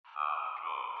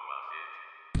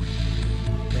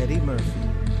Eddie Murphy,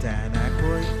 Dan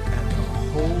Aykroyd, and a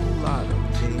whole lot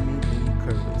of Jamie Lee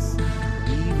Curtis.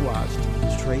 We watched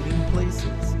Trading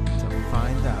Places to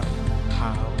find out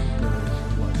how good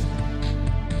was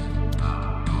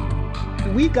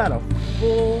it. We got a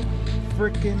full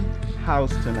freaking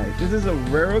house tonight. This is a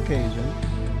rare occasion.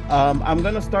 I'm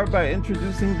going to start by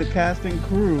introducing the cast and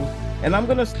crew, and I'm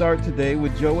going to start today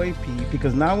with Joe AP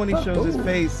because now when he shows his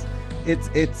face,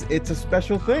 it's a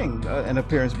special thing, an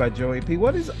appearance by Joe AP.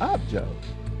 What is up, Joe?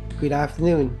 Good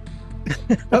afternoon.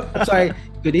 Sorry.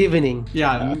 Good evening.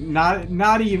 Yeah,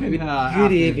 not even.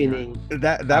 Good evening.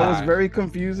 That was very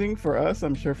confusing for us.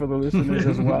 I'm sure for the listeners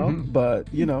as well. But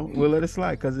we'll let it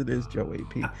slide because it is Joe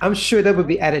AP. I'm sure that would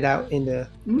be added out in the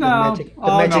magic.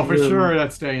 No, for room. sure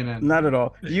that's staying in. Not at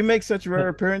all. You make such rare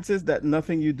appearances that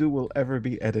nothing you do will ever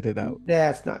be edited out.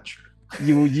 That's not true.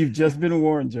 You've just been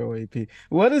warned, Joe AP.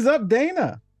 What is up,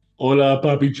 Dana? Hola,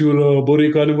 papi chulo,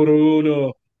 boricua número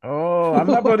uno. Oh, I'm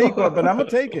not Boricua, but I'm gonna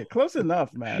take it. Close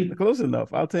enough, man. Close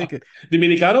enough. I'll take it.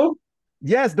 Dominicano?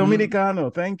 Yes,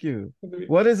 Dominicano. Thank you.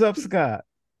 What is up, Scott?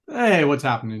 Hey, what's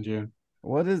happening, June?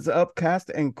 What is up, cast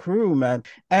and crew, man?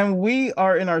 And we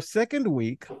are in our second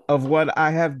week of what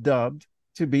I have dubbed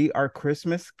to be our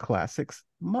Christmas Classics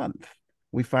month.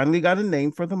 We finally got a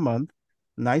name for the month.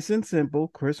 Nice and simple,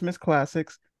 Christmas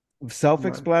Classics.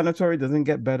 Self-explanatory, doesn't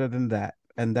get better than that.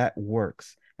 And that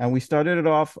works. And we started it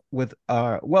off with,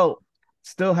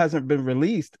 still hasn't been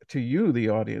released to you, the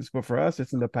audience, but for us,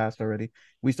 it's in the past already.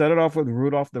 We started off with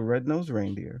Rudolph the Red-Nosed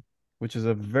Reindeer, which is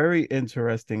a very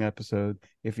interesting episode.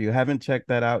 If you haven't checked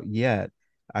that out yet,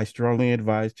 I strongly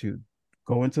advise to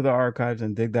go into the archives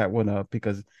and dig that one up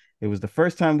because it was the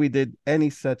first time we did any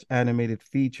such animated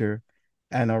feature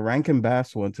and a Rankin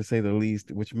Bass one, to say the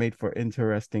least, which made for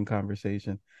interesting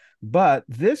conversation. But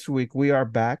this week, we are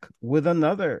back with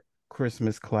another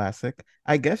Christmas classic.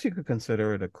 I guess you could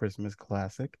consider it a Christmas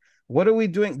classic. What are we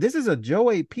doing? This is a Joe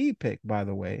AP pick, by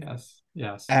the way.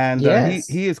 Yes. And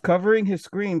he is covering his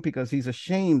screen because he's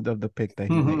ashamed of the pick that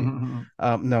he made.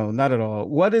 No, not at all.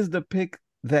 What is the pick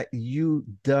that you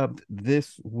dubbed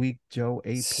this week, Joe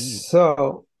AP?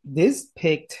 So this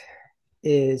pick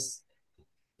is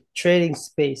Trading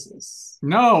Spaces.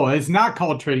 No, it's not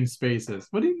called Trading Spaces.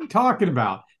 What are you talking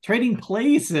about? Trading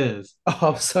Places. Oh,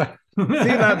 I'm sorry. See,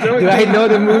 now, Joe, do I know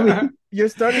the movie? You're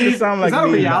starting to sound like is that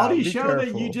me a reality now. show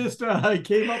careful. that you just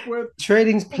came up with?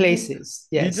 Trading Places.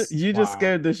 Yes. You just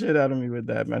scared the shit out of me with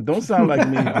that, man. Don't sound like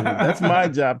me, dude. That's my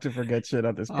job to forget shit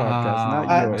on this podcast,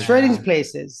 not yours. Trading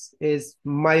Places is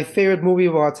my favorite movie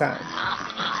of all time.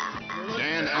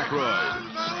 Dan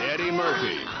Aykroyd, Eddie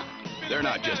Murphy. They're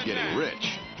not just getting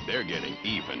rich, they're getting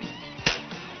even.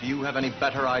 Do you have any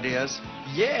better ideas?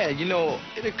 Yeah,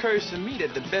 it occurs to me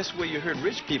that the best way you hurt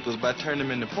rich people is by turning them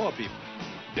into poor people.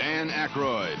 Dan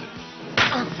Aykroyd.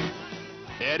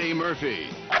 Eddie Murphy.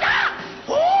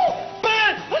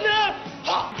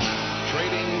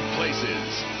 Trading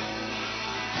Places.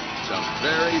 Some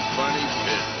very funny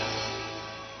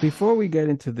business. Before we get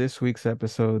into this week's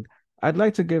episode, I'd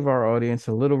like to give our audience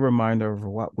a little reminder of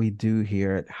what we do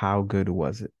here at How Good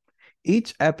Was It?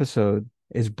 Each episode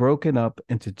is broken up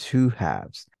into two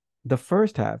halves. The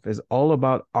first half is all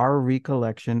about our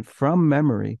recollection from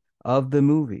memory of the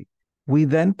movie. We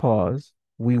then pause,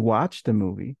 we watch the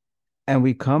movie, and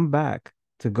we come back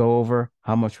to go over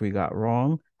how much we got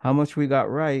wrong, how much we got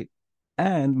right,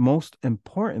 and most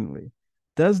importantly,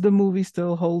 does the movie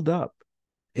still hold up?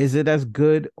 Is it as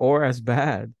good or as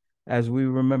bad as we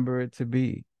remember it to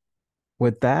be?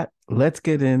 With that, let's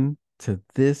get into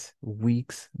this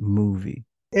week's movie.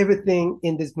 Everything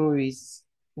in this movie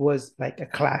was like a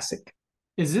classic.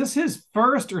 Is this his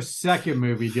first or second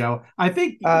movie, Joe? I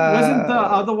think wasn't the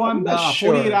other one the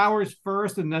 48 Hours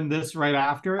first and then this right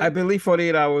after it? I believe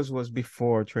 48 Hours was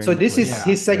before Training. So this is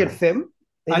his second film?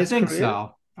 I think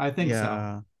so.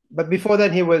 But before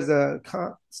that, he was a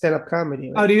stand-up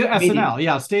comedy. Right? Oh, SNL.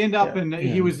 Yeah, stand-up. Yeah. And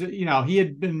he was, he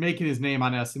had been making his name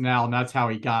on SNL, and that's how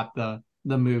he got the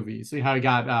movie. So how he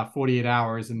got 48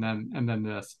 Hours and then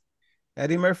this.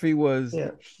 Eddie Murphy was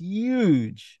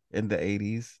huge in the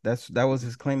 80s. That was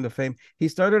his claim to fame. He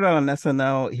started on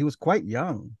SNL. He was quite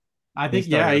young. I think,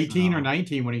 18 or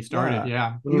 19 when he started.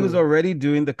 Yeah. He was already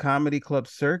doing the comedy club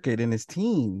circuit in his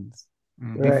teens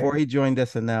before he joined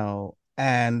SNL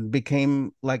and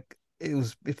became like,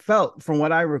 it felt, from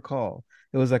what I recall,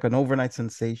 it was like an overnight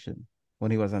sensation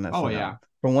when he was on SNL. Oh, yeah.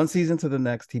 From one season to the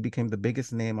next, he became the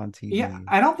biggest name on TV. Yeah,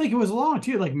 I don't think it was long,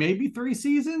 too. Like maybe 3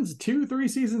 seasons, 2-3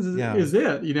 seasons is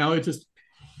it. It just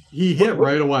he hit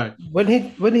right away. When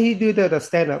he do the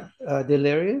stand-up,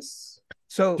 Delirious?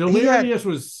 So Delirious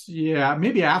was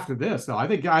maybe after this though. I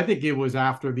think it was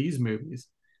after these movies.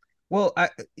 Well,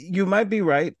 you might be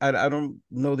right. I don't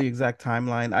know the exact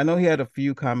timeline. I know he had a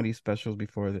few comedy specials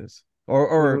before this,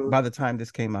 or Mhm. by the time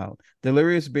this came out,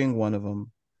 Delirious being one of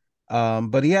them.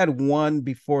 But he had one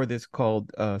before this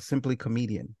called Simply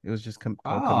Comedian. It was just called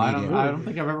Oh, I don't. Comedian. I don't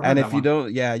think I've ever And heard that if you one.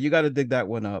 don't, yeah, you got to dig that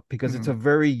one up because it's Mhm. a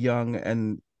very young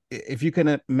and if you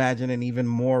can imagine an even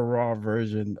more raw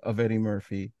version of Eddie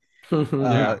Murphy.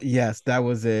 Yeah. Yes, that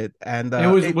was it. And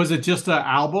And was it just an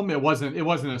album? It wasn't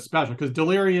a special because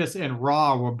Delirious and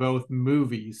Raw were both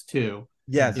movies too.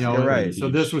 yes, you're Pretty right. So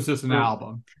this huge. was just an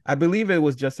album. I believe it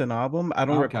was just an album. I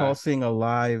don't recall Okay. seeing a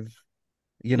live,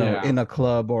 Yeah. in a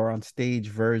club or on stage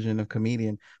version of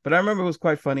Comedian. But I remember it was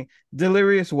quite funny.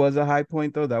 Delirious was a high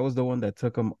point though. That was the one that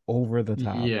took him over the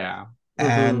top. Yeah.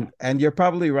 Mhm. And you're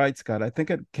probably right, Scott. I think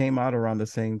it came out around the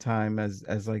same time as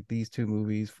like these two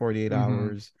movies, 48 Hmm.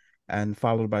 Hours and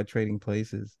followed by Trading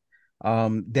Places.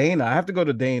 Dana, I have to go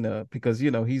to Dana because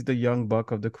he's the young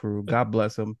buck of the crew. God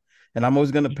bless him. And I'm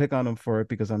always gonna pick on him for it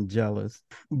because I'm jealous.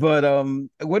 But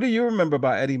what do you remember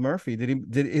about Eddie Murphy?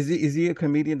 Is he a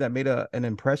comedian that made an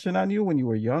impression on you when you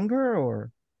were younger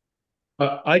or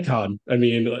Icon. I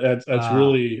mean, that's Uh,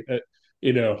 really,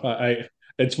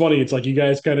 it's funny. It's like you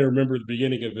guys kind of remember the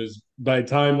beginning of his. By the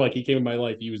time like he came in my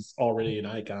life, he was already an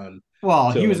icon.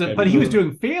 well, So like, I but he was mean, Mhm.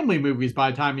 doing family movies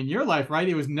by the time in your life, right?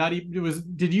 It was Nutty. It was.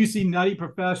 Did you see Nutty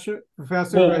Professor, well,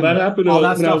 that and happened all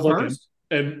that when I was stuff like first?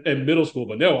 in middle school.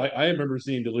 But no, I remember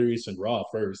seeing Delirious and Raw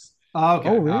first. Oh, oh okay,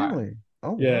 all right. really?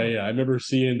 Oh Yeah, wow. yeah, I remember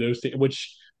seeing those things.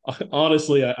 Which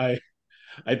honestly,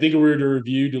 I think if we were to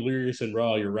review Delirious and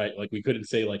Raw, you're right. Like we couldn't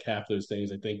say like half those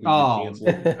things. I think we'd get Oh canceled.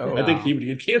 I Oh. think he no. would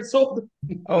get canceled.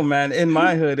 Oh man, in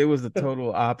my hood, it was the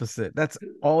total opposite. That's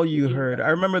all you heard. I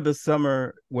remember the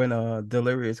summer when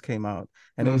Delirious came out,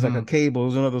 and it was like a Hmm. cable. It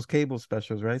was one of those cable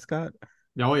specials, right, Scott?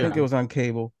 Oh I think it yeah. was on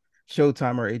cable,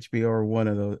 Showtime or HBO or one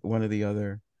of the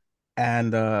other.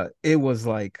 And it was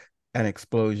like an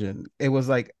explosion. It was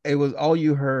all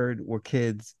you heard were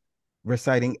kids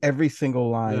reciting every single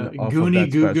line The off of Goonie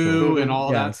that Goo special. Goo and Mhm.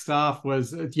 all that Yes. stuff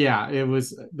was yeah. It was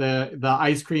the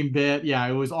ice cream bit. Yeah,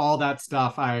 it was all that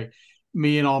stuff.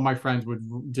 Me and all my friends would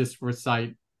just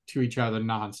recite to each other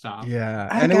nonstop. Yeah.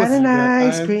 I And it got was an I got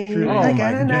ice ice cream. Oh I cream.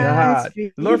 got my an ice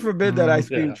God. Lord cream. forbid that ice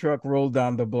Mhm. cream Yeah. truck rolled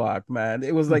down the block, man.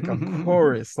 It was like a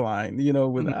chorus line,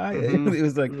 with I it Mhm.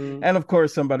 was like, Mhm. and of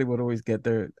course somebody would always get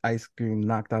their ice cream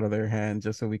knocked out of their hand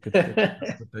just so we could pick it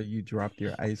up with the you dropped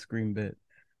your ice cream bit.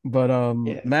 But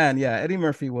Yeah. man, yeah, Eddie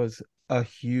Murphy was a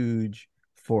huge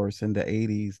force in the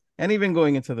 80s and even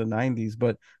going into the 90s.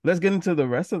 But let's get into the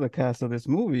rest of the cast of this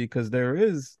movie because there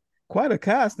is quite a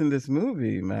cast in this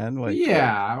movie, man. Like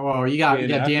Yeah, well, you got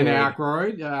Dan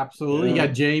Aykroyd. Aykroyd, absolutely. You Yeah.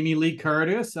 got Jamie Lee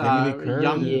Curtis, Jamie Lee young Curtis.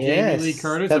 Jamie Lee Yes,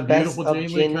 Curtis, the a best beautiful of Jamie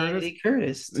Lee Jenny Curtis. Lee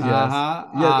Curtis. Yes. Uh-huh.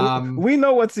 Yeah, we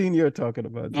know what scene you're talking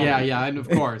about, Yeah, Joe. yeah, and of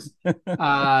course,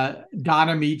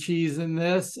 Donna Michi's in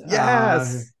this.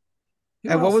 Yes. Who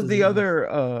And what else was is the in this?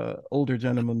 other older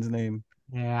gentleman's name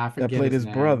Yeah, I that forget played his his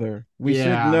name. brother? We should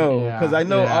Yeah, know because yeah, I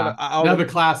know yeah. all Another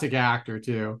the classic actor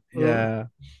too. Mm.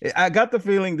 yeah. I got the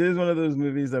feeling this is one of those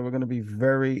movies that we're going to be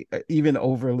very even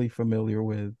overly familiar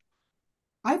with.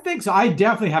 I think so. I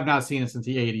definitely have not seen it since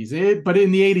the 80s. But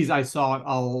in the 80s, I saw it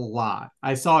a lot.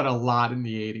 I saw it a lot in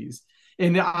the 80s.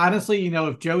 And honestly,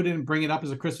 if Joe didn't bring it up as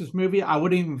a Christmas movie, I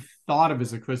wouldn't even thought of it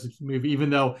as a Christmas movie,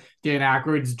 even though Dan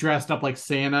Aykroyd's dressed up like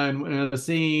Santa in a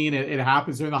scene. It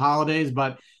happens during the holidays,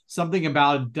 but something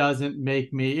about it doesn't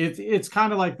make me. It's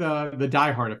kind of like the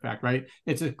Die Hard effect, right?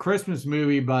 It's a Christmas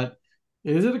movie, but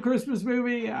is it a Christmas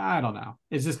movie? I don't know.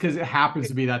 It's just because it happens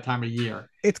to be that time of year.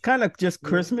 It's kind of just Yeah.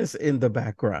 Christmas in the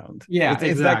background. Yeah,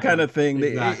 It's that kind exactly. of thing.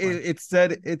 Exactly. It's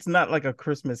said it's not like a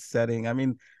Christmas setting. I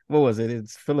mean, what was it?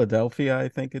 It's Philadelphia, I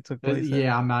think it took place in.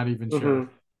 Yeah, I'm not even sure. Mhm.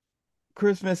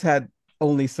 Christmas had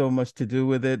only so much to do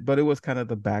with it, but it was kind of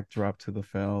the backdrop to the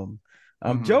film.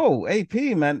 Mhm. Joe,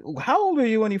 AP, man, how old were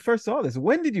you when you first saw this?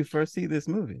 When did you first see this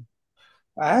movie?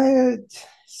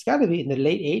 It's got to be in the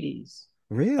late 80s.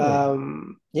 Really?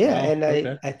 Yeah, Oh, and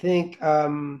okay. I think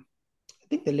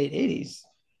the late 80s.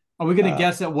 Are we going to Uh,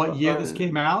 guess at what year this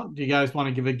came um, out? Do you guys want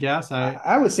to give a guess?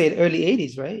 I would say the early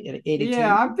 80s, right? At Yeah, 82.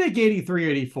 I think 83,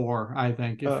 84. I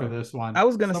think, for Oh. this one. I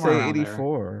was gonna Somewhere say around there.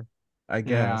 84, I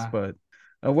guess, Yeah. but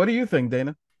what do you think,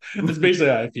 Dana? That's basically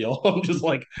how I feel.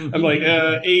 I'm like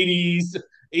 80s,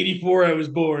 84 I was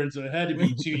born, so it had to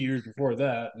be 2 years before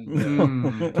that. And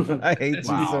Mm. I hate you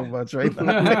so Wow. much right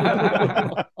now,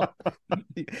 Dana.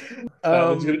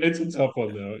 um, it's a tough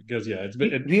one though, because yeah,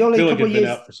 We I only a feel like couple it's been years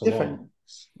out for so long. different.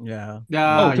 yeah. Oh,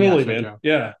 Yeah, totally, sure, man. Joe.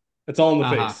 Yeah. It's all in the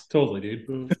Uh-huh. face. Totally, dude.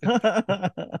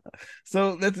 Mm.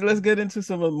 So let's get into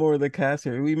some more of the cast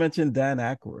here. We mentioned Dan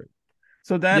Aykroyd.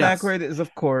 So Dan Yes. Aykroyd is,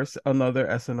 of course, another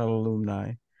SNL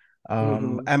alumni.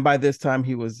 Mhm. And by this time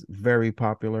he was very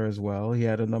popular as well. He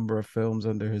had a number of films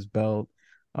under his belt.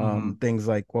 Things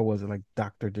like, what was it, like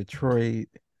Dr. Detroit,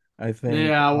 I think,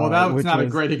 Yeah, well, that's which not a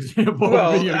was, great example of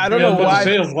well, being a I don't Yeah, I good know was about to why.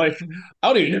 say, I one. was like, I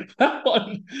don't even know that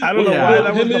one. I don't know Well, why Yeah.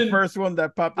 that was him the and first one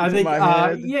that popped I into think, my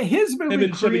head. yeah, his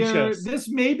movie Chevy career. Chase. This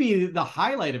may be the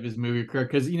highlight of his movie career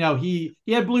because he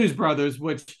had Blues Brothers,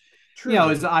 which True.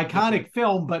 is an iconic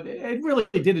film, but it really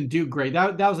didn't do great.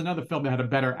 That was another film that had a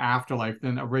better afterlife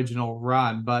than original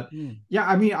run. But Hmm. yeah,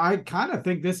 I mean, I kind of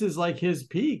think this is like his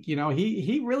peak.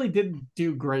 He really didn't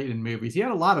do great in movies. He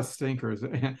had a lot of stinkers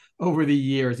over the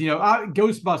years.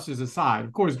 Ghostbusters aside,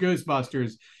 of course,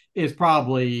 Ghostbusters is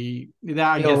probably that.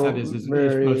 I guess that is his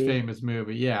most Murray. famous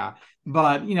movie. Yeah,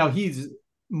 but he's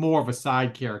more of a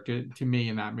side character to me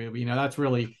in that movie. That's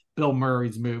really Bill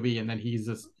Murray's movie, and then he's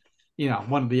just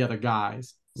one of the other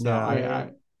guys. So Yeah.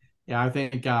 I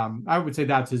think I would say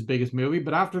that's his biggest movie.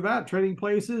 But after that, Trading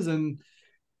Places, and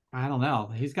I don't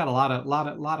know, he's got a lot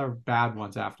of bad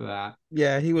ones after that.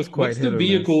 Yeah, he was quite What's the hit or miss.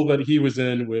 vehicle that he was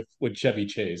in with Chevy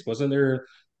Chase? Wasn't there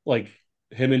like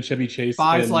him and Chevy Chase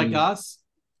Spies Like in Us.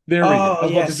 there we go. Oh I was about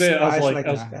to yes, say, I was Spies like, Like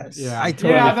I was, Us. Yeah, I yeah,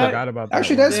 totally forgot about that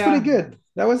Actually, one. that's pretty good.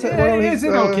 That was one of it's his.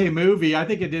 an okay movie. I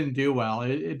think it didn't do well.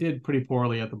 It did pretty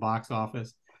poorly at the box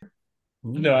office.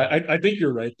 no, I think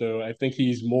you're right though. I think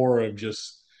he's more of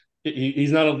just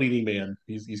he's not a leading man.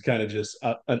 He's kind of just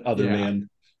an other Yeah, man.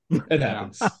 It yeah,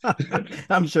 happens.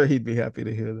 I'm sure he'd be happy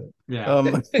to hear that.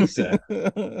 yeah.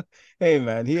 Exactly. Hey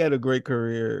man, he had a great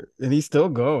career and he's still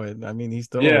going. I mean, he's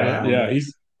still Yeah, around. yeah. I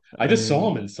I just saw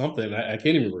mean, him in something. I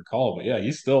can't even recall, but yeah,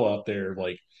 he's still out there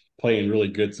like playing really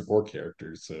good support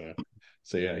characters.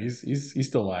 So yeah, he's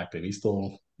still acting. He's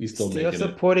still Still making it.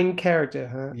 supporting character,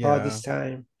 huh? All yeah. this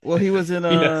time. Well,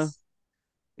 Yes.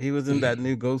 he was in that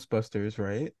new Ghostbusters,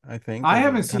 right? I think I as a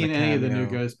haven't kind seen of any of the new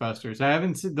cameo. Ghostbusters. I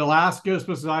haven't seen the last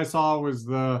Ghostbusters I saw was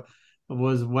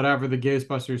whatever the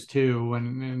Ghostbusters 2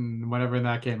 and whenever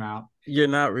that came out. You're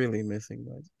not really missing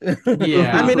much. I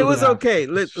Yeah, mean, it was yeah. okay.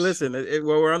 Listen,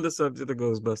 while we're on the subject of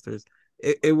Ghostbusters,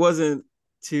 it wasn't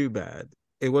too bad.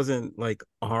 It wasn't like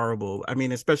horrible. I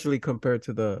mean, especially compared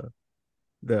to the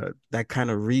that kind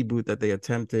of reboot that they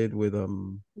attempted with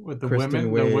With the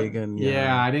Kristen women, Wiig and yeah,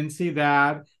 yeah. I didn't see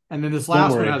that. And then this Don't last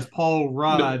one worry. has Paul No,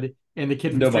 Rudd and the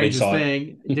kid from nobody Stranger saw it.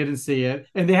 Thing. Didn't see it,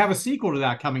 and they have a sequel to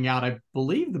that coming out, I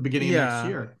believe, the beginning of next Yeah.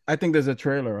 year. I think there's a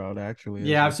trailer out actually as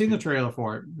Yeah, we I've seen the speak. trailer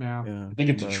for it. Yeah, Yeah. I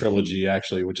think it's a But trilogy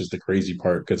actually, which is the crazy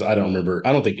part because I don't remember.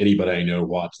 I don't think anybody I know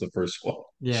watched the first one.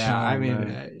 yeah. oh I mean, man.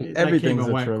 that came Everything's and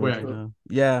a went trilogy quick. now.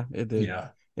 Yeah, it did. Yeah.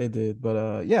 It did.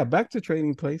 But yeah, back to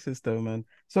Trading Places though, man.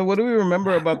 So what do we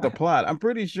remember about the plot? I'm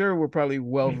pretty sure we're probably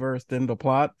well versed in the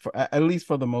plot for at least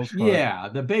for the most part. Yeah,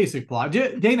 the basic plot.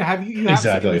 Dana, have you have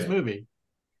seen this Exactly. movie?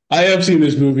 I have seen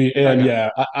this movie, and Okay. yeah,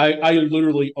 I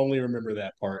literally only remember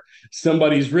that part.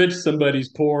 Somebody's rich, somebody's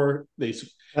poor. They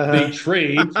Uh-huh.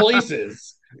 trade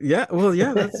places. Yeah, well,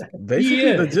 yeah, that's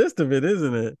basically the Yeah. gist of it,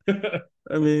 isn't it?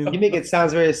 I You mean, make it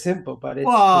sounds very simple, but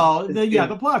Well, it's yeah, deep.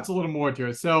 the plot's a little more to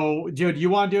it. So, Joe, do you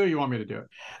want to do it? Or you want me to do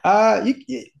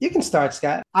it? You can start,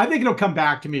 Scott. I think it'll come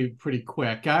back to me pretty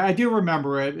quick. I do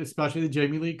remember it, especially the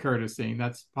Jamie Lee Curtis scene.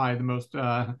 That's probably the most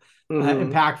Mhm.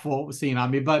 impactful scene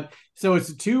on me. But so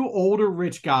it's two older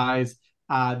rich guys.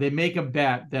 They make a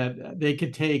bet that they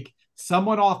could take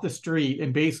someone off the street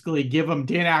and basically give them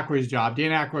Dan Aykroyd's job.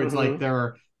 Dan Aykroyd's like Mhm.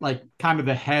 their like kind of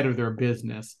the head of their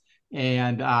business,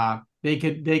 and they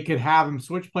could have him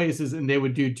switch places, and they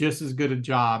would do just as good a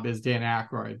job as Dan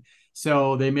Aykroyd.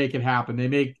 So they make it happen. They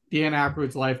make Dan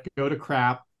Aykroyd's life go to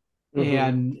crap,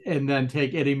 Mhm. and then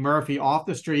take Eddie Murphy off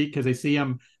the street because they see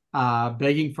him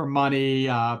begging for money,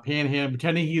 panhandling,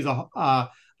 pretending he's a A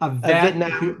vet,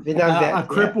 Vietnam a vet. Yeah.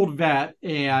 crippled vet,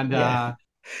 and Yeah.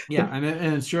 yeah,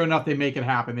 and sure enough, they make it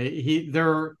happen.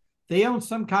 They own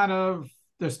some kind of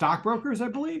they're stockbrokers, I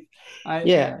believe. I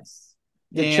Yes.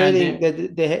 The and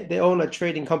trading they own a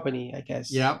trading company, I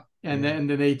guess. Yep. And yeah. then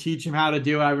they teach him how to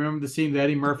do it. I remember the scene that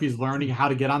Eddie Murphy's learning how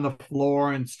to get on the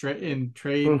floor and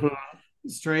Mhm.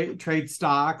 trade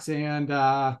stocks. And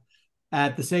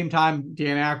at the same time,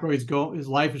 Dan Aykroyd's his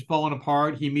life is falling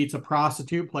apart. He meets a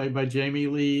prostitute played by Jamie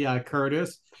Lee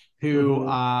Curtis, who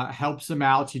Mhm. helps him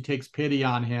out. She takes pity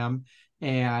on him,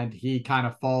 and he kind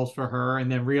of falls for her,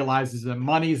 and then realizes that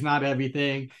money's not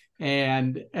everything.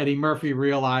 And Eddie Murphy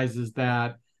realizes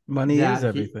money is that he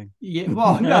everything. yeah,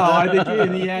 well no, I think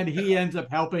in the end he ends up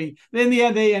helping. In the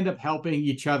end they end up helping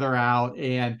each other out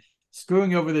and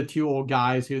screwing over the two old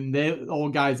guys who the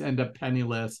old guys end up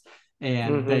penniless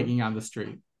and Mhm. begging on the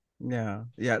street. Yeah.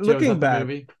 Yeah. Joe, is Looking that the back,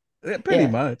 movie? Pretty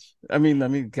much. I mean,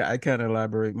 I can't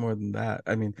elaborate more than that.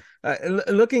 I mean,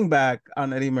 looking back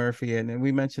on Eddie Murphy, and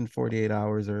we mentioned 48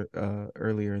 Hours or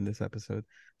earlier in this episode.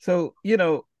 So,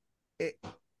 it,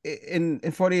 in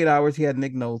 48 Hours, he had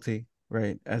Nick Nolte,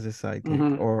 right, as his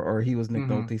sidekick, or he was Nick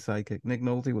Nolte's sidekick. Nick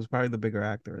Nolte was probably the bigger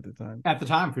actor at the time. At the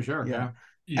time, for sure. Yeah.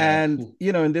 And,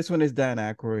 in this one is Dan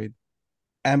Aykroyd.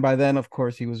 And by then, of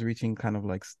course, he was reaching kind of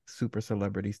like super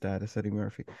celebrity status, Eddie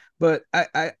Murphy. But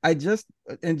I just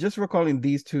recalling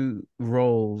these two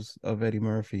roles of Eddie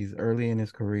Murphy's early in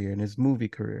his career, in his movie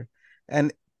career,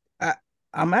 and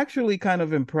I'm actually kind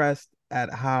of impressed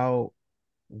at how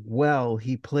well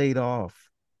he played off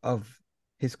of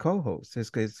his co-hosts,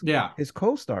 his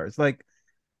co-stars. Like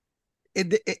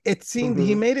it seemed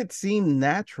he made it seem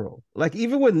natural. Like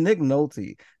even with Nick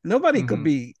Nolte, nobody could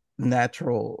be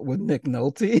natural with Nick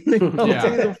Nolte. Nick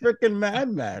Nolte is a freaking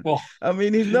madman. Well, I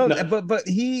mean, he's but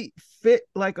he fit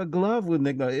like a glove with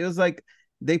Nick Nolte. It was like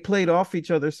they played off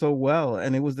each other so well,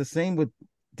 and it was the same with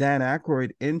Dan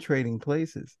Aykroyd in Trading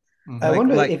Places. I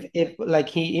wonder if like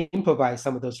he improvised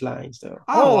some of those lines though.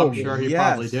 Oh, I'm sure he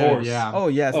probably did. Yeah. Oh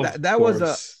yes, that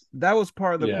was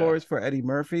part of the chorus for Eddie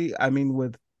Murphy. I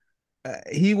mean,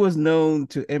 he was known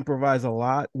to improvise a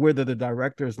lot, whether the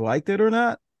directors liked it or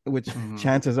not, which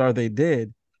chances are they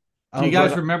did. Do you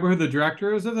guys remember who the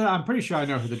director is of that? I'm pretty sure I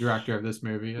know who the director of this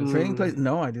movie is. Trading Place?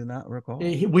 No, I do not recall.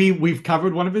 We've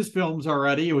covered one of his films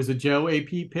already. It was a Joe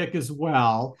AP pick as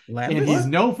well. And he's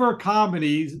known for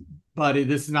comedies, but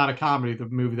this is not a comedy, the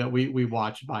movie that we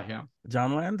watched by him.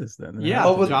 John Landis, then. Yeah,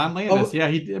 John Landis. Yeah,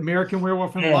 he American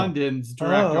Werewolf in London's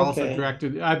director, also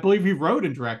directed. I believe he wrote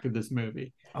and directed this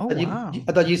movie. Oh, wow.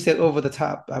 I thought you said Over the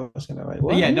Top. I was going to write,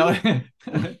 what? Yeah, no.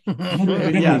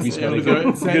 Yes,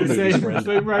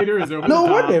 same writer is Over the Top. No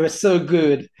wonder it was so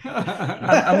good.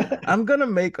 I'm going to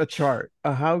make a chart,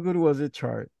 a how good was it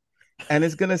chart. And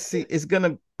it's going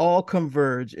to all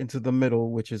converge into the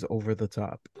middle, which is Over the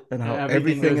Top. And how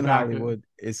everything in Hollywood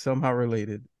is somehow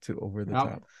related to Over the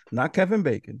Top. Not Kevin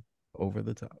Bacon, Over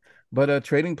the Top. But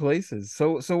Trading Places.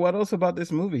 So what else about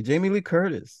this movie? Jamie Lee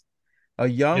Curtis. A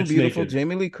young, beautiful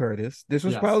Jamie Lee Curtis. This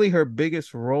was probably her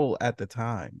biggest role at the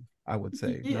time, I would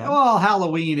say. Yeah, well,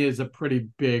 Halloween is a pretty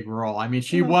big role. I mean,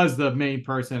 she was the main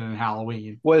person in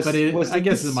Halloween. I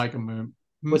guess it's Michael Moon.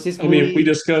 I mean, we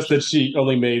discussed that she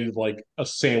only made like a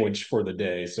sandwich for the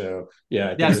day. So,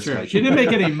 yeah. That's true. She didn't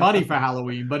make any money for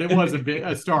Halloween, but it was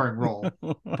a starring role.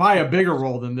 Probably a bigger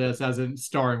role than this, as in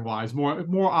starring wise.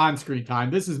 More on-screen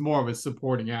time. This is more of a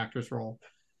supporting actress role.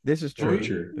 This is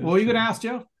true. What were you going to ask,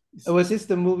 Joe? Was this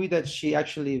the movie that she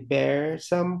actually bear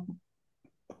some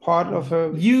part of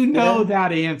her? You know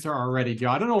that answer already, Joe.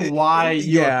 I don't know why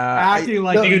you're acting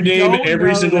like you name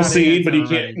every single scene, but you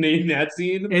can't name that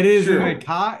scene. It is an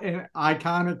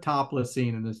iconic topless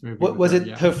scene in this movie. Was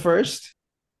it her first?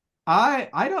 I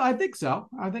think so.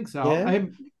 Yeah.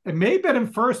 It may have been in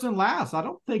first and last. I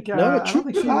don't think. No, True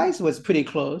Lies was pretty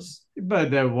close,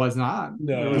 but there was not.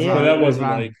 No, but that wasn't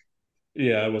like.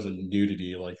 Yeah, it wasn't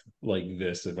nudity like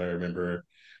this, if I remember.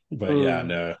 But yeah,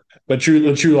 no. But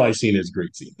the True Lies scene is a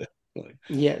great scene.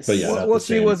 Yes. But yeah, well,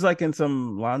 she was like in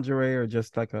some lingerie or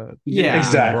just like a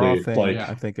exactly thing, like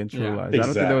I think in True Lies. I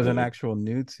don't think there was an actual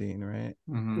nude scene, right?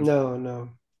 No.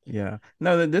 Yeah.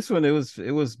 No, this one it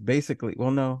was basically,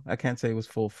 well, no, I can't say it was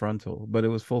full frontal, but it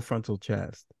was full frontal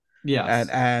chest. Yeah.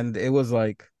 And it was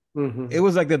like it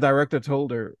was like the director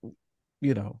told her,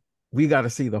 we got to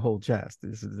see the whole chest.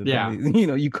 This is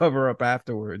you cover up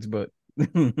afterwards, but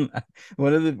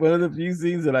one of the few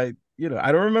scenes that I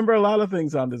don't remember a lot of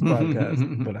things on this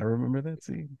podcast, but I remember that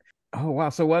scene. Oh wow.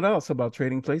 So what else about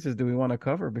Trading Places do we want to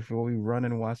cover before we run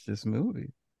and watch this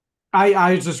movie?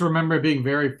 I just remember it being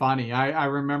very funny. I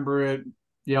remember it,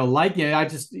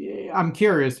 I'm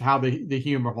curious how the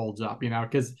humor holds up,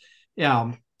 because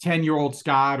 10-year-old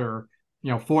Scott or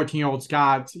 14-year-old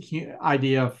Scott's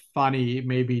idea of funny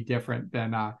may be different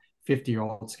than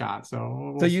 50-year-old Scott.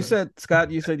 So you said,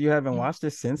 Scott, you haven't watched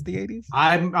this since the 80s?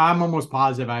 I'm almost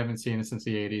positive I haven't seen it since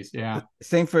the 80s. Yeah.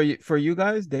 Same for you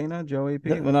guys, Dana, Joe AP?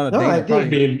 Well, Dana, I did. I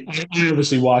mean, I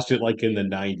obviously watched it like in the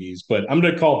 90s, but I'm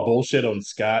going to call bullshit on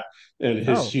Scott and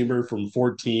his humor from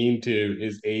 14 to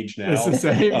his age now. It's the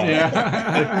same,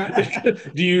 yeah.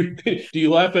 Do you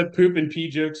laugh at poop and pee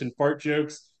jokes and fart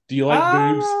jokes? Do you like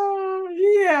boobs?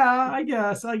 Yeah, I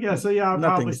guess. So yeah, I'm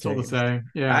probably still the same.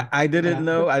 Yeah. I didn't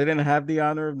know. I didn't have the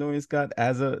honor of knowing Scott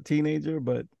as a teenager,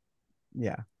 but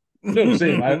yeah. No, I'm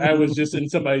saying I was just in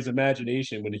somebody's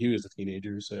imagination when he was a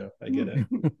teenager, so I get it.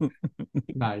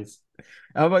 Nice.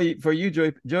 How about you, for you,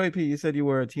 Joey P? You said you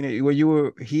were a teenager. You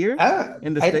were here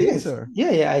in the States, or?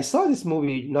 Yeah. I saw this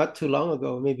movie not too long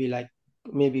ago, maybe like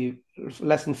maybe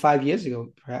less than 5 years ago,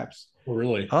 perhaps.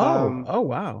 Really? Oh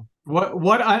wow.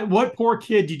 What poor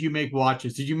kid did you make watch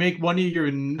this? Did you make one of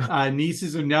your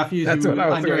nieces or nephews That's who what were I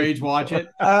was underage waiting watch for. it?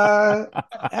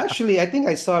 Actually, I think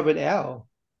I saw it with Al.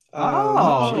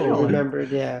 Oh, She really?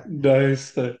 remembered, yeah.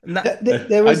 Nice. Not,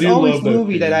 There I was do always love that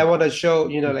movie that I theme. want to show,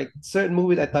 like certain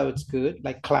movies I thought was good,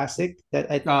 like classic that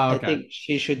Oh, I okay. think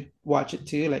she should watch it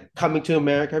too, like Coming to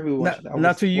America. We watch not, it not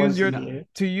almost to use once a your year.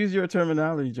 to use your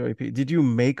terminology, Joy P. Did you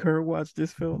make her watch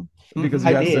this film? Because I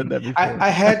you have said did. that before. I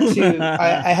had to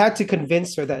I had to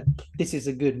convince her that this is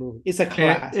a good movie. It's a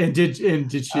class. And did Um,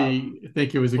 she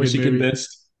think it was a Was good she movie?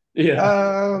 convinced? Yeah.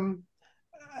 um,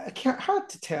 I can't hard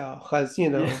to tell because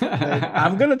like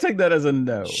I'm gonna take that as a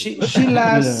no. she Yeah.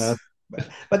 laughs,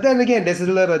 but then again, there's a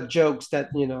lot of jokes that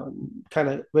kind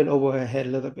of went over her head a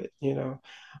little bit,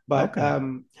 but Okay.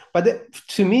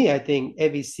 to me, I think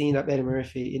every scene of Eddie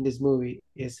Murphy in this movie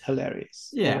is hilarious.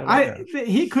 Yeah, Like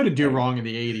he couldn't do like wrong in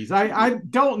the 80s. I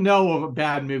don't know of a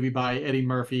bad movie by Eddie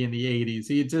Murphy in the 80s.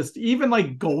 He just even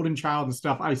like Golden Child and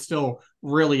stuff I still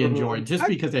really enjoyed just I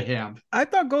because of him. I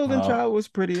thought Golden Oh. Child was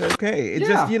pretty okay. It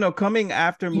just, Yeah. coming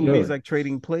after movies Sure. like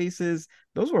Trading Places,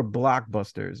 those were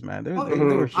blockbusters, man. They were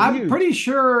Mhm. I'm huge. pretty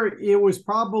sure it was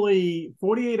probably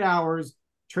 48 Hours,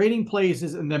 Trading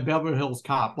Places, and then Beverly Hills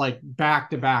Cop, like back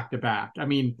to back to back. I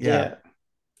mean, Yeah. yeah.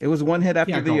 It was one hit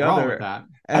after can't go the wrong with other. that.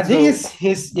 I And think so,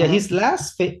 his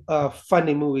last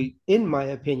funny movie, in my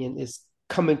opinion, is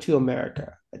Coming to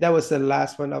America. That was the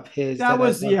last one of his That I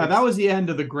was thought that was the end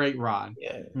of the great run.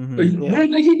 yeah. mhm.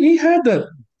 Yeah. He had that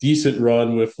decent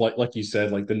run with like you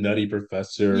said, like the Nutty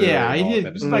Professor Yeah, and he all that kind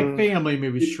of did stuff. like family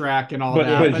movies, Shrek and all But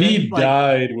that. but But then he like,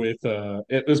 died with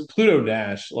it was Pluto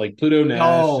Nash, like Pluto Nash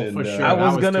oh, for and sure, I that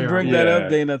was was gonna bring that terrible.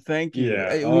 up, yeah, Dana. Thank you.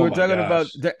 yeah. We Oh were my talking about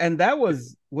gosh. and that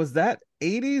was that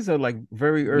 80s or like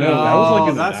very early No, that was like No,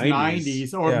 in the 90s? that's 90s.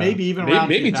 90s or Yeah. maybe even Maybe around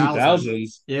maybe 2000.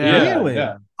 2000s. Yeah. Yeah, yeah. Really?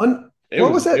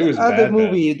 What was It that was other bad.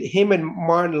 movie? Him and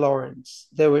Martin Lawrence.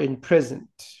 They were in prison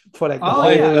for like the Oh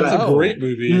Life, yeah, whole that's a Oh, great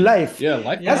movie. life. Yeah,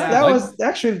 Life yeah, That yeah. Life was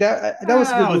actually that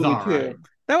was a good That was movie all right. too.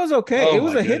 that was okay. Oh It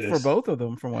was my a hit for goodness. both of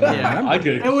them, from what I Yeah, I remember.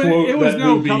 could it quote was that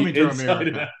no movie Coming to inside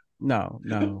and America. No,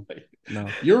 no, out.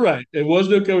 no. You're right. It was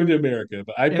no Coming to America,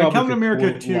 but I And probably Coming to could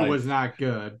America quote 2 was Life. not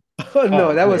good. Oh no,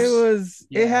 Oh, that It was please. was.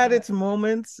 It had its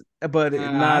moments, but I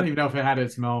don't not. even know if it had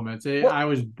its moments. Well, I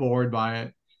was bored by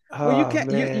it. well, you oh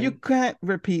can't. You man. can't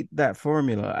repeat that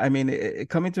formula. I mean,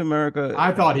 Coming to America.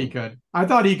 I thought he could. I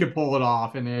thought he could pull it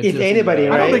off, and it If just. anybody,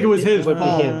 I don't No. think it right, was it his would be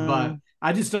fault, him. but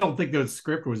I just don't think the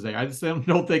script was there. I just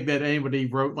don't think that anybody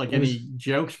wrote like It was any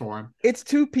jokes for him. It's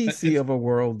too PC it's of a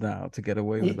world now to get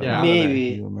away with a Yeah. lot of that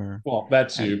Maybe. humor. well, that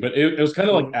too, And but it was kind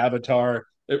of like Mm. Avatar.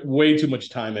 Way too much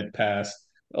time had passed.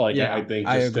 Like I Yeah, think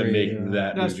I just to make agree. Yeah.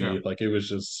 that that's movie, true. like it was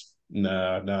just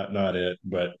not it.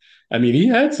 But I mean, he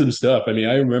had some stuff. I mean,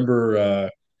 I remember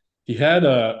he had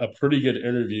a pretty good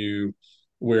interview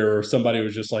where somebody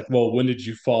was just like, "Well, when did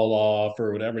you fall off?"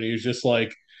 or whatever, and he was just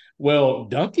like, "Well,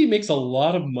 Donkey makes a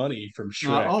lot of money from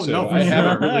Shrek, Oh no, so for I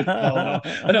haven't sure. really fallen off."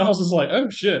 And I was just like, "Oh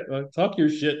shit, talk your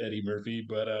shit, Eddie Murphy."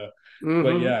 But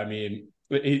Mhm. yeah, I mean,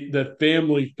 the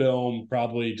family film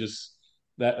probably just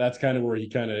that's kind of where he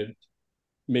kind of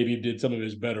maybe did some of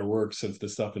his better work since the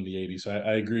stuff in the 80s. So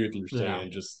I agree with what you're Yeah.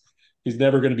 saying. Just he's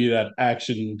never going to be that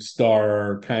action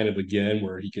star kind of again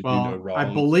where he could do no Well, I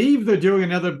wrong. believe they're doing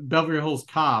another Beverly Hills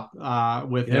Cop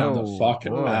with Get him. the Oh fuck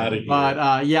out of boy.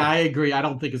 But here. yeah, I agree. I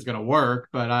don't think it's going to work,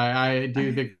 but I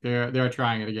do think they're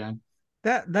trying it again.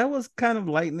 That was kind of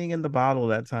lightning in the bottle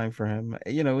that time for him.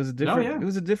 It was a No, different yeah. it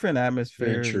was a different Very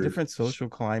atmosphere, true. different social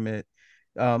climate.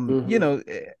 Mhm.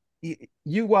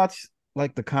 You watch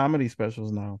like the comedy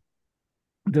specials now,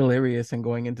 Delirious and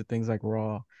going into things like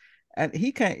Raw. And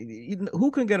he can't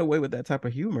who can get away with that type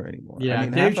of humor anymore? I Yeah,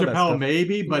 mean, Dave half of that Chappelle stuff.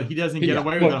 maybe, but he doesn't get Yeah,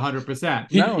 away with it well,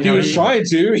 100%. No, You he know, no, was he trying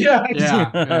to. Yeah.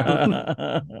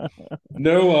 yeah.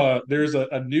 No, there's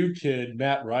a new kid,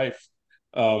 Matt Rife,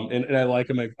 and I like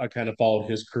him. I kind of followed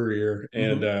his career,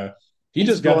 and Mhm. he He's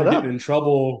just got to blown getting up. in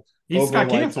trouble He just over got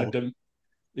like canceled.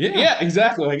 yeah, Yeah. yeah,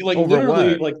 exactly. Like over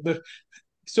literally, what? like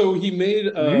so he made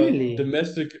a Really?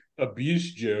 domestic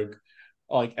abuse joke,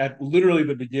 like at literally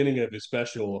the beginning of his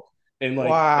special, and like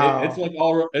it's Wow. like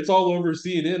it's all over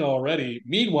CNN already.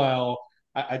 Meanwhile,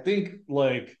 I think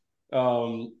like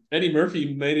Eddie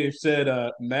Murphy may have said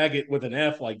maggot with an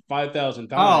F like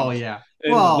 5,000 Oh times yeah.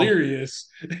 and Well, delirious,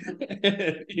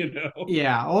 you know,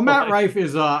 yeah. Well, Matt like Rife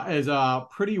is a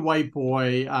pretty white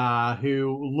boy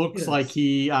who looks like yes.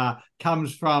 he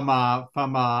comes from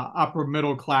upper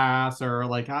middle class or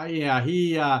like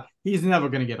yeah he's never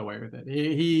gonna get away with it.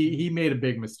 He made a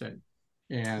big mistake,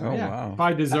 and Oh yeah, wow.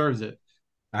 probably deserves it.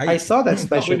 I saw that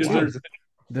special Wait, is too. there?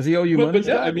 Does he owe you But money,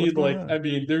 yeah, I Scott? What's mean, going like,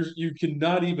 on? there's you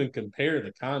cannot even compare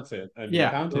the content. I mean,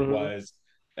 Yeah. content wise,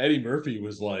 Eddie Murphy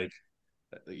was like,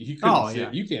 he couldn't Oh say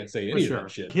yeah. you can't say For any of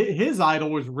that sure. shit. His idol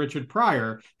was Richard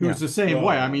Pryor, who Yeah. was the same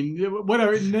way. I mean,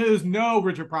 whatever. There's no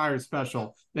Richard Pryor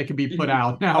special that can be put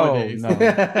out Oh nowadays. no,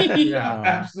 Yeah, no,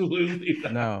 absolutely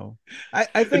not. no. I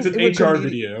It's think an with HR comedian,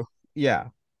 video. yeah,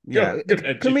 yeah. Go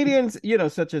ahead, Gene. Comedians,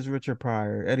 such as Richard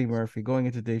Pryor, Eddie Murphy, going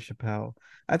into Dave Chappelle.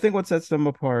 I think what sets them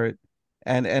apart,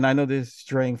 and I know this is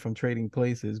straying from Trading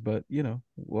Places, but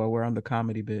while we're on the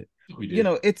comedy bit, We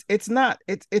do. it's not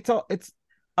it's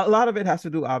a lot of it has to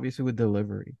do obviously with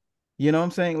delivery. You know what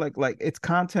I'm saying? Like it's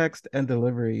context and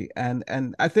delivery, and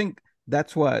I think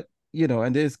that's what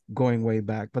and this is going way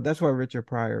back, but that's why Richard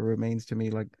Pryor remains to me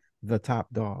like the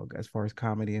top dog as far as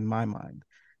comedy in my mind,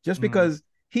 just because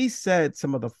he said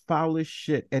some of the foulest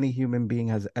shit any human being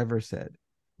has ever said,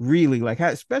 really, like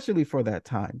especially for that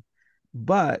time.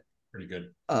 But Pretty good.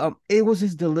 it was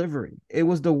his delivery. It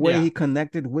was the way he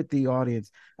connected with the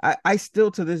audience. I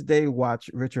still to this day watch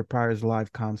Richard Pryor's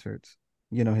live concerts.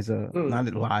 His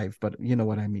not live, but you know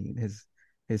what I mean.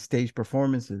 His stage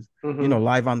performances.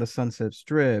 Live on the Sunset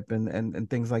Strip and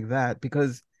things like that.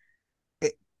 Because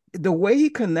the way he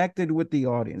connected with the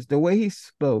audience, the way he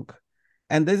spoke,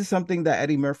 and this is something that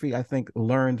Eddie Murphy, I think,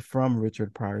 learned from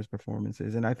Richard Pryor's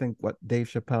performances, and I think what Dave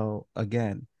Chappelle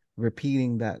again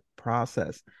repeating that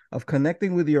process of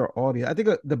connecting with your audience. I think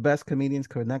the best comedians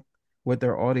connect with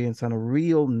their audience on a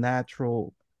real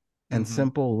natural and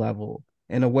simple level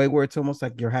in a way where it's almost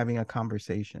like you're having a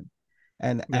conversation.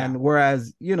 And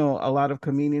whereas, a lot of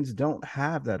comedians don't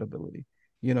have that ability.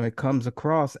 It comes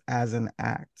across as an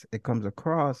act. It comes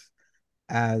across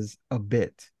as a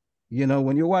bit.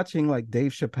 When you're watching like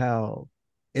Dave Chappelle,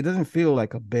 it doesn't feel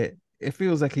like a bit. It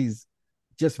feels like he's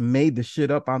just made the shit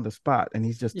up on the spot and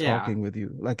he's just talking with you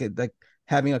like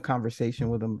having a conversation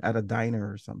with him at a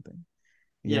diner or something.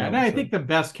 And I think the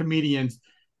best comedians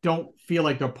don't feel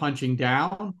like they're punching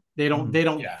down. They don't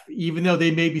even though they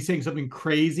may be saying something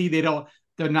crazy,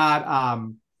 they're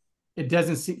not it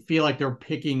doesn't feel like they're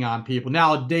picking on people.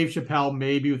 Now, Dave Chappelle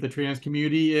maybe with the trans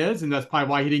community is, and that's probably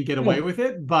why he didn't get away with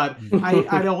it. But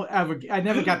I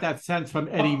never got that sense from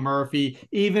Eddie Murphy.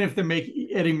 Even if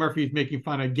Eddie Murphy is making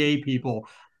fun of gay people,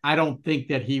 I don't think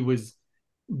that he was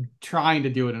trying to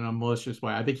do it in a malicious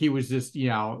way. I think he was just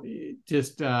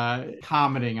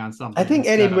commenting on something. I think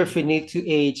Eddie Murphy needs to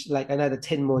age like another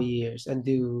 10 more years and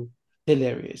do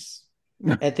Hilarious.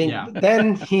 I think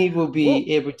then he will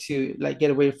be able to like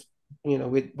get away with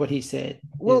what he said.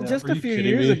 Well, just a few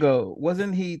years ago,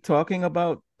 wasn't he talking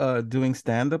about doing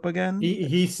stand-up again?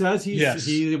 He says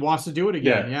he wants to do it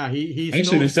again. Yeah, he's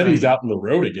actually they said he's out on the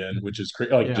road again, which is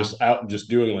crazy. Just out and just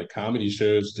doing like comedy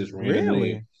shows just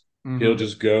randomly. Really? He'll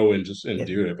just go and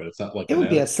do it, but it's not like it would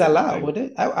be a sellout, would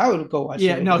it? I would go watch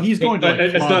it. No, he's going to like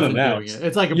it's not announced. Doing it.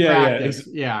 It's like a practice.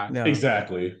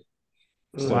 Exactly.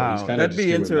 So wow, that'd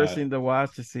be interesting to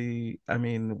watch to see. I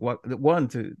mean,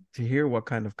 to hear what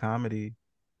kind of comedy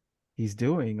he's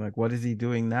doing. Like, what is he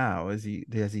doing now? Has he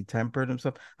tempered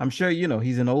himself? I'm sure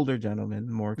he's an older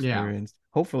gentleman, more experienced,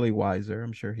 hopefully wiser.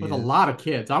 I'm sure he with is. A lot of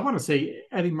kids. I want to say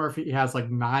Eddie Murphy has like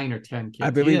 9 or 10 kids. I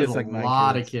believe it's like a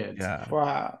lot of kids. Yeah.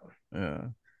 Wow. Yeah.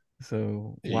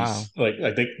 So wow. Like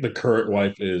I think the current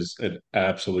wife is an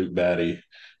absolute baddie.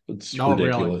 It's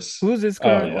ridiculous. Really? Who's his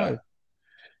current wife?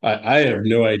 I have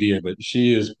no idea, but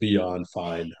she is beyond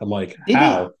fine. I'm like,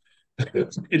 how?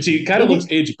 And she kind of looks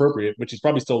age appropriate, but she's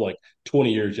probably still like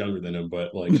 20 years younger than him.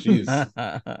 But like, he's a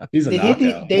knockout.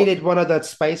 He dated one of the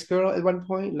Spice Girl at one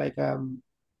point, like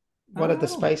one of the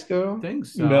Spice Girl. I think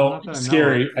so. Mel,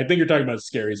 Scary. I think you're talking about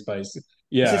Scary Spice.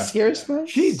 Yeah, is it Scary Spice?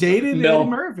 She dated Eddie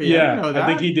Murphy. Yeah, I didn't know that. I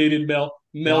think he dated Mel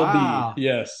B.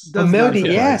 Yes, Mel B.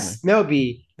 Yes, Mel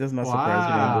B. Does not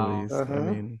surprise me in the least. I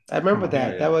mean, I remember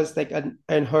that. That was like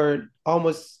in her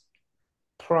almost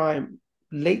prime,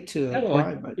 late to her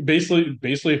prime. Like,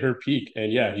 basically her peak,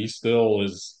 and he still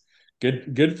is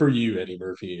good. Good for you, Eddie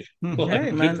Murphy.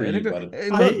 Hey man,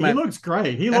 he looks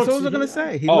great. That's what I was gonna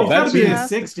say. He's got to be in his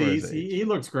 60s. He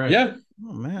looks great. Yeah,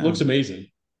 man, looks amazing.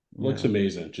 Looks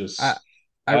amazing. Just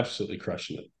absolutely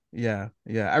crushing it. Yeah.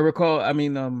 I recall. I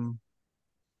mean,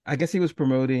 I guess he was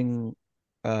promoting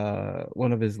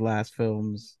one of his last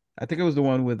films. I think it was the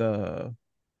one with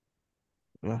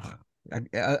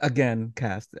again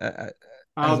cast. The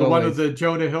one with the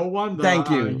Jonah Hill one.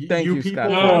 Thank you,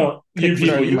 Scott. Oh, you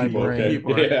people. Okay.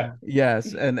 People, right? Yeah.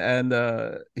 Yes,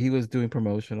 and he was doing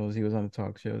promotionals. He was on the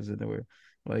talk shows, and they were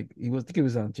like I think he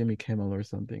was on Jimmy Kimmel or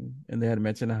something, and they had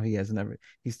mentioned how he's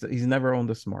never owned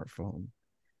a smartphone.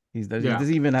 He doesn't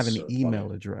even have an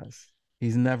email address.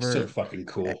 He's never So fucking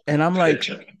cool. And I'm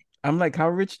like, how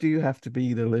rich do you have to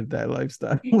be to live that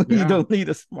lifestyle? You don't need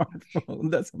a smartphone.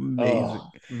 That's amazing.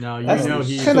 No,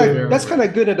 That's kind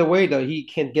of good in a way though. He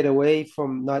can get away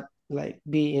from not like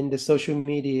be in the social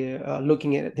media,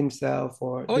 looking at himself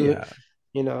or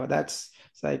that's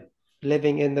it's like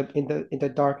living in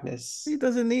the darkness. He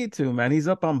doesn't need to, man. He's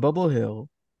up on Bubble Hill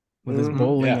with his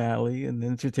bowling alley and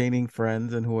entertaining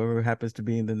friends and whoever happens to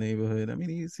be in the neighborhood. I mean,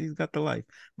 he's got the life,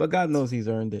 but God knows he's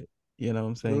earned it. You know what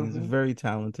I'm saying? He's a very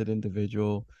talented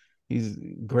individual. He's a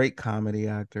great comedy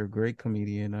actor, great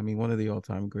comedian. I mean, one of the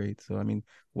all-time greats. So, I mean,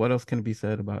 what else can be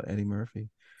said about Eddie Murphy?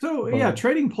 So,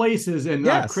 trading places in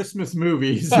Christmas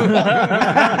movies. What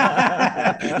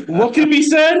can be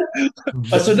said?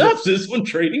 A synopsis when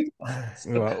trading. That's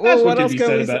what can be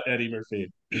said about Eddie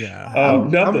Murphy. Yeah.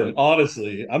 Nothing.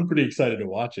 Honestly, I'm pretty excited to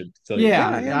watch it.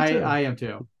 I am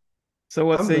too. So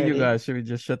what say you guys? Should we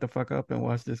just shut the fuck up and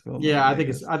watch this film? Yeah, I think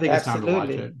it's time to watch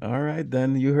it. All right,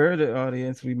 then you heard it,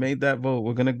 audience. We made that vote.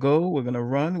 We're gonna go. We're gonna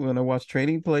run. We're gonna watch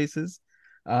Trading Places.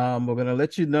 We're gonna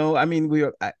let you know. I mean,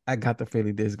 I got the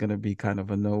feeling there's gonna be kind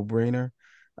of a no-brainer.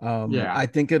 I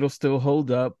think it'll still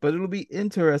hold up, but it'll be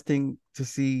interesting to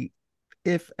see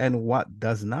if and what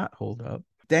does not hold up.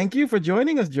 Thank you for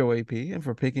joining us, Joe AP, and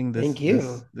for picking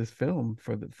this film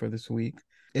for this week.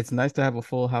 It's nice to have a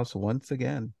full house once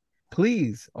again.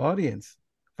 Please, audience,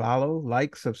 follow,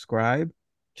 like, subscribe.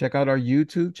 Check out our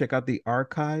YouTube. Check out the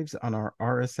archives on our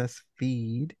RSS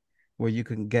feed, where you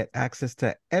can get access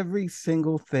to every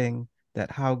single thing that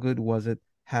How Good Was It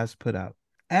has put out.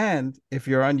 And if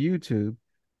you're on YouTube,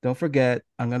 don't forget,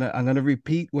 I'm gonna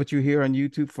repeat what you hear on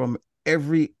YouTube from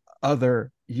every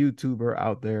other YouTuber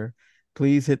out there.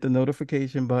 Please hit the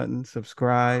notification button,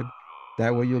 subscribe.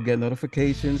 That way you'll get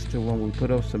notifications to when we put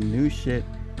up some new shit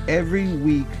every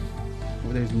week.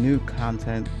 There's new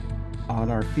content on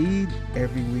our feed.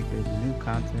 Every week there's new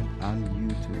content on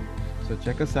YouTube. So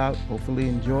check us out. Hopefully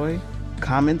enjoy.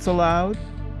 Comments allowed.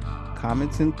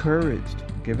 Comments encouraged.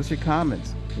 Give us your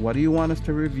comments. What do you want us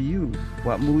to review?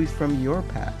 What movies from your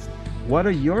past? What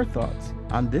are your thoughts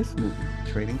on this movie,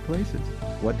 Trading Places?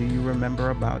 What do you remember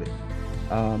about it?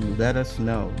 Let us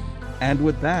know. And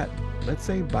with that, let's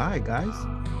say bye, guys.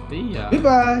 See ya.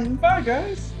 Goodbye. Bye,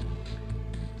 guys.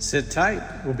 Sit tight.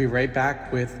 We'll be right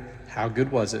back with How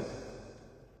Good Was It?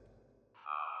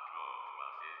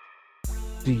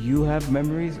 Do you have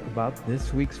memories about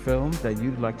this week's film that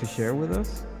you'd like to share with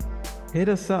us? Hit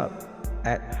us up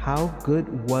at How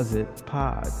Good Was It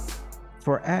Pod,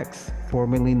 for X,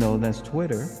 formerly known as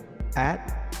Twitter,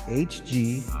 at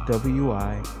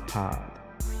HGWI Pod.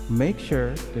 Make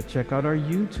sure to check out our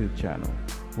YouTube channel,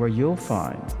 where you'll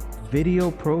find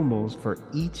video promos for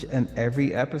each and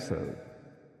every episode.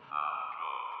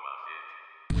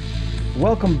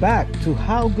 Welcome back to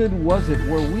How Good Was It,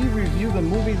 where we review the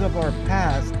movies of our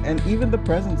past and even the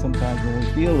present sometimes when we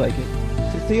feel like it,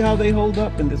 to see how they hold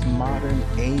up in this modern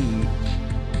age.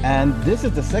 And this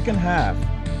is the second half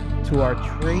to our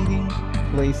Trading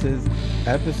Places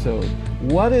episode.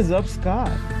 What is up,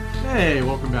 Scott? Hey,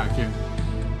 welcome back, Jim.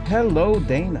 Hello,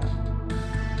 Dana.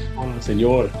 Hola,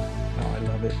 senor. Oh, I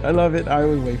love it. I love it. I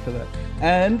always wait for that.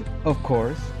 And, of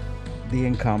course, the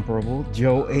incomparable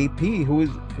Joe AP,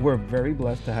 we're very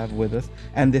blessed to have with us,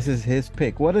 and this is his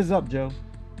pick. What is up, Joe?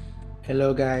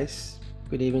 Hello, guys.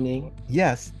 Good evening.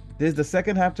 Yes, this is the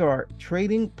second half to our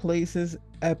Trading Places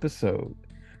episode,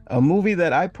 a movie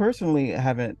that I personally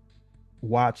haven't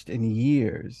watched in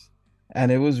years,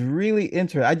 and it was really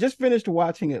interesting. I just finished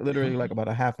watching it literally like about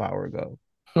a half hour ago.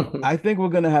 I think we're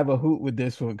gonna have a hoot with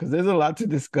this one because there's a lot to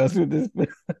discuss with this film.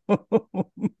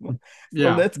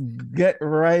 So let's get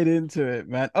right into it,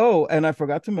 man. Oh, and I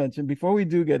forgot to mention before we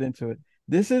do get into it,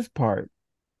 this is part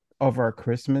of our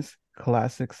Christmas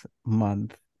Classics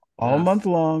month. All month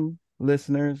long,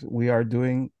 listeners, we are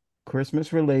doing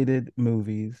Christmas related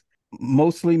movies,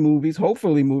 mostly movies,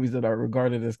 hopefully movies that are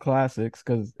regarded as classics,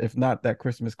 because if not, that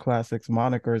Christmas Classics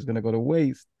moniker is gonna go to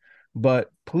waste. But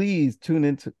please tune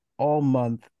into all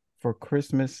month for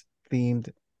Christmas themed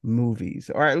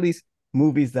movies, or at least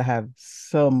movies that have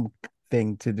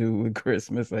something to do with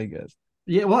Christmas, I guess.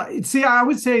 Yeah, well, see, I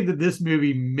would say that this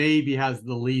movie maybe has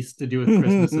the least to do with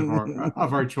Christmas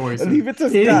of our choices. Leave it to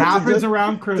Scott. It happens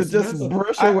around Christmas. To just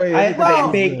brush away.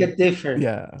 I make it different.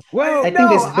 Yeah. Well, I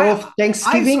think it's both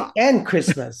Thanksgiving and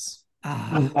Christmas.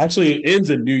 Actually, it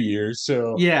ends in New Year's,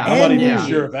 so yeah, I'm not even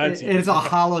sure if that's it's a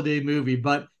holiday movie,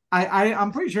 but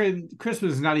I'm pretty sure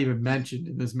Christmas is not even mentioned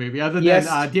in this movie, other than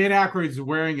Dan Aykroyd's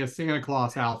wearing a Santa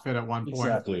Claus outfit at one point.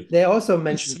 Exactly. They also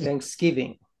mentioned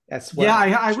Thanksgiving as well.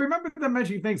 Yeah, I remember them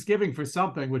mentioning Thanksgiving for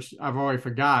something, which I've already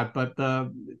forgot. But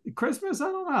the Christmas,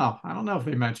 I don't know. I don't know if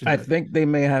they mentioned I it. think they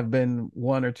may have been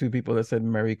one or two people that said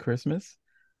Merry Christmas,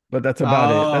 but that's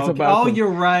about it. That's Oh, okay. about Oh, the. you're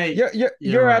right. You're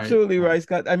You're right. absolutely right,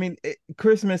 Scott. I mean,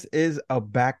 Christmas is a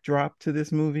backdrop to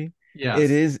this movie. It Yes.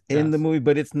 is in the Yes. movie,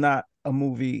 but it's not a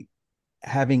movie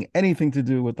having anything to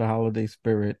do with the holiday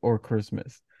spirit or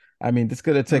Christmas. I mean, this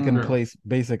could have taken True. place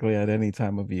basically at any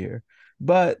time of year.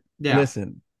 But Yeah.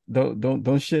 listen,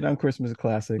 don't shit on Christmas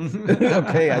classics.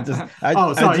 Okay, Oh, I sorry.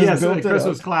 just Yes, built it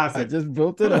Christmas up. I classic. just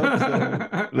built it up.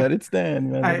 So let it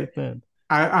stand, man. Let I, it stand.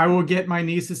 I will get my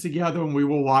nieces together and we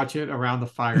will watch it around the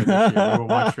fire this year. We will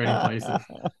watch Trading Places.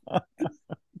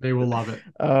 They will love it.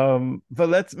 But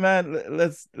let's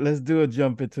do a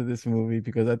jump into this movie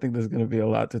because I think there's gonna be a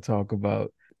lot to talk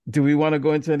about. Do we want to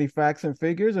go into any facts and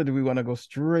figures, or do we want to go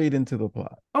straight into the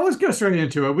plot? Oh, let's go straight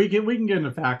into it. We can get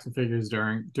into facts and figures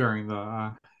during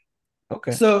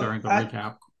Okay. So the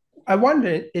recap. I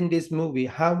wonder in this movie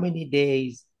how many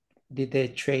days did they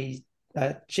trade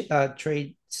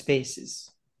places?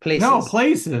 No,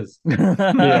 places.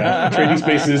 Yeah, trading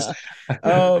spaces.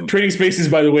 Trading spaces,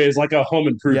 by the way, is like a home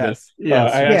improvement. Yes.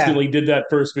 Yes. I accidentally did that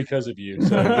first because of you. So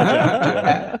good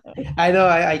job, Joe. I know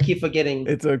I keep forgetting.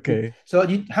 It's okay. So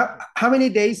how many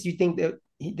days do you think that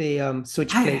they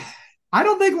switch place? I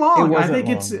don't think long. It I wasn't think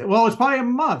long. it's probably a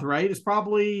month, right? It's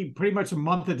probably pretty much a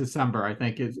month of December, I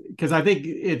think, is because I think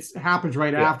it's happens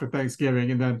right after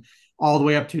Thanksgiving and then all the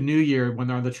way up to New Year when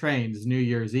they're on the trains, New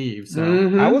Year's Eve. So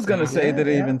I was gonna say that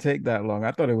it even take that long.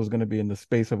 I thought it was gonna be in the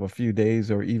space of a few days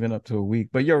or even up to a week.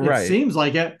 But you're it right. seems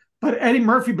like it. But Eddie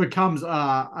Murphy becomes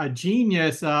a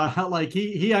genius. Like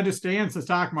he understands the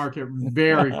stock market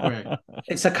very quick.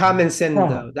 It's a common sense,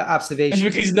 though, the observation.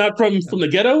 And he's not from the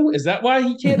ghetto. Is that why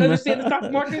he can't understand the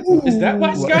stock market? Is that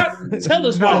why, Scott? Tell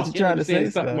us why you he can't trying to say, understand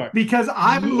the stock Scott? market. Because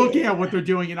I'm looking at what they're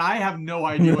doing and I have no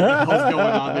idea what the hell's going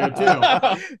on there too.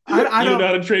 I You don't know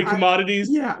how to trade commodities?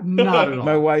 Yeah, not at all.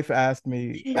 My wife asked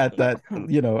me at that,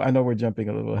 I know we're jumping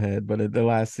a little ahead, but at the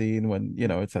last scene when,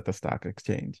 it's at the stock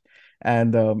exchange.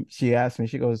 And she asked me,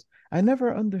 she goes, I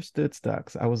never understood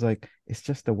stocks. I was like, it's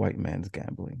just the white man's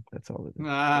gambling. That's all it is.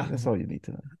 That's all you need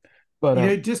to know.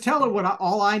 But just tell her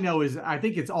all I know is I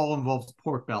think it's all involves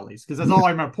pork bellies because that's all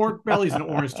I remember. Pork bellies and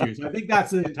orange juice. I think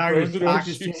that's the entire stock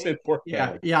exchange.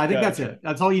 Yeah, I think that's it.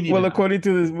 That's all you need. Well, according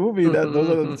to this movie, those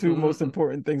are the two most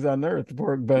important things on earth: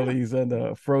 pork bellies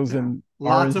and frozen.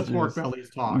 Lots of pork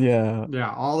bellies talk. Yeah,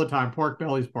 all the time. Pork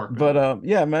bellies, pork bellies. But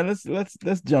yeah, man,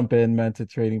 let's jump in, man, to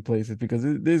Trading Places because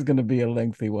this is gonna be a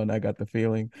lengthy one. I got the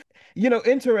feeling.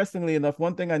 Interestingly enough,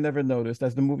 one thing I never noticed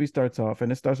as the movie starts off,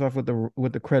 and it starts off with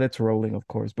the credits rolling, of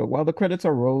course. But while the credits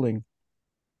are rolling,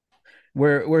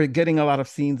 we're getting a lot of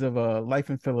scenes of life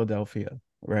in Philadelphia,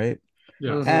 right?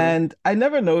 Yeah. And I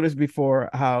never noticed before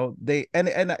how they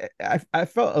and I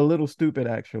felt a little stupid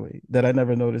actually that I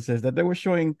never noticed is that they were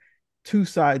showing two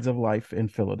sides of life in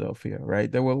Philadelphia,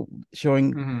 right? They were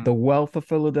showing the wealth of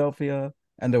Philadelphia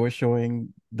and they were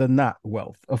showing the not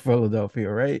wealth of Philadelphia,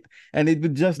 right? And it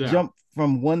would just jump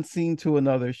from one scene to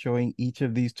another, showing each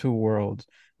of these two worlds,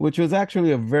 which was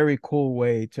actually a very cool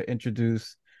way to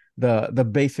introduce the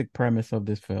basic premise of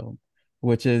this film,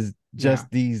 which is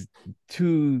just these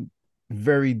two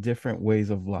very different ways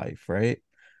of life, right?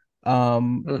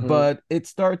 But it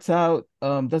starts out,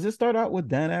 does it start out with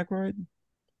Dan Aykroyd?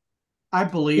 I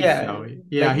believe so.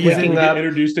 Yeah, he's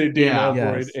introduced to Dan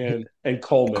Aykroyd and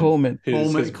Coleman.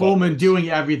 Coleman doing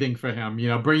everything for him.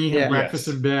 Bringing him breakfast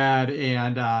in bed,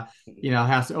 and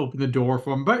has to open the door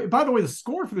for him. But by the way, the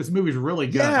score for this movie is really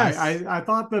good. Yes. I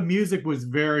thought the music was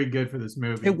very good for this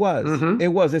movie. It was. It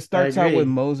was. It starts out with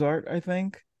Mozart, I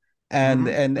think, and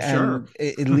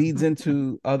it leads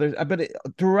into others. But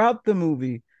throughout the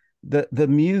movie, the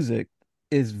music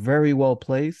is very well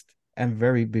placed and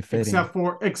very befitting,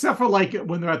 except for like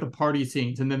when they're at the party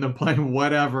scenes and then they're playing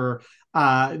whatever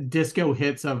disco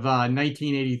hits of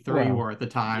 1983 were at the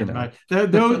time.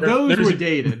 Those were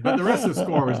dated, but the rest of the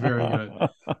score was very good.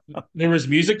 There was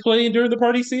music playing during the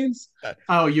party scenes.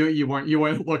 Oh, you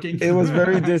weren't looking. It was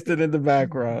very distant in the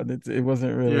background. It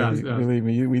wasn't really. Believe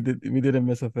me, we didn't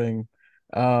miss a thing.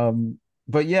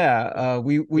 But yeah,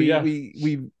 we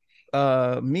meet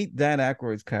Dan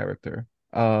Aykroyd's character,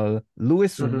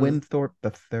 Louis Winthorpe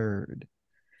III,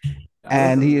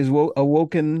 and he is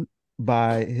awoken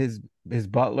by his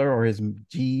butler or his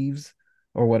Jeeves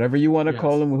or whatever you want to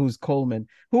call him, who's Coleman,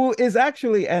 who is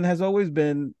actually and has always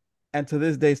been and to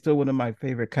this day still one of my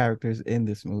favorite characters in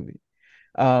this movie.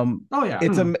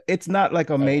 It's not like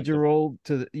a major role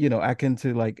to akin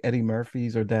to like Eddie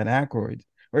Murphy's or Dan Aykroyd's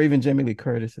or even Jamie Lee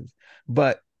Curtis's,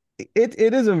 but it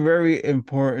is a very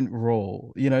important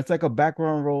role. It's like a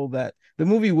background role that the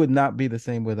movie would not be the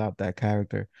same without that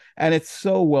character. And it's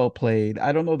so well played.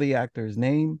 I don't know the actor's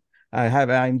name. I have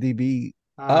IMDb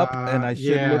up and I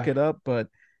should look Yeah. it up, but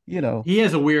He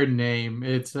has a weird name.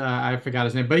 It's I forgot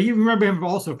his name, but you remember him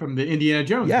also from the Indiana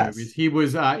Jones yes. movies. He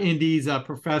was Indy's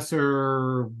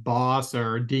professor, boss,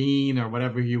 or dean, or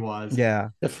whatever he was. Yeah.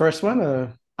 The first one,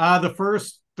 or the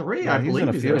first three, yeah, I he's in believe,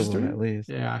 a is few the of first them three. at least.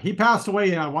 Yeah, he passed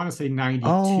away in I want to say 92.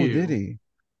 Oh, did he?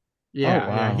 Yeah, Oh,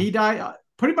 wow. yeah, he died.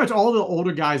 Pretty much all the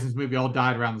older guys in this movie all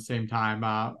died around the same time.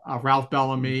 Ralph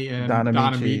Bellamy and Don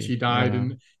Don Ameche, Ameche died yeah.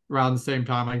 in around the same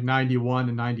time, like 91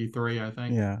 and 93, I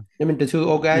think. Yeah. I mean the two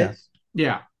old guys.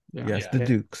 Yeah. Yes, Yeah. the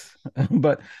Dukes.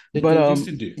 but The but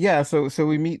yeah, so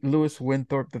we meet Louis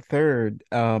Winthorpe III,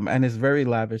 and his very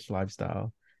lavish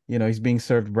lifestyle. He's being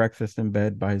served breakfast in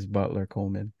bed by his butler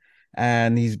Coleman,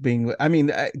 and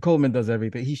Coleman does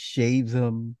everything. He shaves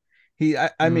him.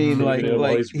 I mean, Mhm.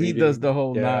 like He's he does reading. the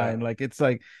whole Yeah. nine. Like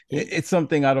it's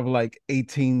something out of like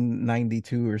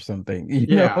 1892 or something.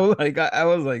 Yeah. Like I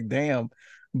was like, damn.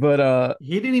 But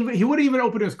he wouldn't even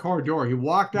open his car door. He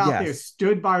walked out there, yes.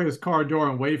 stood by his car door,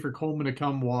 and waited for Coleman to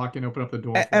come walk and open up the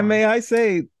door for And him. may I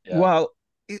say, Yeah. well,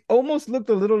 it almost looked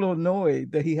a little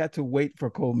annoyed that he had to wait for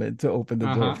Coleman to open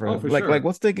the door for him. for like, sure.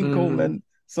 what's taking Mhm. Coleman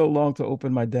so long to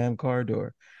open my damn car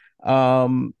door?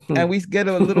 And we get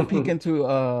a little peek into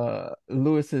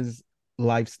Lewis's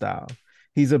lifestyle.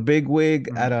 He's a bigwig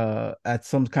at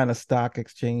some kind of stock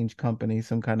exchange company,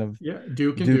 some kind of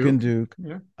Duke and Duke.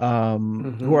 Yeah.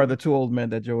 Who are the two old men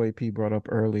that Joe AP brought up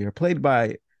earlier, played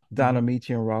by Don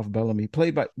Ameche and Ralph Bellamy,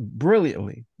 played by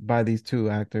brilliantly by these two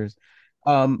actors.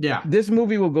 This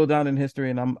movie will go down in history,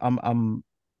 and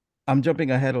I'm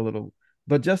jumping ahead a little,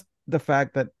 but just the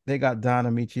fact that they got Don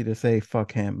Ameche to say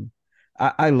 "fuck him,"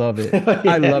 I love it.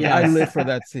 I love it. I live for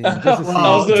that scene. Just to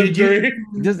Well, see,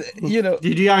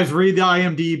 did you guys read the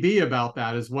IMDb about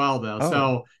that as well, though? Oh.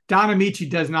 So Don Ameche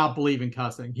does not believe in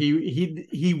cussing.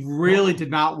 He really did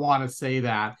not want to say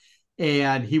that.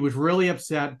 And he was really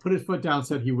upset, put his foot down,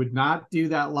 said he would not do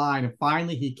that line. And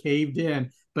finally he caved in,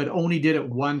 but only did it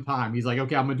one time. He's like,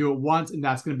 okay, I'm going to do it once, and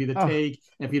that's going to be the take.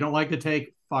 If you don't like the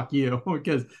take, fuck you,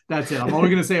 because that's it. I'm only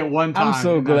going to say it one time. I'm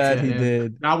so glad he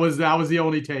did. That was the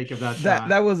only take of that shot.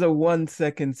 That was a 1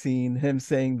 second scene, him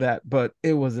saying that, but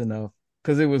it was enough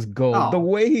because it was gold. The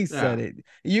way he said it,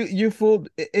 you fooled.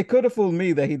 It could have fooled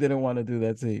me that he didn't want to do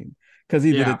that scene because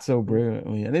he did it so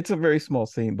brilliantly, and it's a very small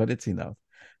scene, but it's enough.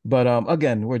 But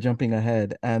again, we're jumping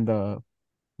ahead, and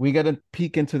we get a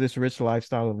peek into this rich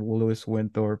lifestyle of Louis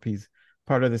Winthorpe. He's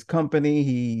part of this company.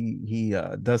 He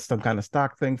does some kind of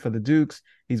stock thing for the Dukes.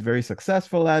 He's very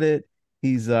successful at it.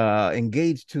 He's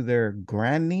engaged to their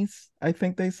grandniece, I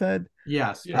think they said.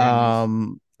 Yes.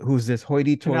 Who's this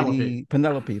hoity-toity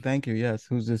Penelope? Thank you. Yes,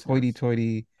 who's this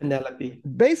hoity-toity Penelope?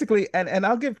 Basically, and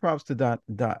I'll give props to Dan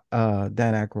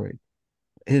Aykroyd.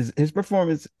 His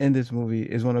performance in this movie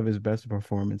is one of his best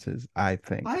performances, I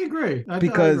think. I agree.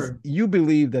 Because you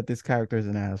believe that this character is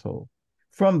an asshole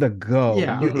from the go.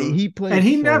 Yeah. He played, and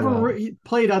he so never well.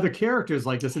 Played other characters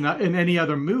like this in any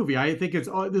other movie. I think this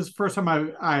is the first time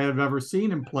I have ever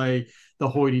seen him play the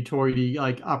hoity-toity,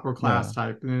 like upper class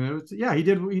type. And it was, he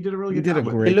did a really good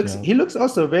job. He looks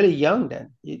also really young. Then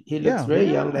he looks very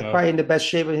young, like probably in the best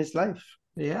shape of his life.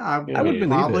 Yeah, I would believe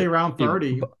probably around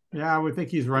 30. I would think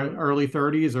he's early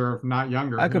 30s or if not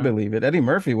younger. I could believe it. Eddie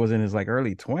Murphy was in his like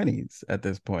early 20s at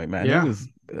this point, man. He was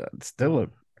still a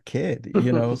kid,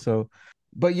 so.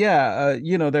 But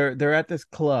they're at this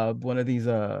club, one of these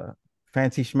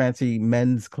fancy schmancy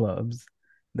men's clubs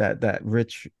that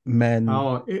rich men.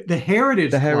 Oh, the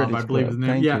Heritage Club, I believe is the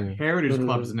name. Thank you. Heritage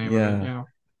Club is the name of it. Yeah.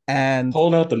 And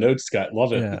pulling out the notes, Scott.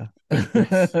 Love it. Yeah.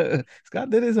 Scott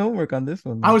did his homework on this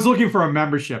one. Man. I was looking for a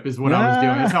membership, is what I was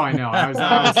doing. That's how I know. I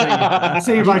was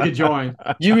seeing if I could join.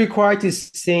 You required to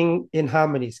sing in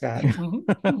harmony, Scott.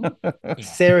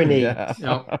 Serenade.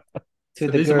 Yep. To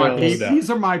the girls. These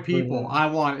are my people. I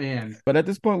want in. But at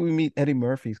this point, we meet Eddie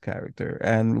Murphy's character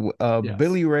and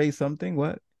Billy Ray something.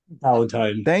 What?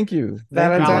 Valentine. Thank you.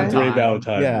 Valentine. Ray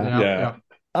Valentine. Yeah.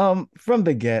 From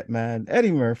the get, man,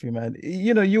 Eddie Murphy, man.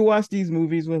 You watch these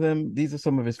movies with him. These are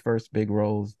some of his first big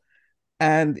roles,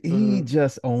 and he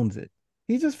just owns it.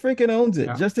 He just freaking owns it.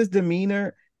 Just his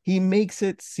demeanor, he makes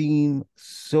it seem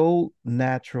so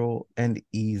natural and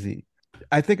easy.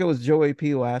 I think it was Joe AP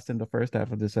who asked in the first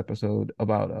half of this episode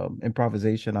about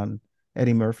improvisation on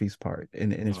Eddie Murphy's part in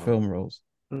his film roles.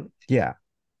 Yeah,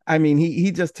 I mean,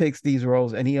 he just takes these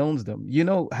roles and he owns them.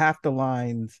 Half the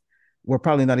lines were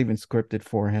probably not even scripted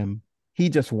for him. He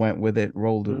just went with it,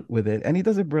 rolled with it, and he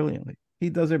does it brilliantly.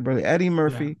 Eddie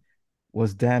Murphy,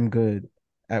 was damn good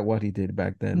at what he did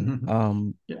back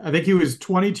then. Yeah, I think he was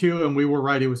 22, and we were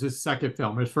right. It was his second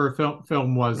film. His first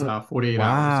film was 48 Hours.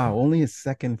 Wow, only his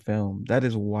second film. That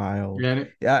is wild. Yeah,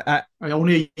 Yeah,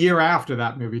 only a year after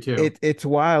that movie too. It's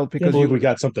wild Can't because believe we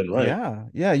got something right.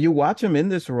 yeah, you watch him in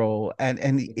this role,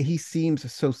 and he seems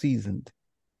so seasoned.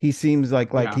 He seems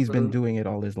like Yeah. he's been doing it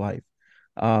all his life.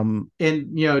 And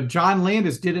John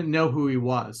Landis didn't know who he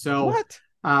was. So What?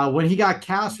 When he got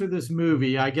cast for this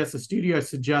movie, I guess the studio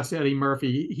suggested Eddie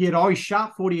Murphy. He had always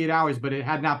shot 48 Hours, but it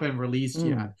had not been released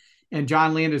yet. And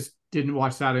John Landis didn't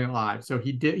watch Saturday Night Live, so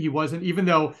he wasn't, even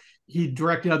though he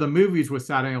directed other movies with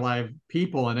Saturday Night Live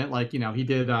people in it, like he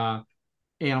did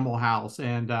Animal House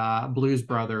and Blues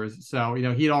Brothers. So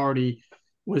he already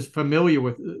was familiar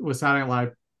with Saturday Night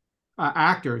Live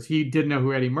actors. He didn't know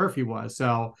who Eddie Murphy was.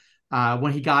 So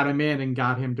when he got him in and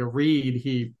got him to read,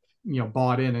 he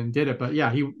bought in and did it. But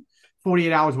yeah,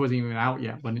 48 Hours wasn't even out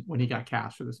yet when he got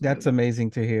cast for this movie. That's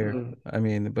amazing to hear. I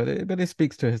mean, but it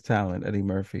speaks to his talent, Eddie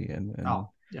Murphy, and oh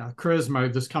yeah,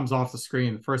 charisma just comes off the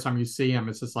screen. The first time you see him,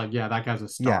 it's just like, yeah, that guy's a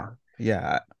star.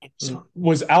 Yeah.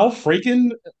 Was Al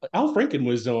Franken? Al Franken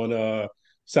was on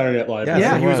Saturday Night Live.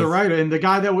 Yeah, he was a writer, and the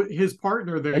guy that his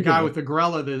partner, the guy with the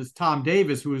gorilla, is Tom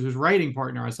Davis, who was his writing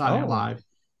partner on Saturday Night Live.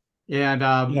 And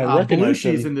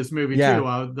Belushi's in this movie too.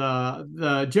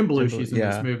 The Jim Belushi's in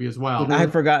this movie as well. I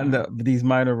had forgotten these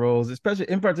minor roles, especially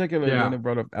in particular when it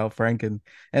brought up Al Franken.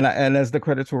 And as the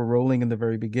credits were rolling in the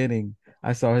very beginning,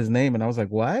 I saw his name and I was like,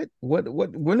 "What?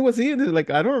 When was he in it? Like,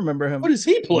 I don't remember him. What does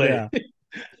he play?"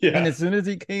 Yeah. And as soon as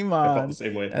he came on the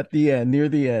same way. at the end, near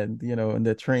the end, in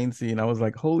the train scene, I was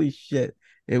like, "Holy shit!"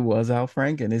 It was Al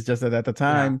Franken. It's just that at the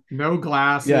time, no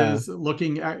glasses,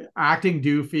 acting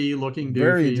doofy, looking doofy.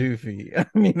 Very doofy.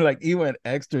 I mean, like he went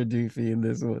extra doofy in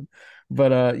this one.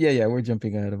 But yeah, we're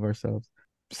jumping ahead of ourselves.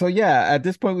 So yeah, at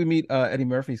this point we meet Eddie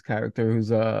Murphy's character,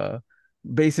 who's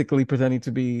basically pretending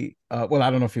to be well, I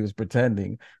don't know if he was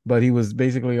pretending, but he was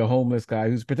basically a homeless guy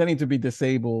who's pretending to be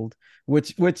disabled,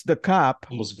 which the cop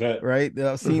almost vet, right?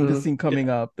 Seeing the scene coming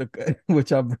up,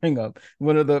 which I'll bring up.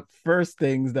 One of the first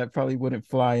things that probably wouldn't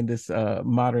fly in this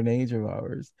modern age of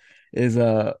ours is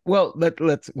well,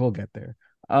 we'll get there.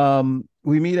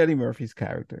 We meet Eddie Murphy's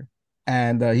character,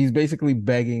 and he's basically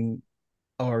begging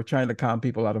or trying to con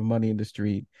people out of money in the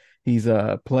street. He's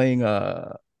playing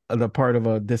the part of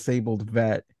a disabled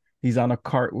vet. He's on a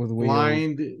cart with wheels.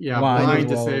 Blind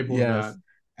disabled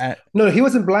vet. No, he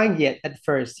wasn't blind yet at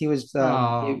first. He was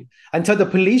until the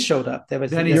police showed up.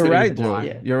 You're right, Joe.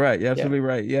 Yeah. You're right. You're absolutely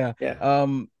right. Yeah.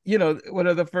 One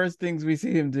of the first things we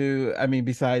see him do, I mean,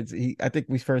 besides I think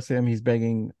we first see him, he's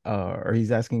begging or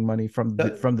he's asking money from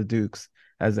the Dukes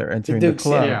as they're entering the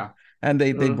club. Yeah. And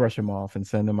they brush him off and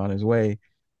send him on his way.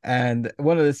 And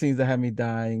one of the scenes that had me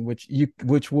dying,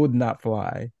 which would not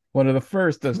fly, one of the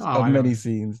first of many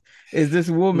scenes, is this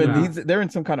woman. They're in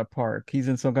some kind of park. He's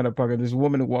in some kind of park, and this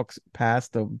woman walks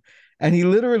past him, and he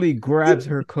literally grabs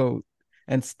her coat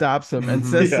and stops him and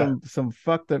says some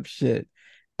fucked up shit.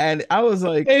 And I was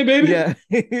like, "Hey, baby!" Yeah,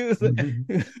 he was like,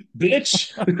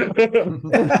 "Bitch."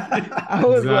 I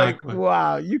was like,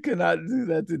 "Wow, you cannot do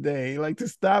that today." Like to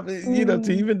stop it,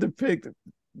 to even depict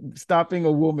stopping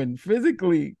a woman,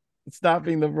 physically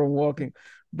stopping them from walking.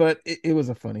 But it was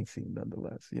a funny scene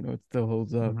nonetheless. It still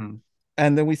holds up.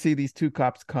 And then we see these two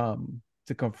cops come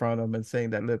to confront him and saying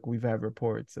that, look, we've had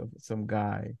reports of some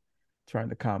guy trying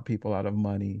to con people out of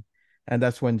money. And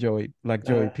that's when Joey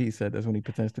P said, that's when he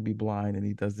pretends to be blind and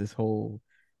he does this whole,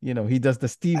 he does the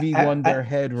Stevie Wonder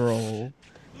head roll.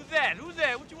 Who's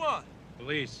that? What you want?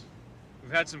 Police.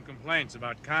 We've had some complaints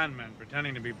about con men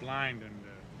pretending to be blind and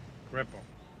crippled.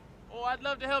 Oh, I'd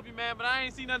love to help you, man, but I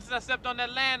ain't seen nothing since I stepped on that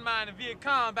landmine in Viet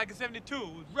Cong back in '72. It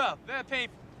was rough, very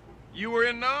painful. You were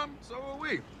in Nam? So were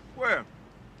we. Where?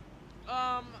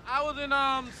 I was in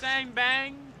Sang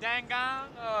Bang, Dangang.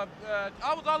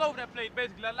 I was all over that place,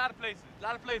 basically. A lot of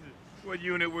places. What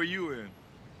unit were you in?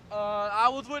 I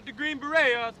was with the Green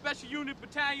Beret, Special Unit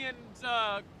Battalion's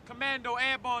Commando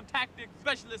Airborne Tactics,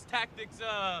 Specialist Tactics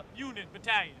Unit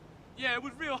Battalion. Yeah, it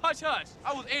was real hush-hush.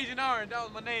 I was Agent Orange. That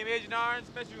was my name, Agent Orange,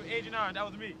 Special Agent Orange. That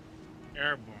was me.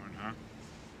 Airborne, huh?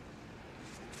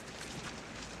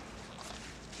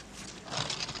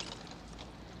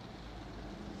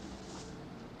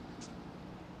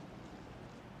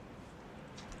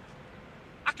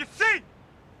 I can see!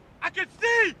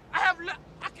 I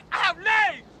have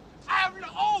legs!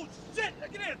 Oh, shit,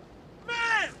 look at this!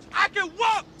 Man, I can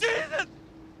walk! Jesus!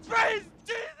 Praise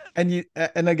Jesus!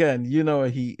 And again,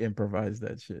 he improvised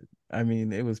that shit. I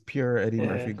mean, it was pure Eddie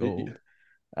Murphy gold.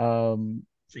 But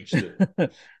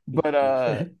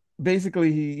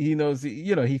basically he knows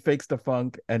he fakes the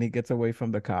funk and he gets away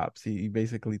from the cops. He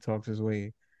basically talks his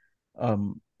way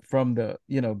from the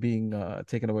being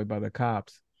taken away by the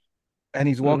cops, and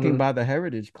he's walking Mm-hmm. by the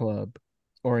Heritage Club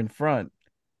or in front,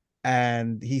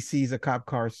 and he sees a cop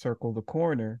car circle the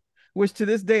corner, which to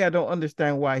this day I don't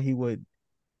understand why he would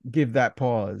give that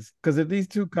pause, because if these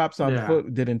two cops on Yeah.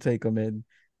 foot didn't take him in,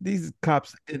 these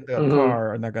cops in the Mm-hmm.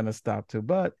 car are not going to stop to.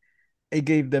 But it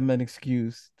gave them an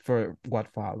excuse for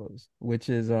what follows, which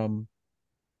is at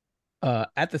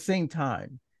the same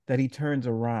time that he turns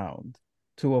around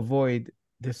to avoid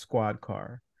this squad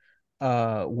car,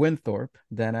 Winthorpe,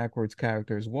 Dan Aykroyd's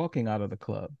character, is walking out of the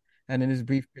club, and in his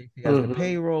briefcase he has the Mm-hmm.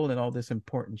 payroll and all this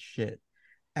important shit,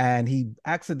 and he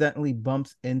accidentally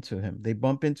bumps into him. They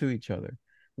bump into each other.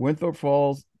 Winthorpe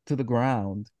falls to the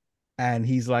ground, and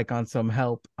he's like, on some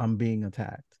help, I'm being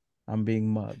attacked, I'm being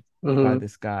mugged by Mm-hmm.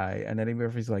 this guy. And Eddie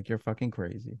Murphy's like, you're fucking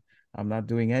crazy, I'm not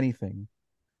doing anything.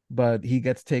 But he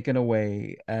gets taken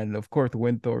away, and of course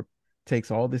Winthorpe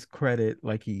takes all this credit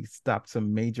like he stopped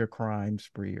some major crime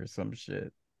spree or some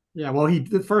shit. Yeah, well,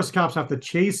 the first cops have to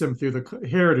chase him through the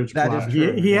Heritage That is Club.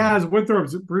 true, He yeah. has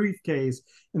Winthrop's briefcase,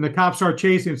 and the cops start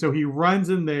chasing him. So he runs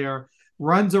in there,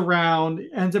 runs around,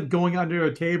 ends up going under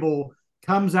a table,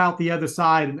 comes out the other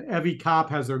side, and every cop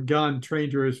has their gun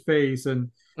trained to his face.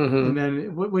 And Mm-hmm.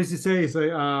 then what does he say? He say,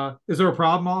 "Is there a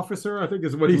problem, officer?" I think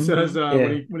is what he says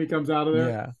Yeah. when he comes out of there.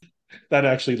 Yeah. That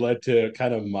actually led to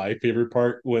kind of my favorite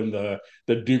part when the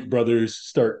Duke brothers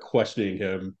start questioning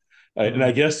him. And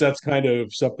I guess that's kind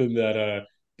of something that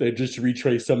they just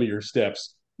retrace some of your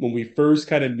steps. When we first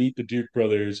kind of meet the Duke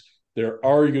brothers, they're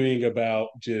arguing about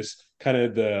just kind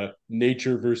of the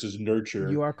nature versus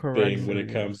nurture You are correct, thing when sir, it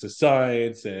yes. comes to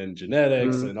science and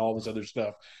genetics Mm-hmm. and all this other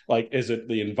stuff. Like, is it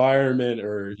the environment,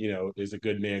 or is a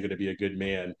good man going to be a good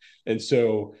man? And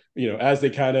so, as they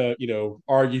kind of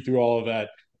argue through all of that,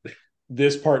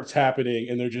 this part's happening,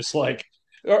 and they're just like,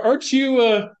 aren't you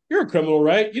you're a criminal,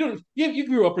 right? You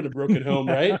grew up in a broken home,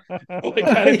 right? Like,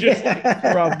 kind of just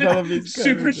Rob Bellamy's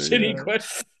super character, shitty yeah.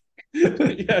 question.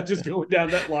 Yeah, just going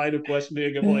down that line of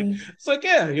questioning of like, it's like,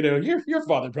 yeah, your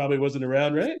father probably wasn't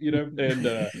around, right? And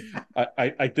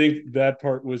I think that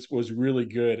part was really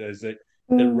good, as it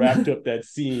wrapped up that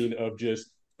scene of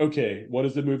just, okay, what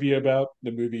is the movie about?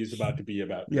 The movie is about to be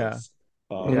about Yeah. this.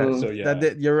 Yeah, So yeah,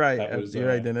 you're right. that was You're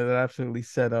right. And it absolutely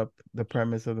set up the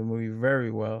premise of the movie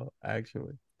very well,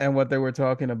 actually. And what they were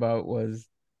talking about was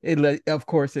of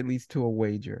course, it leads to a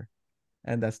wager,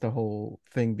 and that's the whole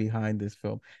thing behind this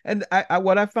film. And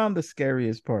what I found the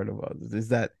scariest part of others is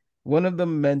that one of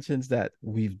them mentions that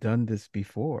we've done this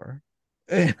before.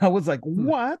 And I was like,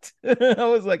 what? I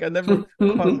was like, I never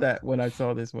caught that when I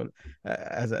saw this one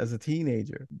as a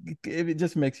teenager. It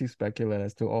just makes you speculate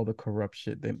as to all the corrupt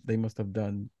shit they must have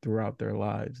done throughout their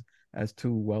lives as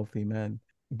two wealthy men.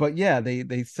 But yeah,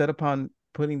 they set upon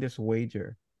putting this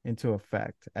wager into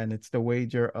effect, and it's the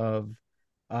wager of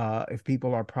if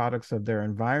people are products of their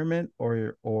environment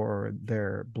or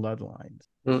their bloodlines.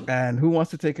 Mm. And who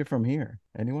wants to take it from here?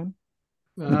 Anyone?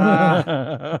 We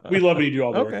love when you do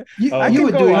all the Okay. work. You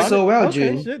were doing so well,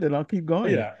 Okay, June. shit, then I'll keep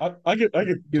going. Yeah, I could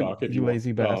You, talk if you you want.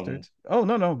 lazy bastards. Oh,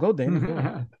 no, go,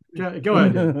 Dana. Go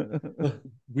ahead.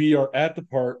 We are at the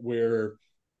part where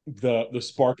the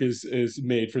spark is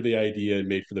made for the idea and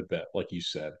made for the bet, like you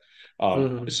said.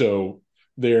 Mm-hmm. So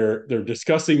they're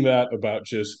discussing that about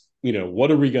just,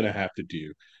 what are we going to have to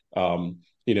do?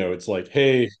 It's like,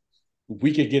 hey,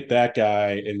 we could get that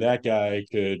guy, and that guy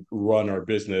could run our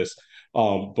business.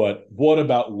 But what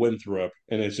about Winthrop?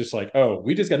 And it's just like, oh,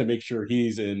 we just got to make sure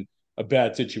he's in a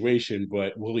bad situation,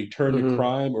 but will he turn to Mm-hmm.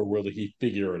 crime, or will he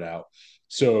figure it out?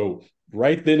 So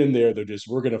right then and there,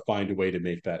 we're going to find a way to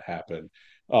make that happen.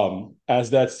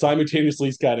 As that simultaneously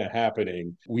is kind of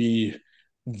happening, we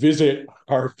visit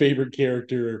our favorite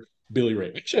character, Billy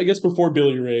Ray. Actually, I guess before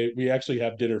Billy Ray, we actually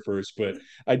have dinner first, but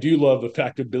I do love the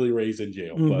fact that Billy Ray's in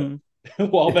jail. Mm-hmm.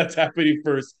 But while that's happening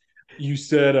first, you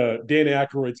said Dan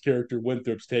Aykroyd's character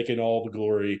Winthrop's taking all the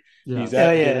glory. Yeah. He's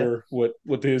at yeah. dinner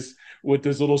with his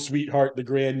little sweetheart, the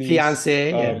grandniece.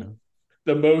 Fiance, yeah.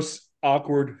 The most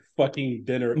awkward fucking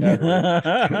dinner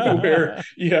ever, where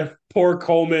you have poor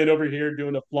Coleman over here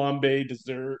doing a flambe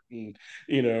dessert, and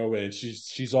and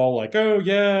she's all like, oh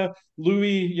yeah,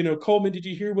 Louis, Coleman, did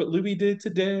you hear what Louis did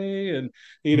today? And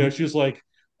she's like,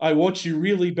 I want you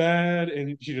really bad,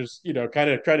 and she just kind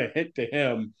of try to hint to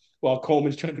him while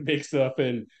Coleman's trying to make stuff.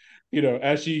 And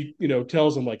as she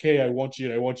tells him like, hey, I want you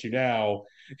and I want you now,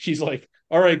 she's like,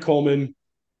 all right, Coleman,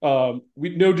 we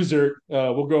no dessert.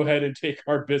 We'll go ahead and take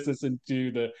our business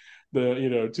into the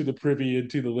to the privy,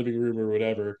 into the living room or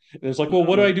whatever. And it's like, well,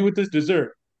 what do I do with this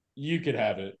dessert? You could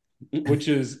have it. which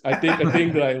is I think a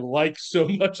thing that I like so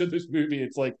much of this movie.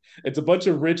 It's like it's a bunch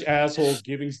of rich assholes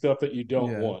giving stuff that you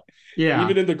don't want. Yeah.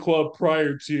 Even in the club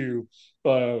prior to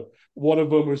one of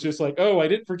them was just like, "Oh, I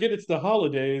didn't forget it's the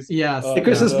holidays." Yes. The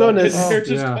Christmas bonus. And they're Oh,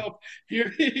 just yeah.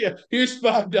 here, here's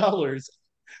 $5.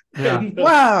 Yeah. And,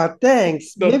 Wow,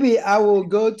 thanks. Maybe I will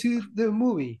go to the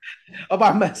movie all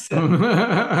by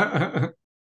myself.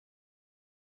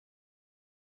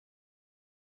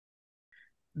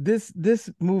 This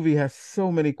movie has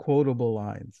so many quotable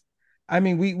lines. I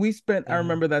mean, we spent, I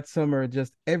remember that summer,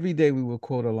 just every day we would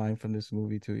quote a line from this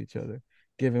movie to each other,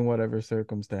 given whatever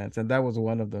circumstance. And that was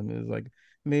one of them. Is like,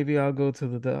 maybe I'll go to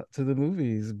the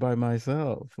movies by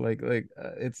myself.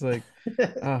 It's like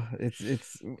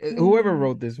it's whoever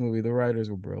wrote this movie, the writers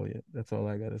were brilliant. That's all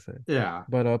I gotta say. Yeah.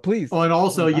 But please. Oh, and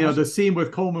also, the scene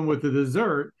with Coleman with the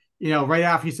dessert, right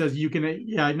after he says, "You can,"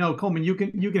 yeah, no, Coleman, you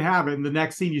can have it. And the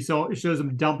next scene you saw, it shows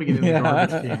him dumping it in the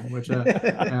garbage can, which,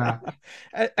 yeah.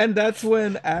 And that's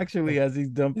when actually, as he's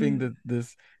dumping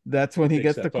that's when he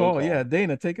gets the call. Yeah,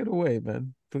 Dana, take it away,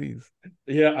 man, please.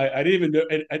 Yeah, I didn't even know,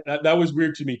 and that was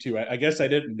weird to me too. I guess I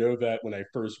didn't know that when I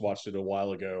first watched it a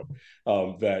while ago,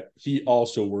 that he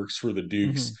also works for the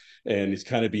Dukes, and he's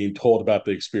kind of being told about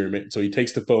the experiment. So he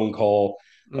takes the phone call.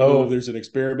 Oh, there's an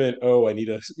experiment. Oh, I need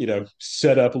to,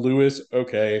 set up Lewis.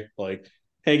 Okay, like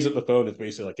hangs up the phone. It's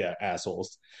basically like, yeah,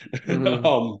 assholes.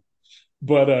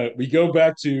 But we go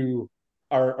back to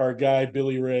our guy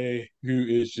Billy Ray, who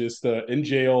is just in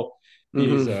jail.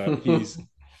 He's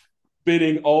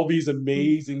spitting all these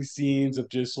amazing scenes of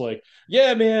just like,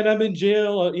 yeah, man, I'm in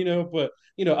jail, but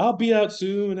I'll be out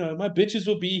soon. My bitches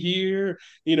will be here.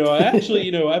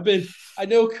 I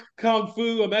know kung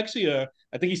fu. I'm actually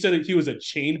I think he said that he was a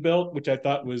chain belt, which I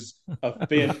thought was a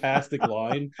fantastic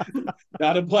line.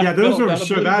 Not a black those belt, are not a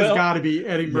sure. blue That's belt. got to be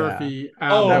Eddie Murphy.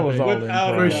 That was all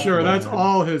without for a doubt. sure. That's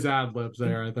all his ad libs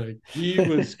there, I think. He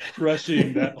was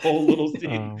crushing that whole little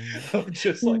scene of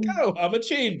just like, oh, I'm a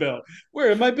chain belt. Where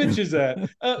are my bitches at?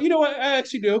 I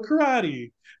actually know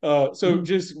karate. So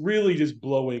just really just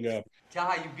blowing up. Tell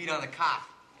how you beat on a cop.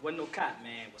 Wasn't no cop,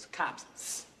 man. It was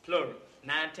cops. Plural.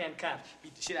 9, 10 cops.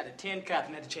 Beat the shit out of 10 cops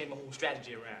and had to change my whole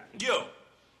strategy around. Yo,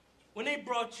 when they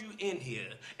brought you in here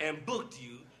and booked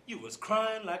you, you was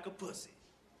crying like a pussy.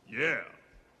 Yeah.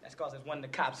 That's cause as one of the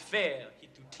cops fell, he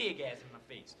threw tear gas in my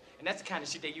face. And that's the kind of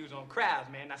shit they use on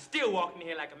crowds, man. I still walking in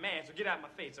here like a man, so get out of my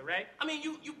face, all right? I mean,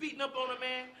 you beating up on a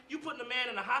man, you putting a man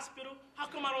in the hospital. How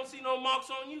come I don't see no marks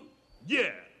on you?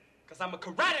 Yeah. Cause I'm a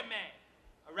karate man,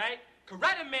 all right?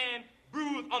 Karate man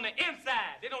bruise on the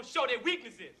inside. They don't show their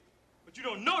weaknesses. But you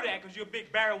don't know that because you're a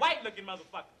big Barry White looking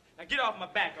motherfucker. Now get off my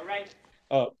back, all right?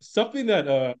 Something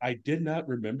that I did not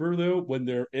remember though, when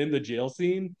they're in the jail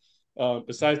scene,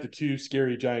 besides the two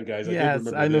scary giant guys, I did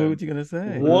remember I know them. what you're gonna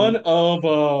say.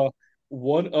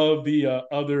 One of the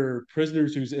other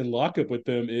prisoners who's in lockup with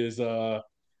them is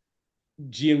Giancarlo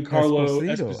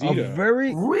Esposito.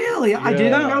 Really? I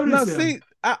didn't notice him. See,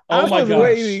 I was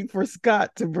waiting for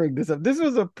Scott to bring this up. This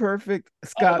was a perfect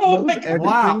Scott knows everything.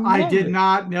 Wow, I did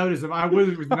not notice him. I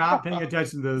was not paying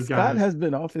attention to those guys. Scott has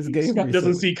been off his game. Scott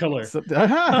doesn't see color.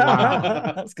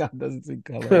 Wow. Scott doesn't see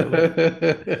color.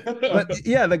 But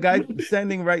yeah, the guy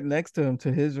standing right next to him,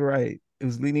 to his right, it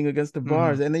was leaning against the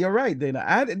bars. And you're right, Dana.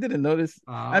 I didn't notice.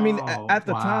 I mean, at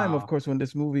the time, of course, when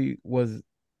this movie was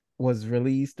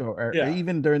released, or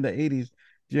even during the 80s,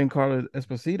 Giancarlo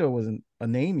Esposito wasn't a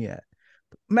name yet.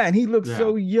 Man, he looked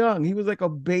so young. He was like a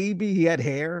baby. He had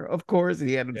hair, of course.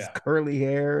 He had this curly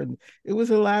hair, and it was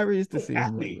hilarious to see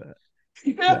him like that.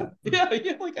 Yeah,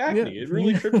 like acne. It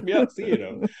really tripped me out seeing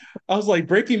him. I was like,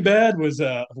 Breaking Bad was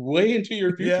way into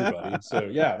your future, buddy. So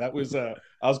yeah, that was I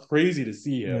was crazy to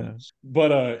see him.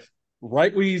 But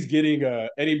right when he's getting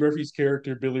Eddie Murphy's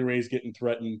character, Billy Ray's getting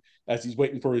threatened as he's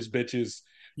waiting for his bitches.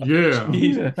 Yeah,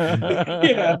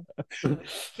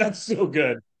 that's so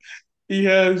good.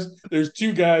 There's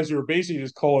two guys who are basically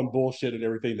just calling bullshit and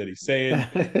everything that he's saying.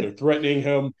 They're threatening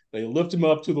him. They lift him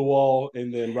up to the wall,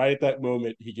 and then right at that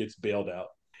moment, he gets bailed out.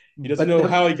 He doesn't know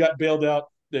how he got bailed out.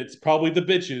 It's probably the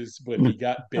bitches, but he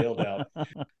got bailed out.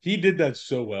 He did that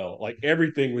so well. Like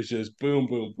everything was just boom,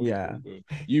 boom, boom, boom, boom.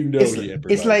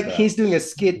 It's like he's doing a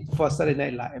skit for Saturday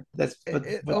Night Live. That's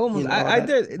almost. I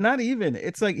did not even.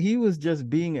 It's like he was just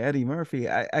being Eddie Murphy.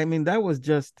 I mean, that was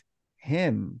just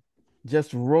him.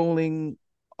 Just rolling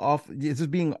off,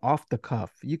 just being off the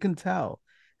cuff. You can tell.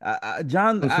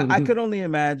 John, I could only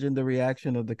imagine the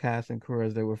reaction of the cast and crew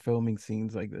as they were filming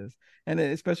scenes like this, and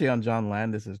especially on John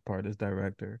Landis's part as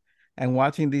director, and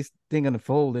watching these things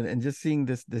unfold, and just seeing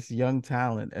this young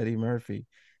talent, Eddie Murphy,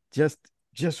 just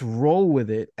roll with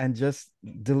it and just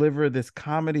deliver this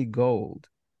comedy gold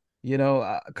You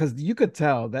know, because you could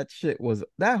tell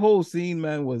that whole scene,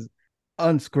 man, was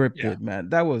unscripted, man.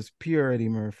 That was pure Eddie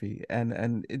Murphy,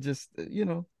 and it just,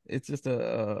 it's just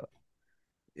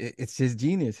it's his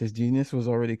genius. His genius was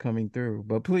already coming through.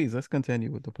 But please, let's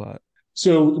continue with the plot.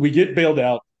 So we get bailed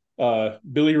out.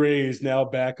 Billy Ray is now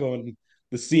back on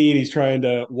the scene. He's trying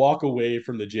to walk away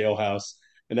from the jailhouse.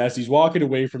 And as he's walking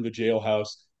away from the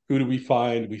jailhouse, who do we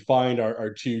find? We find our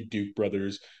two Duke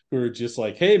brothers who are just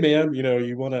like, hey, man,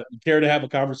 you care to have a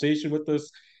conversation with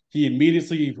us? He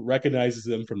immediately recognizes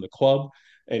them from the club.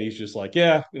 And he's just like,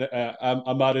 yeah,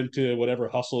 I'm not into whatever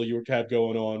hustle you have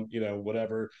going on,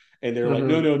 whatever. And they're like,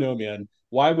 no, man.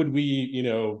 Why would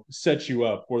we, set you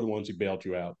up? We're the ones who bailed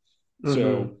you out.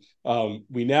 So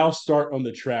we now start on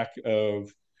the track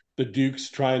of the Dukes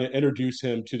trying to introduce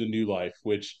him to the new life,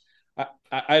 which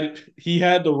he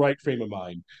had the right frame of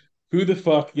mind. Who the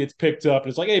fuck gets picked up and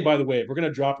it's like, hey, by the way, we're going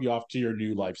to drop you off to your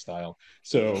new lifestyle.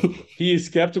 So he is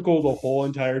skeptical the whole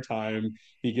entire time.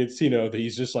 He gets,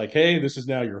 he's just like, hey, this is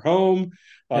now your home.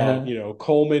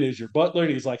 Coleman is your butler.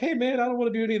 And he's like, hey, man, I don't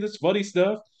want to do any of this funny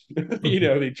stuff.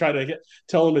 They try to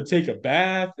tell him to take a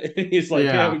bath. And he's like,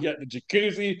 yeah, we got the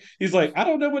jacuzzi. He's like, I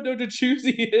don't know what no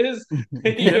jacuzzi is. And,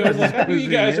 it's like, I know you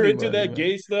guys are into that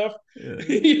gay stuff.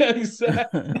 Yeah,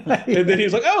 exactly. And then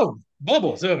he's like, oh,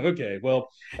 bubbles. Oh, okay. Well,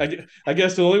 I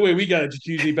guess the only way we got a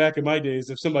jacuzzi back in my days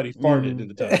if somebody farted in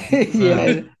the tub.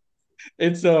 Yeah.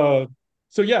 It's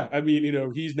so yeah, I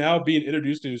mean, he's now being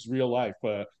introduced to his real life,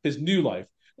 his new life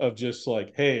of just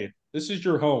like, hey, this is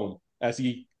your home, as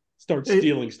he starts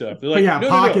stealing stuff. They're like,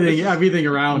 pocketing everything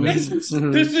around him.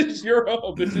 This is your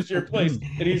home. This is your place.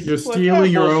 And you're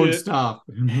stealing your own stuff.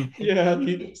 Yeah,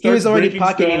 he was already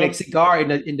pocketing like cigar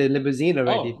in the limousine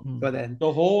already. But then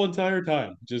the whole entire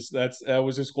time, just that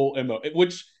was his whole MO.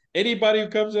 Which anybody who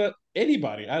comes up,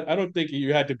 I don't think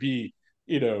you had to be,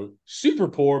 super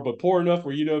poor, but poor enough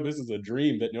where this is a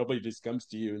dream that nobody just comes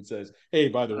to you and says, hey,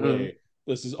 by the way,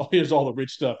 here's all the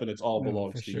rich stuff and it's all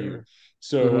belongs to you.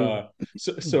 So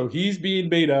so he's being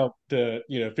made out to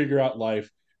figure out life,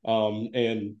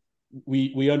 and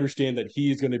we understand that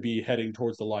he's going to be heading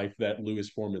towards the life that Lewis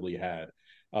formerly had.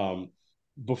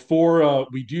 Before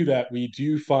we do that, we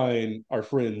do find our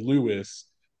friend Lewis,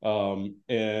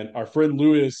 and our friend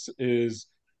Lewis is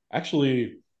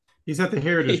actually he's at the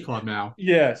Heritage Club now.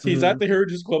 Yes, he's at the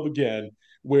Heritage Club again,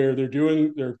 where they're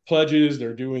doing their pledges,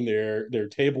 they're doing their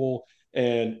table,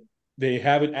 and they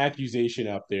have an accusation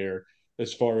out there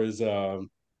as far as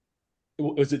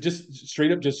was it just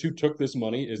straight up just who took this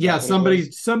money?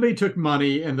 Somebody took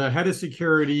money, and the head of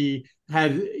security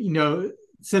had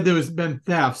said there was been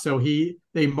theft, so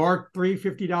they marked three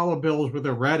 $50 bills with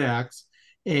a red X,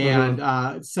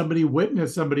 and somebody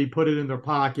witnessed somebody put it in their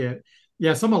pocket.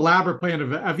 Yeah, some elaborate plan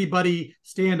of everybody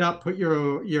stand up, put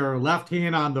your left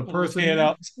hand on the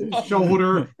person's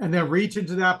shoulder, and then reach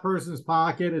into that person's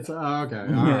pocket. It's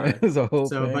okay. All right. It's a whole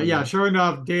thing. But yeah, sure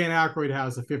enough, Dan Aykroyd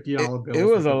has a $50 bill. It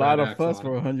was a lot of fuss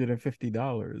for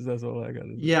 $150. That's all I got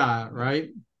to do. Yeah, right.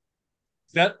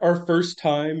 Is that our first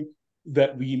time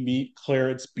that we meet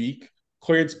Clarence Beak?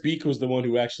 Clarence Beak was the one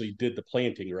who actually did the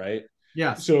planting, right?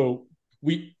 Yes. So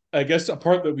I guess a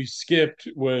part that we skipped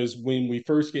was when we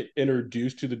first get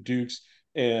introduced to the Dukes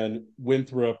and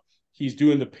Winthrop. He's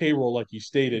doing the payroll like you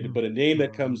stated, but a name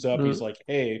that comes up, he's like,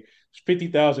 hey,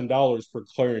 $50,000 for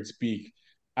Clarence Beak.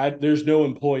 There's no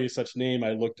employee of such name.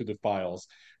 I looked through the files.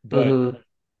 But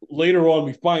later on,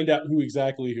 we find out who he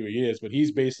is, but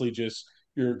he's basically just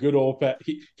your good old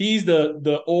he's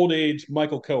the old age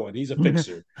Michael Cohen. He's a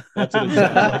fixer. That's what it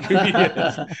sounds like who he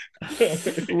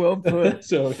is. Well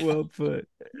put. Well put.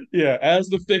 Yeah, as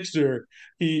the fixer,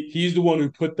 he's the one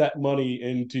who put that money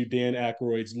into Dan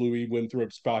Aykroyd's Louis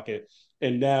Winthrop's pocket,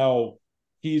 and now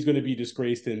he's going to be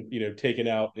disgraced and taken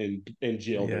out and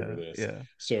jailed over this. Yeah.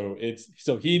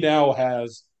 So he now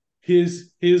has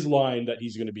his line that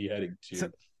he's going to be heading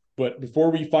to. But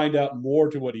before we find out more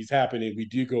to what he's happening, we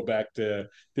do go back to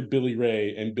Billy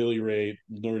Ray and Billy Ray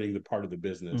learning the part of the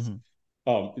business.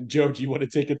 Joe, do you want to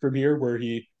take it from here where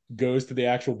he goes to the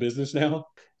actual business now?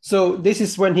 So this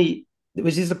is when he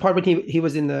the part when he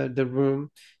was in the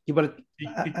room. He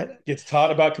gets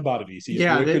taught about commodities. They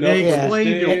explain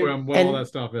to him what all that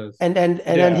stuff is. And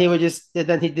then he would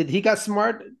he got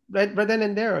smart right then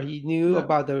and there. He knew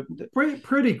about the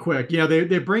pretty quick. Yeah,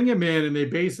 they bring him in and they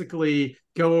basically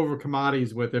go over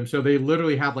commodities with him. So they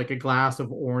literally have like a glass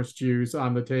of orange juice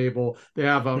on the table. They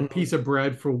have a piece of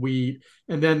bread for wheat,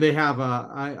 and then they have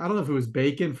I don't know if it was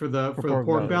bacon for the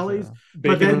pork bellies.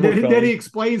 Yeah. But then he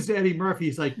explains to Eddie Murphy,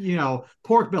 he's like,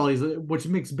 pork bellies, which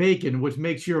makes bacon, which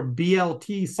makes your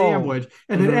BLT sandwich.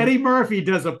 And then Eddie Murphy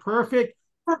does a perfect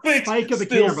Perfect. spike of the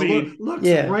Still camera. Looks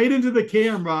right into the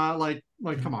camera. Like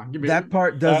come on, give me that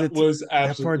part. Does it? Was That part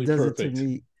absolutely does perfect. it to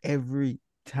me every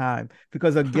time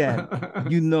because again,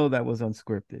 you know that was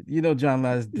unscripted. You know, John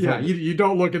Lass. Yeah, you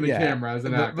don't look in the camera as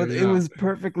an actor, but it was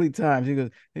perfectly timed. He goes,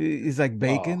 it's like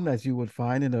bacon that you would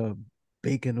find in a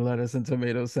bacon, lettuce, and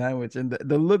tomato sandwich. And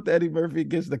the look that Eddie Murphy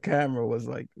gives the camera was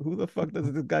like, who the fuck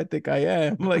does this guy think I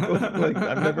am? Like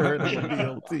I've never heard of a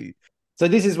BLT. So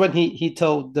this is when he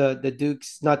told the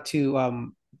Dukes not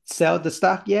to sell the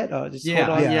stock yet, or just hold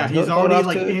on. Yeah, he's already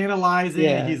like analyzing.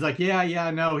 Yeah. He's like,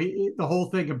 no. The whole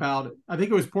thing about it. I think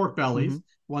it was pork bellies.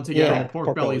 Once again, all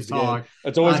pork bellies talk.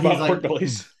 It's always about pork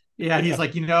bellies. Yeah, he's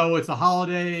like, it's the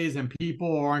holidays and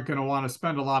people aren't going to want to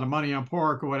spend a lot of money on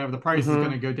pork or whatever. The price is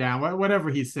going to go down, whatever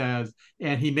he says.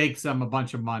 And he makes them a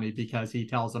bunch of money because he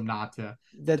tells them not to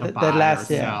buy or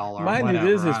sell or mind whatever.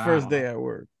 You, this is his first day at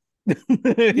work.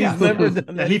 He's never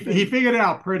done that. He figured it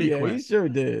out pretty quick. He sure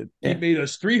did. He made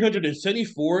us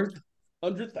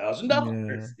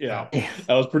 $374,000. Yeah, that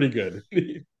was pretty good.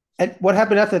 And what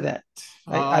happened after that?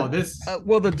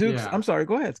 The Dukes. I'm sorry.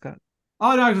 Go ahead, Scott.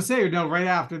 Oh no, I was gonna say right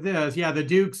after this. Yeah, the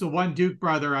Dukes, the one Duke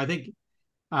brother, I think.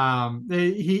 Don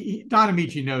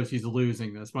Amici knows he's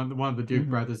losing this. One of the Duke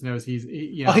brothers knows he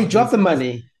dropped the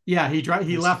money. Yeah, he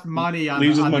left money on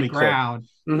the ground.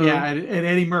 Yeah, and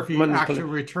Eddie Murphy actually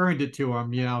returned it to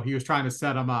him. He was trying to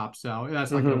set him up, so that's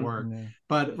not going to work.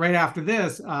 But right after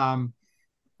this, I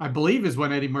believe is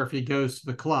when Eddie Murphy goes to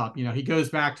the club. He goes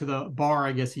back to the bar,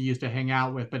 I guess he used to hang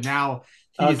out with, but now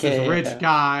he's this rich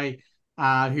guy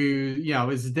who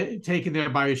is taken there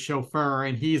by his chauffeur,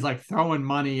 and he's like throwing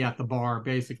money at the bar.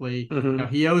 Basically,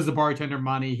 he owes the bartender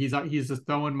money. He's just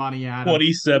throwing money at him.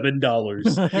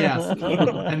 $27. Yes,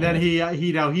 and then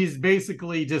he's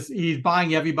basically he's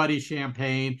buying everybody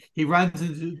champagne. He runs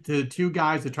into two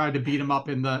guys that tried to beat him up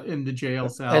in the jail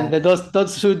cell, and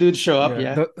those two dudes show up.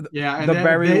 And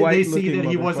then they see that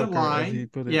he wasn't lying.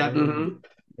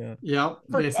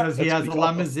 They says he has a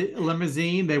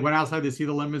limousine. They went outside to see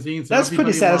the limousine. So that's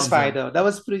pretty satisfying, though. That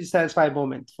was a pretty satisfying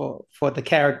moment for the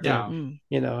character.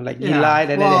 He lied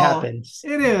and then it happens.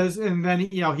 It is, and then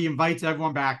he invites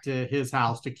everyone back to his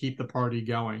house to keep the party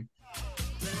going.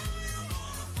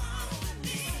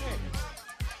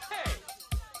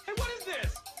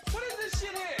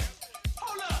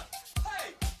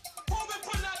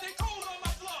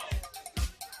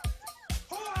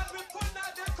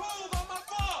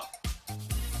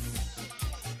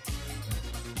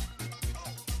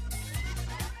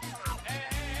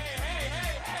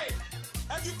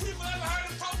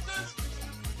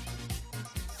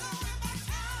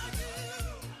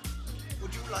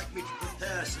 Like me to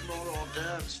prepare some more hors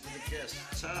d'oeuvres for the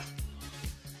guests, huh?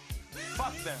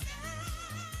 Fuck them.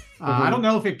 I don't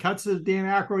know if it cuts to Dan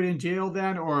Aykroyd in jail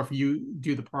then, or if you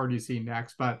do the party scene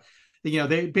next. But they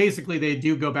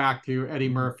do go back to Eddie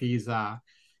Murphy's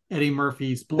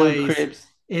place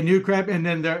in New Crib, and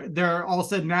then they're all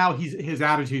said now his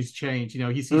attitude's changed.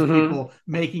 He sees people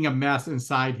making a mess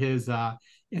inside his stuff.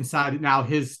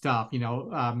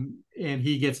 And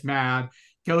he gets mad.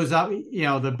 Goes up,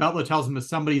 the butler tells him that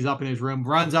somebody's up in his room,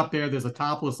 runs up there. There's a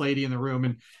topless lady in the room,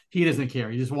 and he doesn't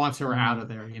care. He just wants her out of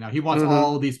there. He wants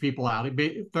all of these people out.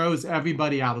 He throws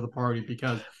everybody out of the party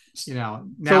because, now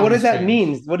so what does that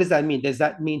mean? What does that mean? Does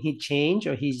that mean he changed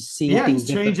or he's seeing things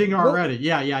he's changing already?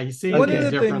 He's seeing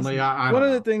things differently. One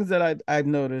of the things that I've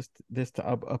noticed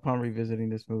upon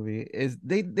revisiting this movie is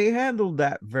they handled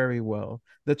that very well.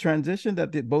 The transition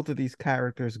that both of these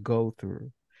characters go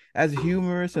through, as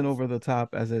humorous and over the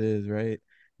top as it is, right?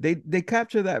 They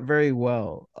capture that very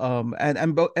well.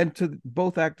 And to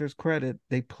both actors' credit,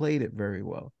 they played it very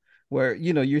well. Where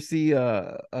you see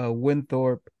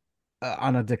Winthorpe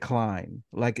on a decline,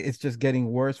 like it's just getting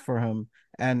worse for him,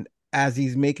 and as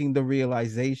he's making the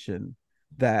realization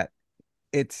that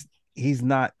he's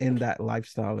not in that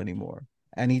lifestyle anymore,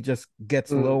 and he just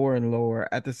gets lower and lower.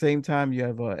 At the same time, you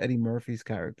have Eddie Murphy's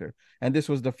character, and this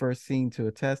was the first scene to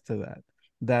attest to that.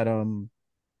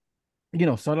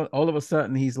 So all of a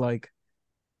sudden he's like,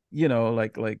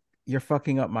 like you're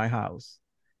fucking up my house.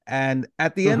 And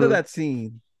at the end of that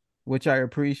scene, which I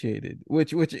appreciated,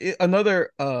 which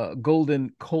another Golden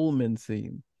Coleman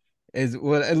scene is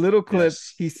what a little clip.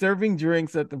 Yes. He's serving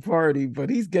drinks at the party,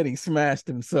 but he's getting smashed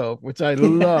himself, which I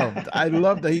loved. I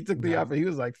loved that he took the offer. He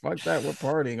was like, fuck that, we're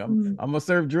partying. I'm gonna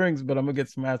serve drinks, but I'm gonna get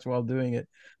smashed while doing it.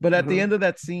 But at the end of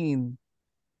that scene,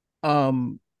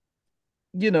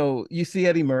 you see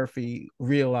Eddie Murphy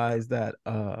realize that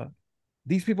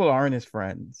these people aren't his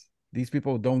friends. These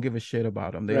people don't give a shit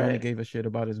about him. They only gave a shit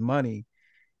about his money.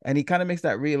 And he kind of makes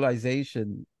that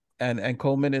realization. And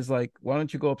Coleman is like, why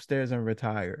don't you go upstairs and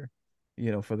retire?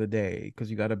 for the day because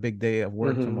you got a big day of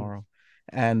work tomorrow.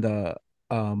 And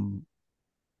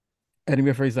Eddie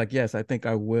Murphy's like, yes, I think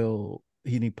I will.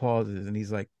 He pauses and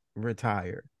he's like,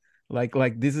 retire. Like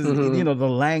this is, the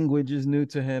language is new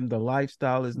to him, the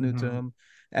lifestyle is new to him.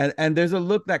 And there's a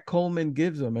look that Coleman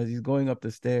gives him as he's going up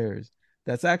the stairs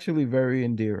that's actually very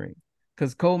endearing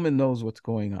because Coleman knows what's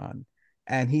going on.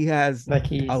 And he has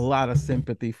a lot of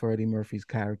sympathy for Eddie Murphy's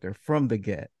character from the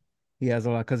get. He has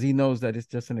a lot because he knows that it's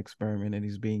just an experiment and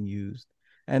he's being used.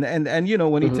 And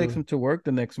when he takes him to work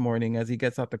the next morning, as he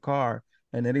gets out the car,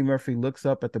 and Eddie Murphy looks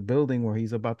up at the building where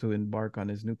he's about to embark on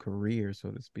his new career,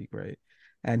 so to speak, right?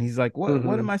 And he's like, "What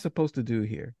am I supposed to do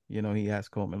here?" He asks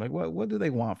Coleman, like, "What do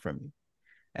they want from me?"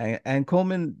 And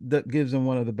Coleman gives him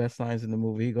one of the best lines in the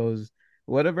movie. He goes,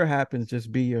 "Whatever happens,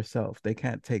 just be yourself. They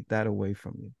can't take that away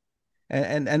from you."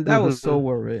 And that was so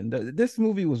well written. This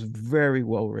movie was very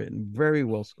well written, very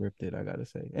well scripted, I gotta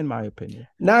say, in my opinion.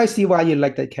 Now I see why you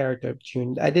like that character of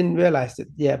June. I didn't realize it.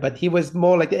 Yeah, but he was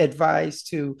more like the advice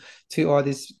to all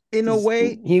this. In a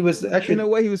way, he was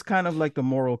kind of like the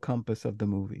moral compass of the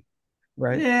movie.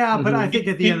 Right. Yeah, but I think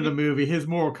at the end of the movie, his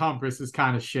moral compass is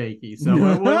kind of shaky. So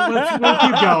we'll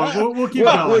keep going. We'll keep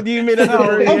going. What do you mean at the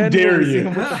very How end? dare you,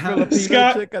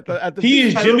 Scott? He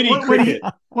is Jiminy Cricket.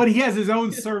 When he has his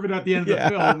own servant at the end of the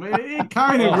film, it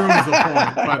kind of ruins the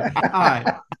point. But all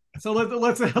right. So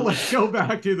let's go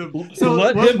back to the. So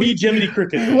let him be Jiminy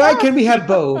Cricket. Why can't we have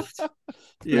both?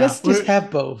 Yeah, let's just have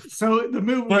both. So the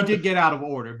movie we did get out of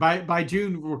order. By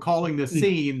June recalling this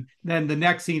scene, then the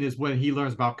next scene is when he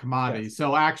learns about commodities. Yes.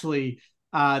 So actually,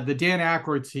 the Dan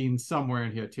Aykroyd scene somewhere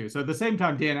in here too. So at the same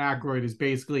time, Dan Aykroyd is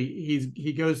basically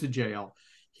he goes to jail.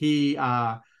 He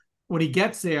when he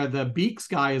gets there, the Beaks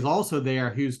guy is also there,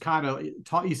 who's kind of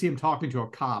you see him talking to a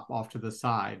cop off to the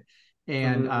side.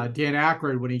 And Dan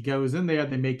Aykroyd, when he goes in there,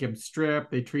 they make him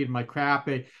strip. They treat him like crap.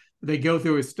 They go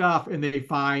through his stuff and they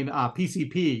find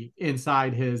PCP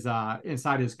inside his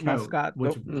coat, now, Scott,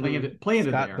 which planted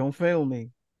Scott, there. Don't fail me.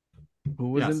 Who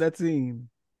was in that scene?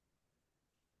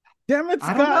 Damn it,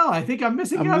 Scott! I don't know. I think I'm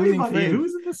missing everybody.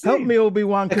 Who's in the scene? Help me,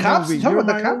 Obi-Wan Kenobi. You're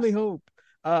my only hope.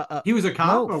 He was a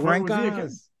cop. No, or Frank was he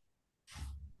Oz.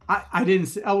 I didn't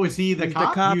see. Oh, was he the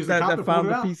cop? He was the cop that found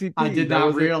the PCP. I did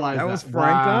not realize that was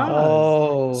Frank Oz.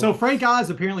 Oh, so Frank Oz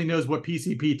apparently knows what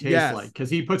PCP tastes like because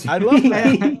he puts. I love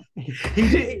that.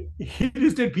 he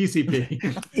just did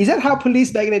PCP. Is that how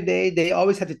police back in the day they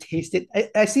always had to taste it?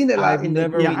 I seen it a lot in the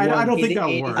movie. I don't think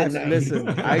that works.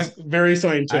 Listen, very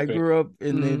scientific. I grew up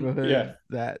in neighborhoods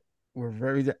that were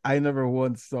very. I never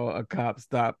once saw a cop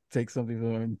stop, take something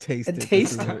from them, and taste it.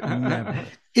 Never.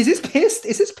 Is this pissed?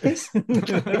 Is this pissed?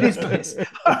 It is pissed.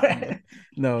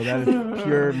 No, that is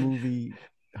pure movie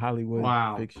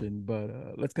Hollywood fiction.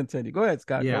 But let's continue. Go ahead,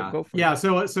 Scott. Yeah, go for it.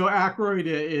 So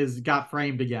Aykroyd got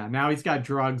framed again. Now he's got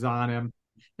drugs on him.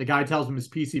 The guy tells him his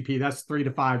PCP. That's 3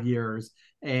 to 5 years,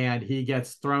 and he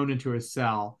gets thrown into his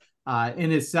cell.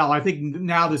 In his cell, I think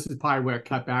now this is probably where it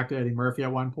cut back to Eddie Murphy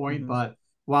at one point, but.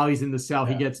 While he's in the cell,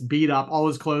 he gets beat up. All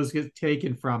his clothes get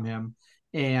taken from him,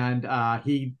 and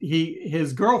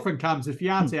his girlfriend comes. His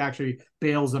fiance actually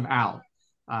bails him out.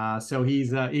 So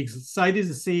he's excited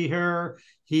to see her.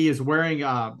 He is wearing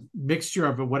a mixture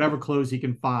of whatever clothes he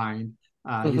can find.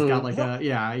 He's got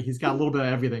he's got a little bit of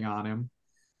everything on him.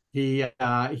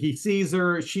 He sees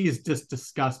her. She's just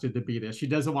disgusted to be there. She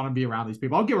doesn't want to be around these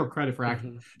people. I'll give her credit for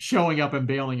actually showing up and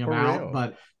bailing him out,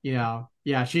 but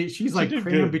she's like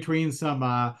crammed between some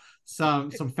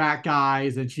fat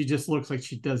guys, and she just looks like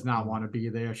she does not want to be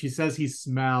there. She says he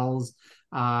smells,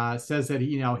 says that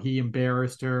he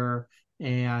embarrassed her,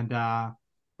 and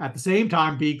at the same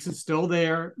time, Beaks is still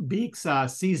there. Beaks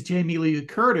sees Jamie Lee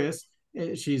Curtis.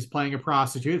 She's playing a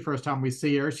prostitute. First time we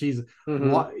see her, she's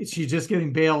just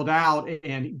getting bailed out,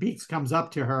 and Beaks comes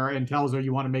up to her and tells her,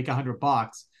 "You want to make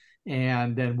 $100?"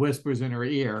 and then whispers in her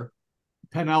ear.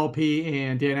 Penelope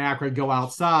and Dan Aykroyd go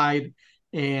outside,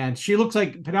 and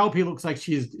Penelope looks like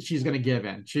she's going to give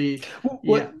in.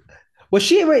 Was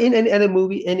she ever in any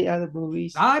other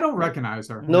movies? I don't recognize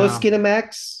her. No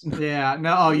Skinamax? Yeah,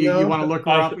 no. Oh, you want to look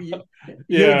her up? Look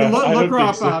her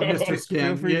up, Mr.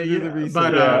 Skin. Feel free to do the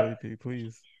research,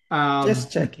 please.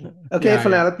 Just checking. Okay,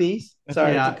 Penelope.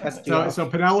 Sorry. So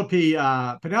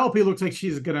Penelope looks like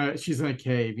she's in a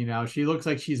cave. She looks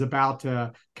like she's about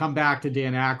to come back to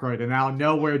Dan Aykroyd, and out of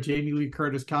nowhere, Jamie Lee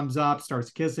Curtis comes up, starts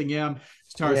kissing him,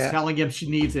 starts telling him she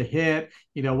needs a hit.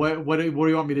 What do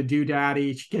you want me to do,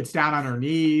 Daddy? She gets down on her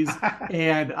knees,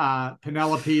 and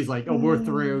Penelope's like, "Oh, we're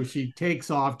through." She takes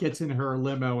off, gets in her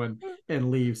limo,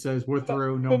 and leaves. Says, "We're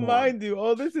through. No more." Mind you,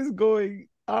 all this is going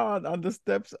on the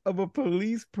steps of a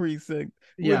police precinct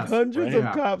with Yes, hundreds right,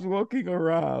 of cops walking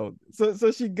around.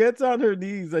 So she gets on her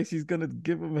knees like she's gonna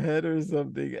give him head or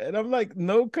something. And I'm like,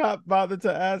 no cop bothered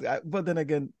to ask. But then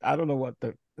again, I don't know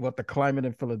what the climate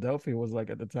in Philadelphia was like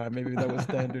at the time. Maybe that was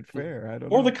standard fare. I don't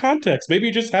know. Or the context. Maybe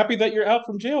you're just happy that you're out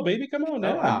from jail, baby. Come on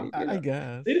now. I mean, I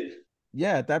guess.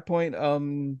 Yeah, at that point,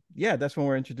 yeah, that's when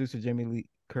we're introduced to Jamie Lee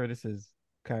Curtis's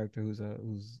character,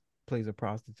 who's plays a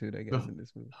prostitute, I guess, in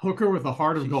this movie. Hooker with a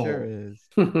heart of gold. Sure is.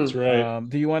 That's right.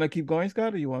 Do you want to keep going,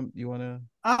 Scott, or you want to?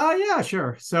 Yeah,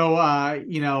 sure. So,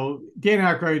 Dan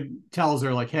Aykroyd tells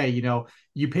her like, hey,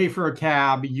 you pay for a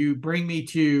cab, you bring me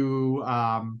to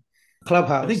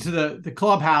clubhouse. I think to the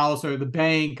clubhouse or the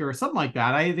bank or something like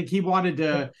that. I think he wanted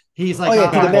to. He's like,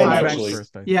 to the bank actually.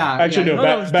 first. Actually,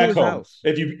 no, back home. House.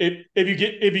 If you give me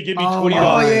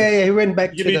 $20, he went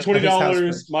back. Give me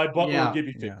 $20. My butler will give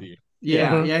you $50.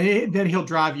 Yeah. Then he'll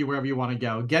drive you wherever you want to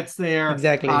go. Gets there.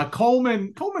 Exactly.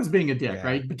 Coleman's being a dick,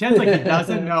 right? Pretends like he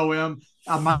doesn't know him.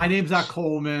 My name's not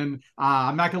Coleman.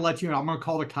 I'm not gonna let you in. I'm gonna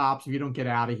call the cops if you don't get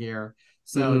out of here.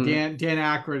 So Dan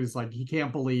Aykroyd is like, he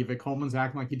can't believe it. Coleman's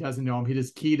acting like he doesn't know him.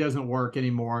 His key doesn't work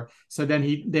anymore. So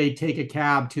then they take a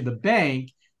cab to the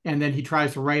bank, and then he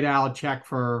tries to write out a check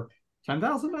for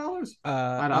 $10,000.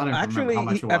 I don't actually, remember how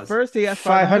much it was. At first he asked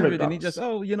 $500, and he just,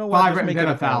 you know what, just make it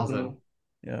 1,000.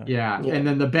 Yeah. And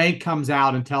then the bank comes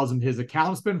out and tells him his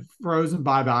account's been frozen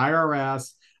by the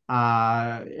IRS,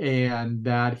 and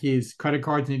that his credit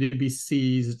cards need to be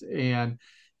seized, and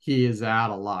he is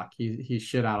out of luck. He's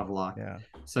shit out of luck. Yeah.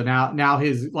 So now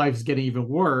his life's getting even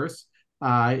worse.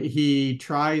 He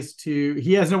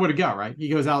has nowhere to go, right? He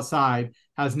goes outside,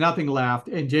 has nothing left,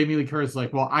 and Jamie Lee Curtis is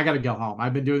like, well, I got to go home.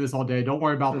 I've been doing this all day. Don't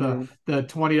worry about the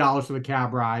 $20 for the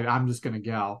cab ride. I'm just going to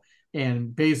go.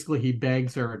 And basically he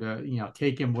begs her to,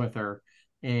 take him with her,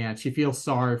 and she feels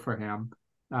sorry for him.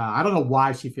 I don't know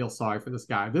why she feels sorry for this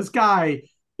guy. This guy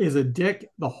is a dick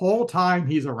the whole time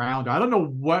he's around her. I don't know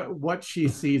what she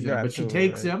sees in him, but she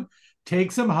takes him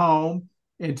home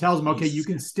and tells him, okay, you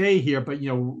can stay here, but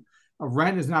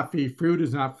rent is not free, food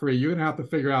is not free. You're gonna have to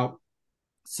figure out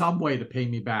some way to pay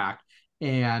me back.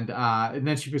 And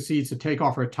then she proceeds to take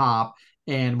off her top,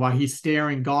 and while he's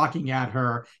staring, gawking at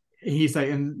her, he's like,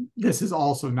 and this is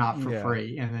also not for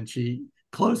free. And then she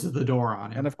closes the door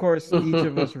on him. And of course, each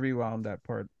of us rewound that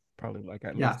part probably like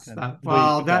at least 10.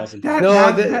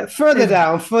 Further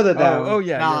down. Oh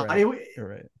yeah, you're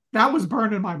right. That was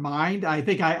burned in my mind. I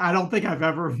don't think I've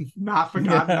ever not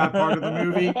forgotten that part of the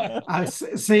movie.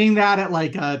 Seeing that at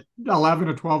like 11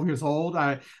 or 12 years old,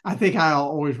 I think I'll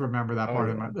always remember that part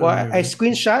of the movie. Well, I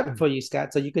screenshot for you,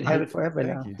 Scott, so you could have it forever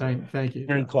now. Thank you.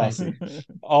 Very classic.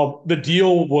 The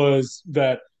deal was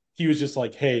that he was just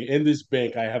like, hey, in this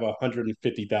bank, I have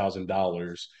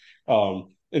 $150,000.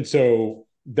 And so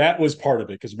that was part of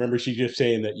it, because remember, she just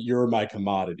saying that you're my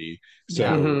commodity. So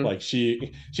like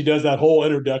she does that whole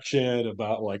introduction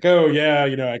about like, oh yeah,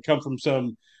 I come from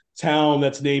some town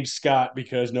that's named Scott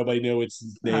because nobody knows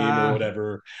his name or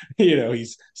whatever.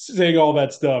 He's saying all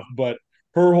that stuff, but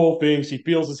her whole thing, she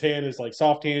feels his hand is like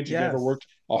soft hands. You've never worked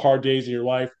a hard days in your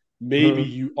life. Maybe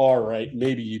you are right.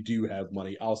 Maybe you do have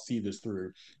money. I'll see this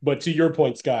through. But to your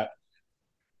point, Scott,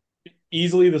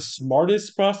 easily the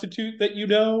smartest prostitute that you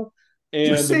know.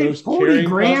 And the most 40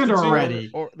 grand already.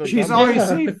 She's already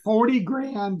saved 40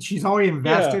 grand. She's already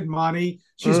invested money.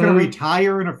 She's going to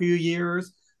retire in a few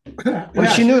years.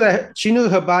 Well, she knew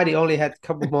her body only had a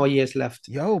couple more years left.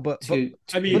 But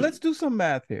let's do some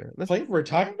math here. Let's play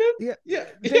retirement. Yeah.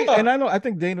 And I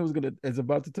think Dana is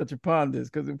about to touch upon this,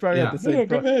 because we probably have to say.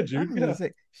 Go ahead,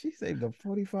 Jude. She saved up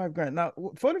 45 grand. Now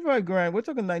 45 grand. We're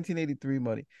talking 1983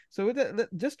 money. So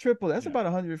just triple. That's about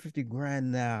 150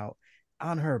 grand now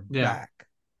on her back.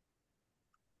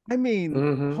 I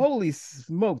mean, holy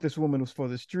smoke, this woman was for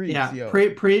the streets. Yeah,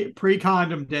 pre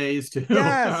condom days too.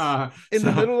 Yes, in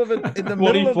the middle of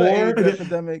the AIDS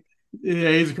epidemic. Yeah,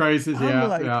 AIDS crisis.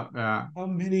 Yeah. How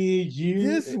many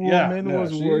years? This woman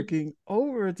was working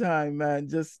overtime, man.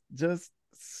 Just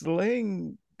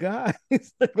slaying guys.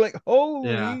 like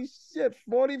holy shit,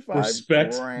 45.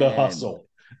 Respect grand. The hustle.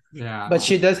 Yeah, but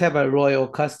she does have a loyal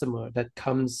customer that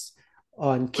comes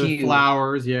on cue. With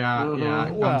flowers, it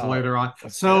comes later on.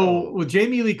 So with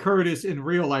Jamie Lee Curtis in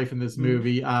real life in this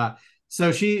movie,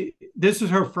 this was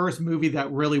her first movie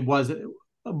that really was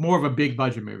more of a big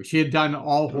budget movie. She had done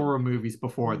all horror movies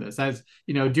before this, as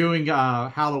doing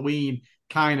Halloween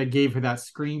kind of gave her that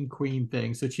scream queen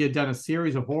thing. So she had done a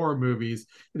series of horror movies.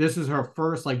 This is her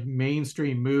first like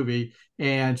mainstream movie,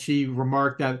 and she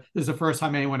remarked that this is the first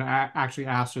time anyone actually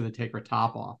asked her to take her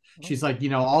top off. She's like,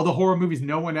 all the horror movies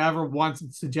no one ever once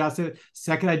suggested.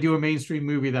 Second I do a mainstream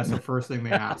movie, that's the first thing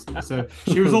they ask me. So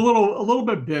she was a little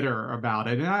bit bitter about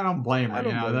it, and I don't blame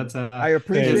her. That's I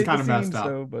appreciate it's kind of messed up.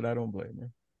 So, but I don't blame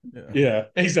her. Yeah,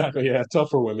 exactly. Yeah, tough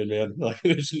for women, man. Like,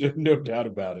 there's no doubt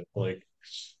about it. Like,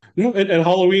 and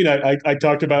Halloween, I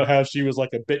talked about how she was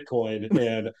like a Bitcoin,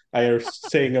 and I was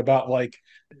saying about like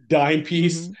dime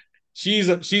piece. She's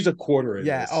a quarter in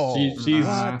this. She's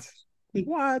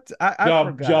what? I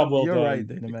forgot. Job well You're done. right,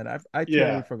 Dana, man. I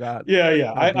totally forgot.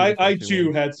 Yeah. I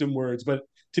too had some words, but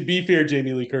to be fair,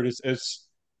 Jamie Lee Curtis, it's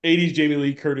 80s Jamie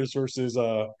Lee Curtis versus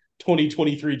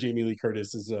 2023 Jamie Lee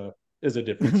Curtis is a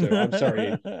difference. So I'm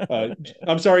sorry.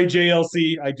 I'm sorry,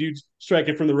 JLC. I do strike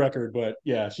it from the record, but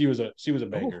yeah, she was a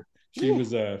banger. She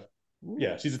was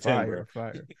she's a 10, bro.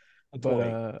 Fire.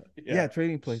 But yeah,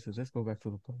 Trading Places. Let's go back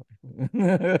to the plot.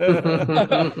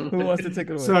 Who wants to take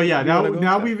it away? So yeah,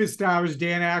 now we've established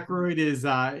Dan Aykroyd is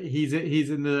he's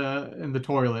in the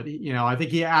toilet. I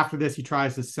think after this he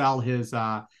tries to sell his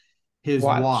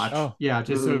watch. Oh. Yeah,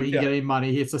 just so he can get any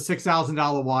money. It's a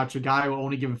 $6,000 watch. A guy will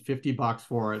only give him $50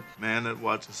 for it. Man, that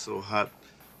watch is so hot,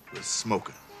 it's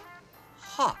smoking.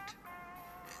 Hot?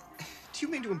 Do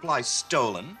you mean to imply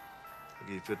stolen? I'll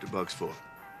give you $50 for it.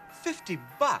 $50?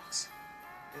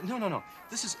 No.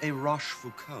 This is a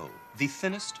Rochefoucauld, the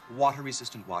thinnest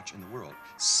water-resistant watch in the world.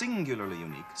 Singularly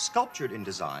unique, sculptured in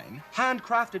design,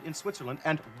 handcrafted in Switzerland,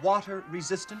 and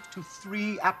water-resistant to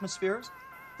 3 atmospheres.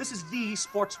 This is the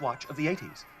sports watch of the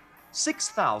 80s.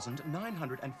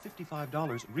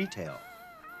 $6,955 retail.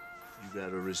 You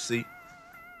got a receipt?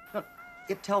 No,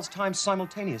 it tells time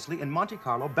simultaneously in Monte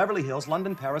Carlo, Beverly Hills,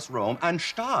 London, Paris, Rome, and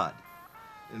Stade.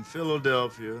 In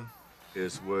Philadelphia,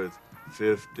 it's worth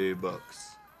 $50.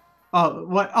 Oh,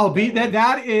 what? Oh,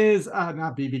 that is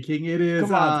not BB King. It is.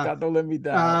 Come on, Scott, don't let me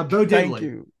down. Bo Diddley. Thank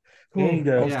you.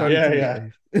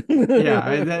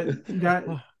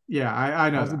 Yeah. I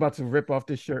know. I was about to rip off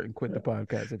this shirt and quit the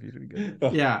podcast if you didn't get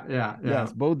it. Yeah.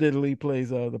 Yes, Bo Diddley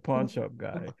plays the pawn shop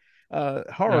guy.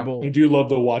 Horrible. I do love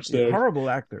the watch though. Horrible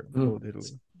actor, Bo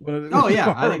Diddley. Oh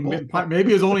yeah, I think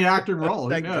maybe his only acting role.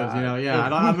 Who knows? I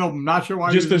don't know. I'm not sure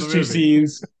why. Just those two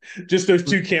scenes, just those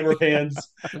 2 camera pans.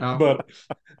 But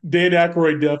Dan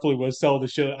Aykroyd definitely was selling the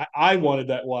shit. I wanted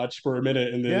that watch for a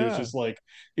minute, and then it was just like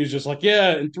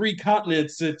yeah, in 3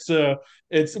 continents,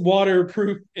 it's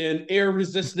waterproof and air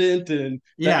resistant, and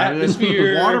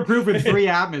atmosphere waterproof in 3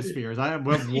 atmospheres.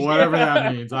 Whatever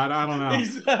that means. I don't know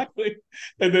exactly.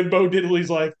 And then Bo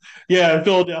Diddley's like, yeah, in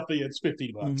Philadelphia, it's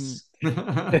 $50.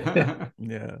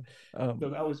 Yeah. So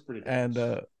that was pretty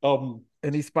cool.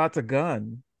 And he spots a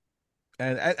gun.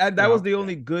 And that was the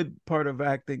only good part of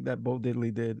acting that Bo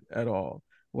Diddley did at all.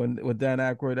 When Dan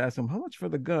Aykroyd asked him, how much for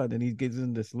the gun? And he gives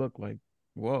him this look like,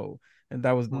 whoa. And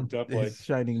that was his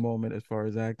shining moment as far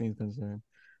as acting is concerned.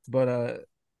 But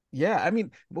yeah, I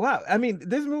mean, wow. I mean,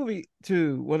 this movie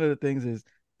too, one of the things is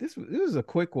this was a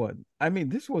quick one. I mean,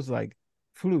 this was like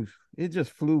it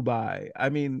just flew by. I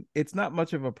mean, it's not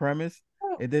much of a premise.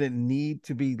 It didn't need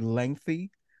to be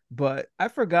lengthy, but I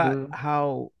forgot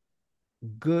how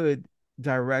good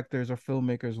directors or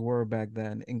filmmakers were back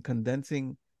then in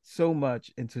condensing so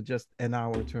much into just an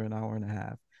hour to an hour and a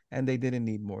half. And they didn't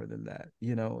need more than that.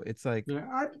 It's like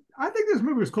I think this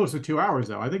movie was close to 2 hours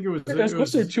though. I think it was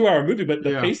close to a 2-hour movie, but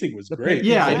the pacing was great.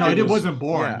 It wasn't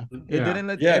boring. It didn't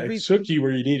let it took you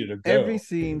where you needed to go. Every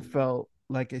scene felt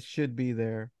like it should be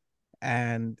there,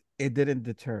 and it didn't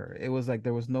deter. It was like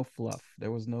there was no fluff, there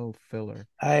was no filler.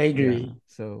 I agree.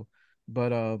 So,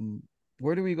 but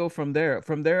where do we go from there?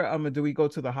 From there, do we go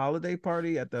to the holiday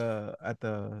party at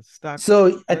the stock?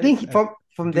 So I think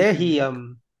from there he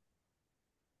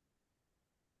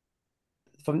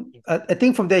I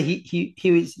think from there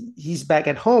he's back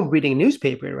at home reading a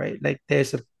newspaper, right? Like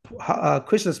there's a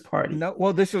Christmas party. No,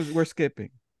 well, we're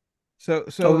skipping. So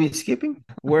are we skipping?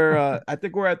 I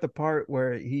think we're at the part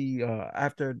where he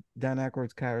after Dan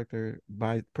Aykroyd's character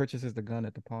purchases the gun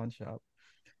at the pawn shop,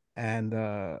 and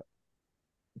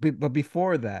but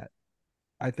before that,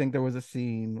 I think there was a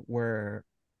scene where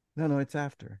no, it's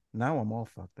after. Now I'm all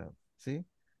fucked up. See,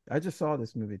 I just saw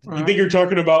this movie too. You think you're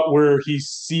talking about where he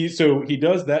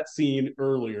does that scene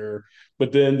earlier,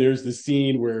 but then there's the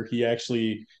scene where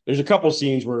there's a couple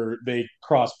scenes where they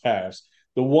cross paths.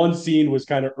 The one scene was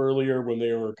kind of earlier when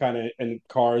they were kind of in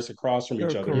cars across from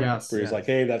each other. Yes, where he's like,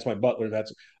 hey, that's my butler.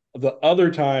 The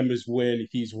other time is when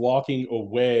he's walking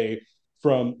away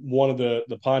from one of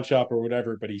the pawn shop or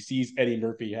whatever, but he sees Eddie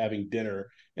Murphy having dinner,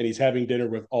 and he's having dinner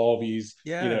with all these,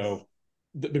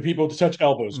 the people to touch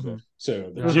elbows with.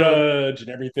 So the judge and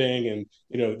everything,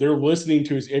 and they're listening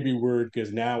to his every word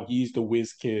because now he's the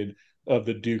whiz kid of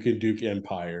the Duke and Duke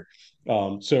Empire.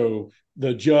 So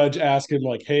the judge asks him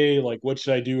like, "Hey, like, what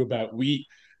should I do about wheat?"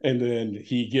 And then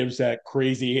he gives that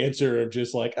crazy answer of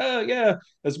just like, "Oh yeah,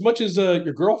 as much as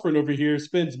your girlfriend over here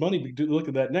spends money to look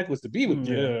at that necklace to be with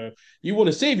you, you want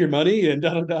to save your money," and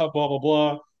da da da, blah blah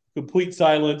blah. Complete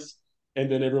silence, and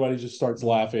then everybody just starts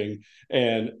laughing.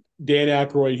 And Dan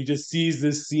Aykroyd, he just sees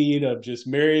this scene of just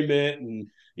merriment and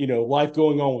life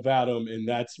going on without him, and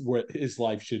that's what his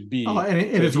life should be. Oh, and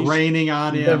it's raining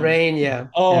on him. The rain, yeah.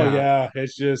 Oh yeah,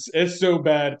 it's so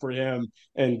bad for him,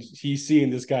 and he's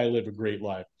seeing this guy live a great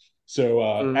life. So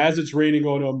as it's raining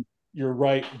on him, you're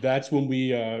right. That's when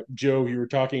we, Joe, you were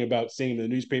talking about seeing the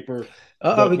newspaper.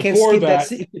 We can skip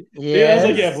that. Yeah, I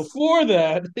was like, before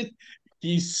that,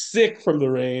 he's sick from the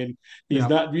rain. He's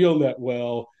not feeling that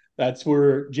well. That's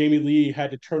where Jamie Lee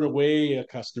had to turn away a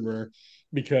customer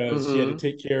because she had to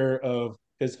take care of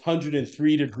his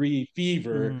 103-degree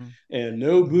fever and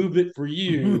no movement for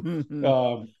you.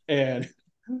 And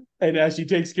as she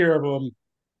takes care of him,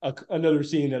 another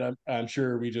scene that I'm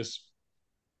sure we just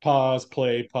pause,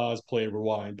 play,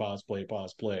 rewind, pause, play.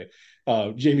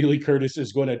 Jamie Lee Curtis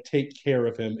is going to take care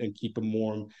of him and keep him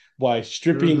warm by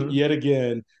stripping yet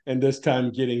again, and this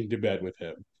time getting to bed with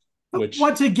him. Which,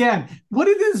 once again, what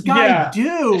did this guy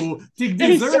do to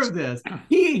deserve this?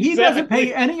 He doesn't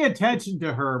pay any attention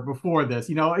to her before this.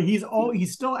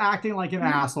 He's still acting like an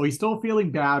asshole. He's still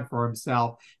feeling bad for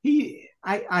himself.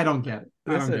 I don't get it.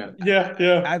 Listen,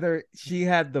 yeah. Either she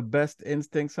had the best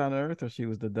instincts on earth or she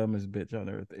was the dumbest bitch on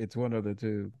earth. It's one of the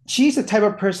two. She's the type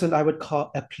of person I would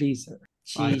call a pleaser.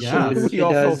 She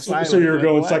does. So you're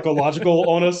going psychological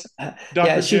on us, Dr.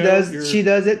 Yeah, she Joe? does. She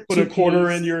does it. Put a quarter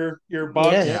in your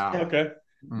box. Yeah. Okay.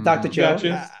 Dr. Joe.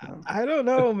 Gotcha. I don't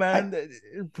know, man.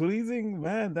 Pleasing,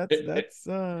 man. That's.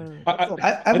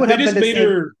 I would have done the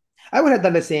same. I would have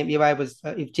done the same if I was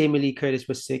if Jamie Lee Curtis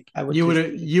was sick. I would. You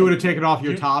would have taken off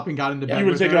your top and got into bed. You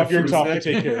would have taken off your top to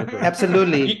take care of her.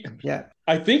 Absolutely. Yeah.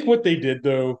 I think what they did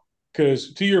though,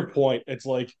 because to your point, it's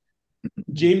like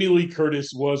Jamie Lee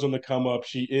Curtis was on the come up.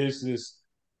 She is this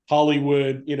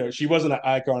Hollywood, she wasn't an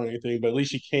icon or anything, but at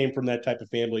least she came from that type of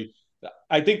family.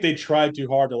 I think they tried too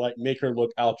hard to like make her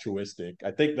look altruistic. I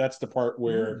think that's the part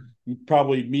where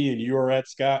probably me and you are at,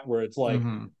 Scott, where it's like,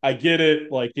 I get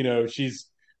it. Like, she's,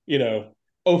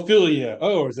 Ophelia.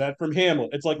 Oh, is that from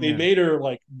Hamlet? It's like they made her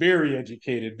like very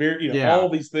educated, very, all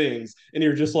these things. And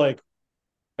you're just like,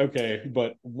 okay,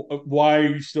 but why are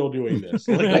you still doing this?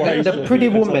 Like, the pretty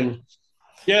woman.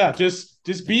 Like,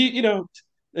 just be,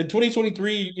 in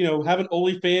 2023, having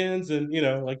OnlyFans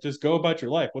and just go about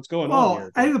your life. What's going on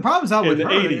here? I think the problem's not with her.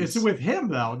 80s. It's with him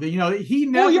though. He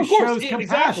never shows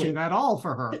compassion at all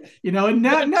for her. And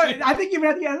I think even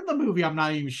at the end of the movie, I'm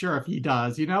not even sure if he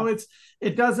does.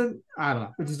 It doesn't. I don't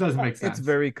know. It just doesn't make sense. It's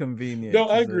very convenient. No,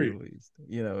 I agree. It's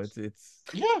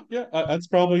that's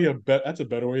probably that's a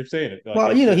better way of saying it.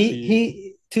 Well,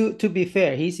 he to be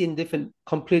fair, he's in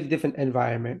completely different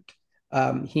environment.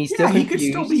 He's still he could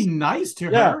still be nice to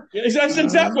her. Yeah, that's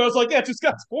exactly. I was like, to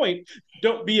Scott's point,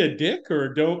 don't be a dick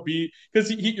or don't be,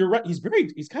 because you're right. He's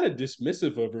kind of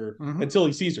dismissive of her until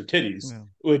he sees her titties,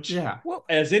 which,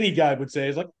 as any guy would say,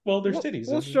 is like, well, there's titties.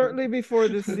 Well, shortly before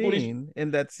the scene,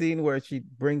 in that scene where she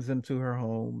brings him to her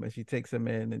home and she takes him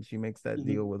in and she makes that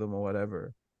deal with him or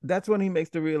whatever, that's when he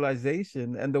makes the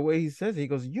realization. And the way he says it, he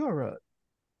goes, "You're a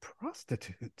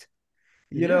prostitute."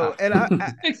 And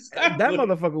exactly. That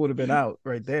motherfucker would have been out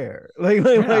right there. Like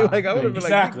I would have been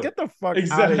like, get the fuck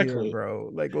out of here, bro.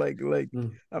 Like,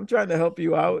 I'm trying to help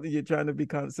you out, and you're trying to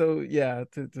become. So yeah,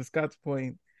 to Scott's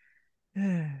point.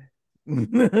 But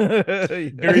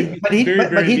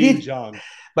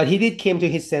he did came to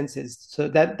his senses. So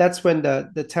that's when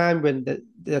the time when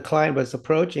the client was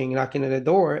approaching, knocking at the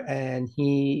door, and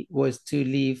he was to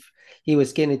leave. He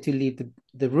was getting to leave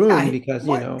the room because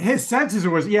his senses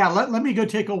was let me go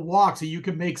take a walk so you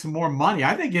can make some more money.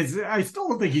 I still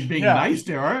don't think he's being nice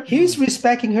to her. He's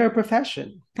respecting her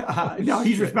profession. No,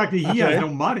 he's respecting. He has no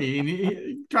money, and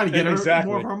he trying to get her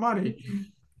more of her money.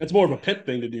 That's more of a pimp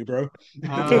thing to do, bro. He's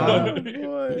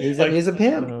a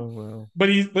pimp. Oh, well. But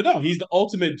he's the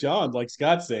ultimate John, like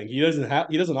Scott's saying. He doesn't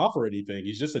offer anything.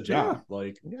 He's just a John.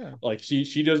 Like she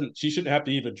shouldn't have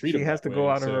to even treat him. She has to way, go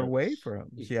out of her way for him.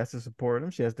 She has to support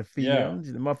him. She has to feed him.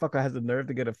 The motherfucker has the nerve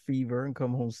to get a fever and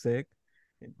come home sick.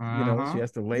 She has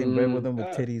to lay in bed with him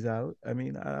with titties out. I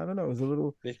mean, I don't know.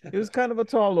 It was kind of a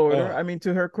tall order. I mean,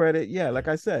 to her credit, like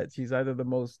I said, she's either the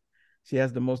most she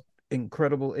has the most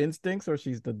incredible instincts, or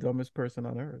she's the dumbest person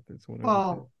on earth. It's one of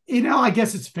the two. You know, I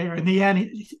guess it's fair. In the end,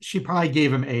 she probably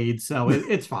gave him AIDS, so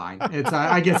it's fine. It's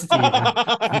I guess it's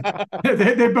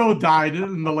even. they both died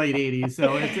in the late '80s,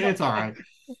 so it's all right.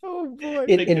 Oh boy!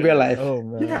 In real life. Oh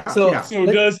man! Yeah. So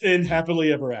it does end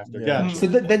happily ever after. Yeah. Gotcha. So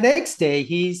the next day,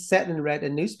 he sat and read a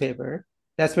newspaper.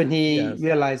 That's when he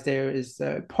realized there is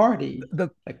a party,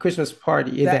 a Christmas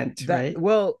party event, right?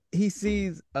 Well, he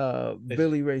sees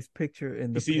Billy Ray's picture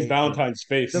in the He sees paper. Valentine's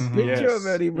face. The picture of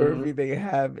Eddie Murphy they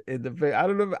have in the paper. I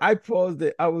don't know. I paused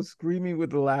it. I was screaming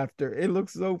with laughter. It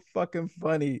looks so fucking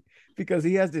funny because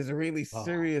he has this really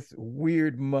serious,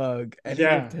 weird mug, and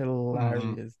it looked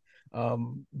hilarious.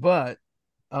 But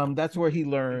that's where he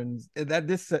learns that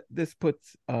this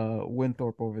puts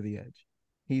Winthorpe over the edge.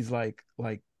 He's like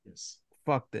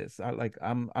fuck this.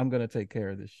 I'm gonna take care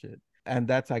of this shit. And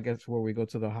that's, I guess, where we go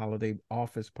to the holiday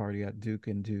office party at Duke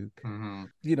and Duke.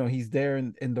 You know, he's there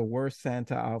in the worst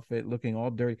Santa outfit, looking all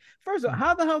dirty. First of all,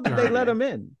 how the hell did they let him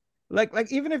in?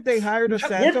 Like even if they hired a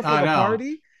Santa for the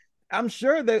party, I'm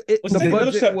sure that the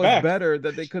budget was better,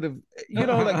 that they could have, you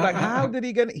know, like how did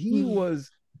he get? He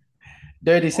was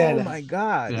Dirty Santa. Oh my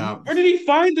god! Yeah. Where did he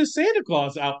find the Santa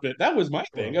Claus outfit? That was my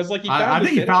thing. I was like, I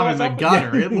think he found it in the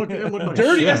gutter. It looked like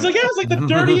dirty. Shit. I was like, the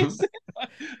dirtiest. So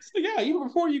yeah, even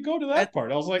before you go to that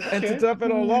part, I was like, and to top it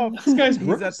all off, this guy's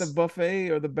he's at the buffet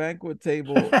or the banquet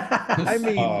table. I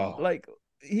mean, like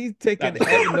he's taking.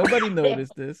 Nobody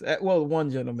noticed this. Well, one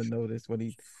gentleman noticed when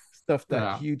he stuffed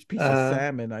that huge piece of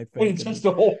salmon. I think when he touched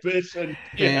the whole fish and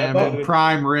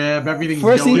prime rib, everything.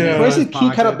 First, he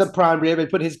cut up the prime rib and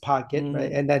put in his pocket,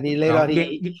 right, and then he later on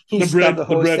he stuffed the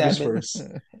whole salmon.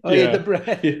 The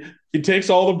bread. He takes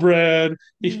all the bread.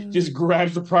 He just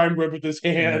grabs the prime rib with his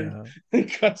hand,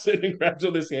 and cuts it and grabs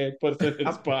it with his hand, puts it in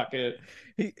his pocket.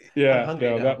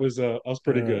 That was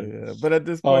pretty good. Yeah. But at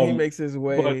this point, he makes his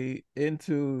way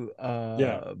into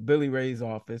Billy Ray's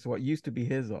office, what used to be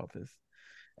his office.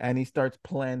 And he starts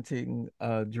planting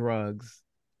drugs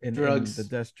in the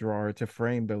desk drawer to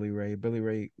frame Billy Ray. Billy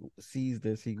Ray sees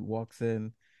this. He walks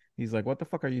in. He's like, "What the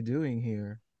fuck are you doing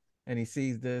here?" And he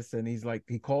sees this, and he's like,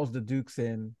 he calls the Dukes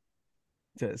in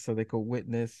so they could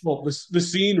witness. Well, the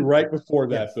scene right before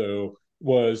that though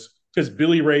was because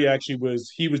Billy Ray actually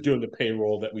was doing the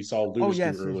payroll that we saw Lewis do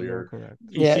earlier. Correct.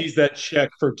 He sees that check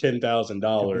for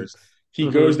 $10,000. He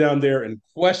goes down there and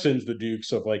questions the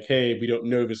Dukes of like, hey, we don't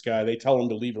know this guy. They tell him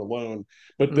to leave it alone.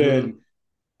 But then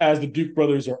as the Duke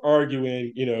brothers are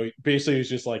arguing, you know, basically it's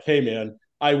just like, hey, man,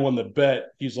 I won the bet.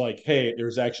 He's like, hey,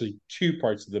 there's actually two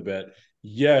parts of the bet.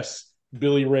 Yes,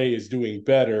 Billy Ray is doing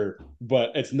better,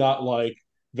 but it's not like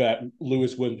that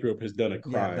Lewis Winthrop has done a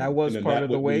crime. Yeah, that was part of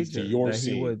the wager, that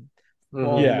he would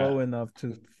fall low enough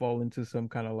to fall into some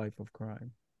kind of life of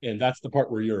crime. And that's the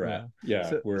part where you're at. Yeah.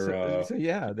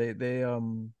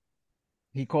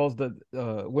 He calls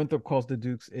Winthrop calls the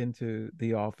Dukes into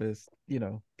the office, you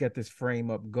know, get this frame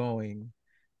up going.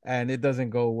 And it doesn't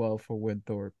go well for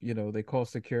Winthrop. You know, they call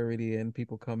security in,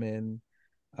 people come in.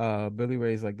 Billy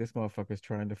Ray's like, this motherfucker's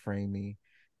trying to frame me.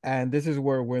 And this is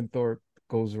where Winthrop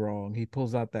goes wrong. He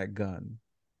pulls out that gun.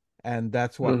 And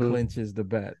that's what clinches the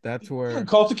bet. That's where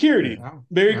call security.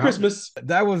 Merry Christmas.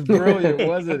 That was brilliant,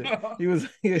 wasn't it?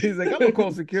 He's like, I'm gonna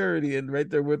call security, and right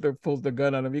there Winthrop pulls the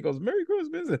gun on him. He goes, Merry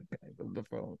Christmas, and on the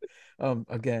phone.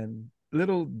 Again,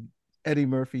 little Eddie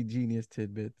Murphy genius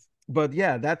tidbits. But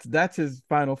yeah, that's his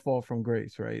final fall from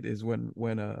grace, right? Is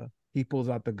when he pulls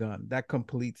out the gun. That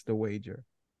completes the wager.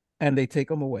 And they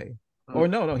take him away. Or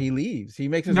no, he leaves. He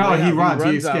makes his way out. He runs.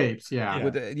 He escapes.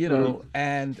 With you know,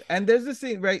 and there's this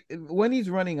scene right when he's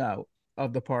running out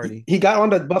of the party. He got on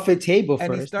the buffet table and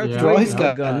first. He starts drawing his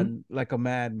gun like a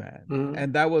madman.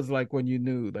 And that was like when you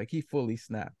knew, like he fully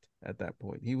snapped at that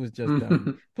point. He was just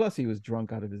done. Plus, he was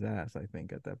drunk out of his ass, I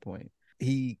think, at that point.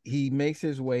 He makes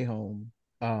his way home.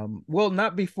 Well,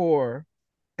 not before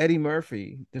Eddie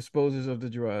Murphy disposes of the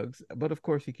drugs, but of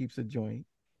course he keeps a joint.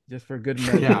 Just for good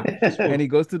measure. And he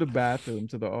goes to the bathroom,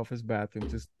 to the office bathroom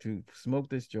to smoke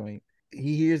this joint.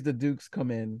 He hears the Dukes come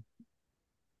in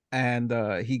and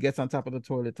he gets on top of the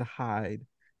toilet to hide,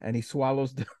 and he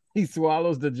swallows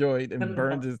the joint and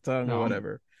burns his tongue or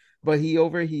whatever. But he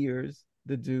overhears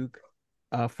the Duke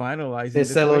finalizing they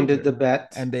settle the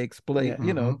bet. And they explain,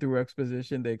 you know, through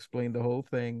exposition, they explain the whole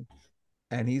thing.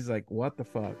 And he's like, what the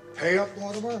fuck? Pay up,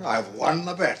 Mortimer. I've won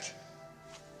the bet.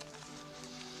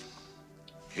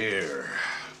 Here,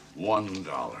 $1.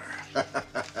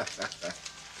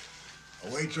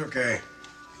 A wait's okay.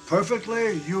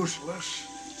 Perfectly useless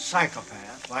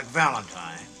psychopath like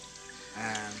Valentine,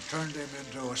 and turned him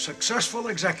into a successful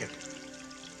executive.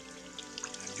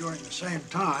 And during the same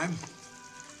time,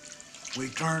 we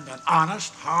turned an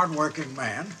honest, hard-working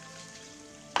man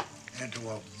into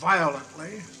a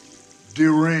violently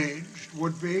deranged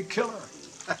would-be killer.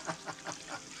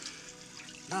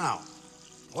 Now,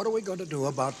 what are we going to do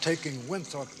about taking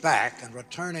Winthrop back and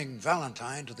returning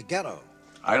Valentine to the ghetto?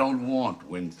 I don't want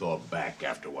Winthrop back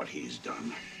after what he's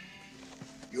done.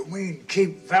 You mean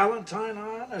keep Valentine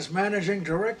on as managing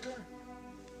director?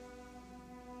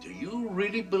 Do you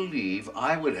really believe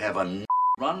I would have a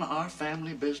run our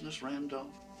family business, Randolph?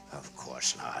 Of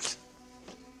course not.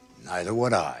 Neither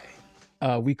would I.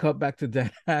 We cut back to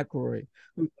Dan Aykroyd.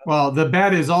 Well, the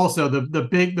bet is also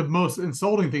the most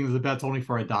insulting thing is the bet's only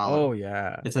for $1. Oh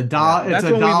yeah, it's a dollar. Yeah. It's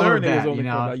a dollar bet. You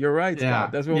know, you're right, Scott. Yeah,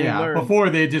 that's what we learned. Before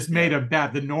they just made a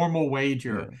bet, the normal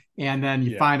wager, and then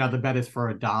you find out the bet is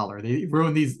for $1. They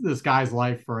ruined this guy's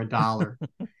life for $1.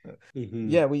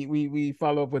 Yeah, we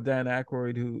follow up with Dan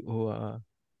Aykroyd, who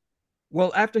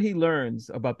well, after he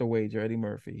learns about the wager, Eddie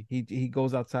Murphy, he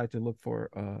goes outside to look for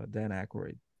Dan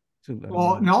Aykroyd.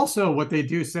 Well, and also what they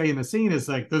do say in the scene is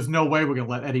like, there's no way we're going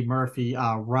to let Eddie Murphy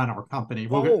run our company.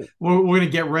 We're going to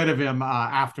get rid of him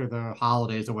after the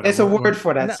holidays or whatever. It's a word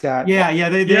for that, Scott. Yeah.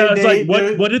 It's like,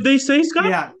 what did they say,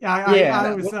 Scott? Yeah.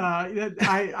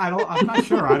 I'm not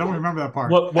sure. I don't remember that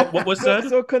part. What was said?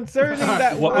 So concerning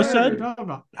that, what was said?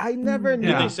 I never knew.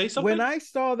 Did they say something? When I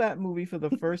saw that movie for the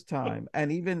first time,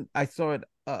 and even I saw it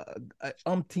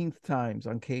umpteenth times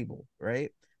on cable,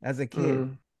 right? As a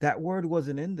kid. That word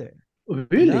wasn't in there.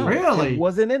 Really? No, really? It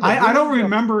wasn't in there. I don't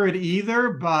remember it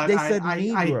either, but they said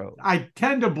Negro. I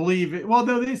tend to believe it. Well,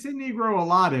 they say Negro a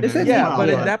lot in it. Yeah, but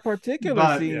in that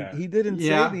particular scene, he didn't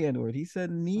say the N-word. He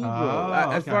said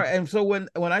Negro. And so when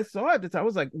I saw it, I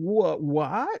was like,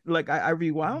 what? Like I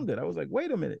rewound it. I was like,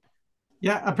 wait a minute.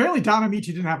 Yeah, apparently Don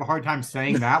Amici didn't have a hard time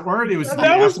saying that word. It was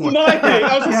that was my thing.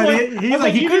 I was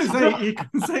just he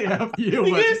couldn't say F you.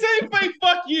 He didn't say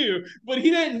fuck you, but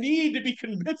he didn't need to be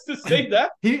convinced to say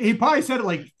that. He probably said it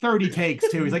like 30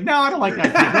 takes too. He's like, no, I don't like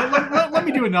that. Let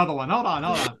me do another one. Hold on.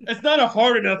 It's not a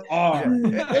hard enough R.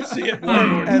 Let's see it one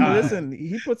more time. And listen,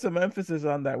 he put some emphasis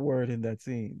on that word in that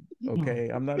scene. Okay,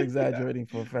 I'm not exaggerating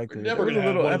for a fact. There was a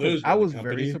little emphasis. I was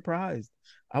very surprised.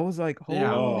 I was like,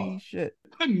 holy shit.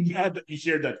 I'm glad that you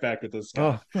shared that fact with us.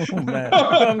 Oh man.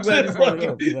 I'm glad you brought it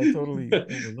up, because I totally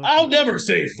I'll never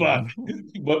say fuck,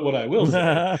 but what I will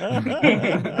say.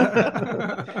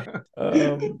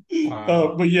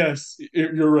 But yes,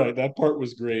 you're right. That part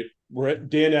was great. We're at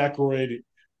Dan Aykroyd.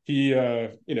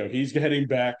 He's heading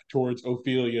back towards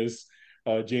Ophelia's,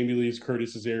 Jamie Lee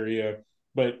Curtis's area,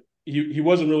 but he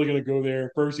wasn't really going to go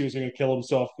there. First, he was going to kill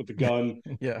himself with the gun.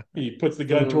 Yeah. He puts the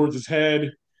gun towards his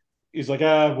head. He's like,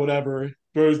 whatever.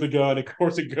 Throws the gun. Of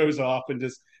course, it goes off and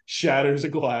just shatters a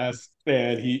glass.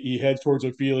 And he heads towards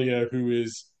Ophelia, who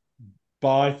is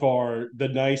by far the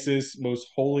nicest, most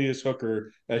holiest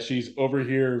hooker, as she's over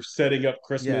here setting up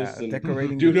Christmas and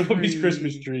decorating doing all these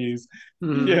Christmas trees.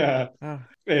 Yeah.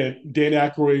 And Dan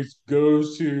Aykroyd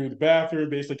goes to the bathroom,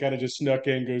 basically kind of just snuck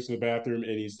in, goes to the bathroom,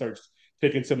 and he starts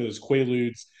taking some of those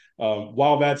Quaaludes.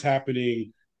 While that's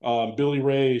happening, Billy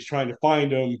Ray is trying to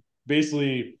find him.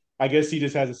 Basically, I guess he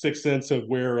just has a sixth sense of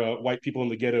where white people in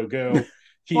the ghetto go.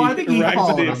 I think he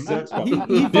followed him. He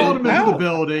followed him into the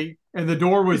building, and the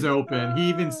door was open. He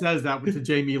even says that to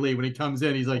Jamie Lee when he comes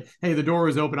in. He's like, "Hey, the door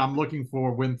is open. I'm looking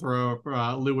for Winthrop,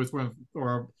 Lewis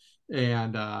Winthrop."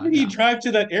 And he drive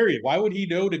to that area. Why would he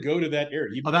know to go to that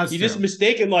area? He just true.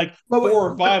 mistaken like 4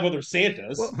 or 5 other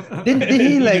Santas. Did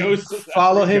he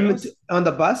follow him on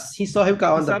the bus? He saw him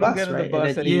go on the bus, right? The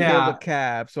bus and he hailed a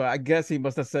cab. So I guess he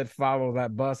must have said follow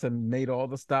that bus and made all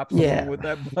the stops along with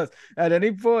that bus. At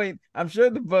any point, I'm sure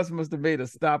the bus must have made a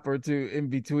stop or two in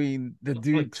between the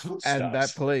Dukes and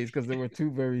that place, because there were 2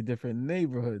 very different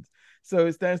neighborhoods. So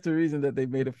it stands to reason that they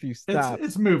made a few stops.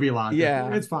 It's movie logic.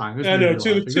 Yeah, it's fine. I know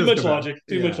too much logic.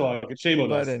 Too much logic. Shame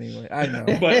on us. But anyway, I know.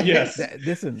 But yes,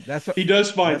 listen, that's what he does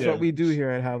find. That's what we do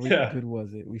here at How Good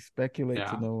Was It. We speculate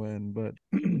to no end. But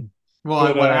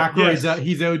Aykroyd,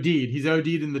 he's OD'd. He's OD'd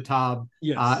in the tub.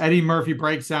 Yes. Eddie Murphy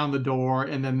breaks down the door,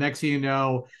 and then next thing you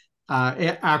know,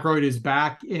 Aykroyd is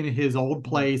back in his old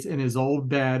place in his old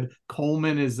bed.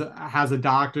 Coleman has a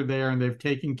doctor there, and they've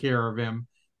taken care of him.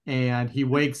 And he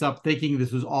wakes up thinking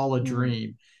this was all a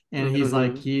dream. And he's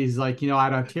like, I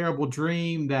had a terrible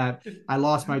dream that I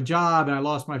lost my job and I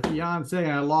lost my fiance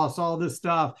and I lost all this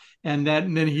stuff. And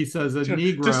then he says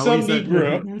Negro.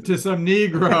 To some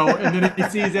Negro. And then he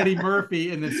sees Eddie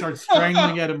Murphy and then starts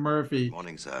strangling Eddie Murphy.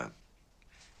 Morning, sir.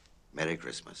 Merry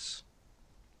Christmas.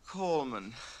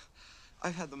 Coleman,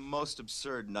 I've had the most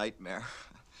absurd nightmare.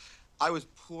 I was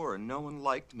poor and no one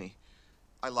liked me.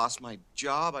 I lost my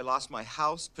job, I lost my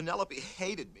house. Penelope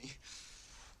hated me.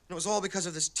 it was all because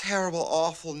of this terrible,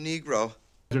 awful Negro.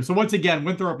 So once again,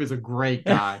 Winthrop is a great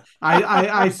guy.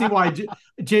 I see why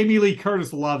Jamie Lee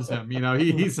Curtis loves him.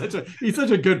 He's such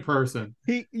a good person.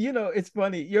 It's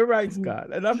funny. You're right,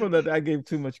 Scott. And I thought that I gave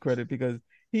too much credit because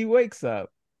he wakes up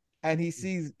and he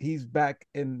sees he's back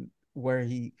in where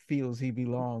he feels he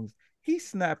belongs. He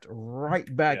snapped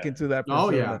right back into that persona.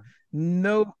 Oh, yeah.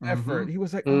 No effort. He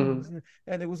was like, oh,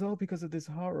 and it was all because of this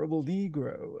horrible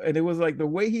Negro. And it was like the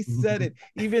way he said it,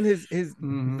 even his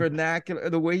vernacular,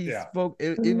 the way he spoke,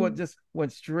 it just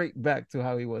went straight back to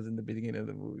how he was in the beginning of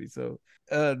the movie. So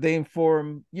they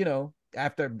inform,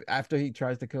 after he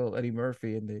tries to kill Eddie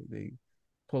Murphy and they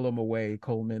pull him away,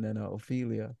 Coleman and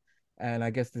Ophelia. And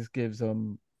I guess this gives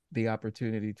them the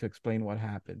opportunity to explain what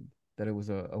happened, that it was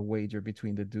a wager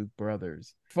between the Duke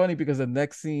brothers. Funny because the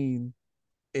next scene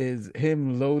is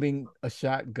him loading a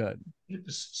shotgun.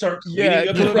 Start cleaning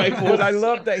up the rifles. But I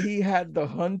love that he had the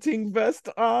hunting vest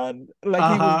on,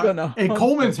 like he was gonna hunt. And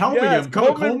Coleman's helping him.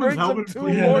 Coleman brings him 2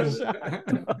 more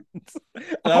shotguns.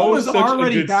 Coleman's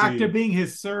already back to being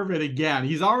his servant again.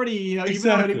 He's already, even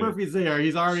though Eddie Murphy's there,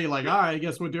 he's already like, all right, I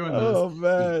guess we're doing this. Oh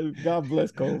man, God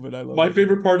bless Coleman. I love My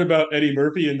favorite part about Eddie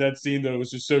Murphy in that scene though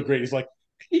was just so great. He's like,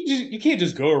 you can't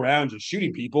just go around just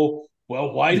shooting people.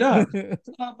 Well, why not?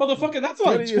 Motherfucker, that's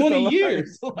like 20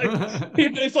 years.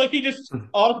 It's like he just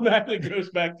automatically goes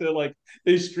back to like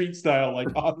his street style, like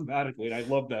automatically. And I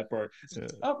love that part.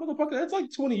 Motherfucker, that's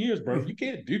like 20 years, bro. You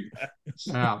can't do that.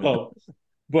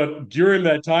 But during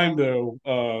that time, though,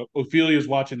 Ophelia's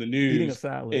watching the news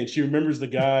and she remembers the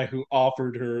guy who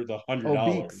offered her the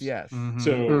 $100. Beeks, yes.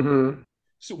 So,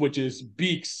 which is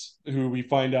Beeks, who we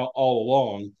find out all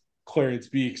along. Clarence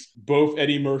Beeks, both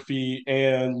Eddie Murphy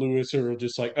and Lewis are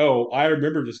just like, oh, I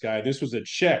remember this guy. This was a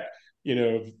check,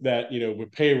 that,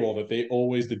 with payroll that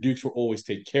the Dukes will always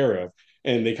take care of.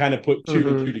 And they kind of put two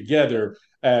and two together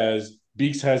as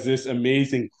Beeks has this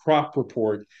amazing crop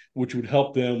report, which would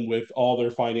help them with all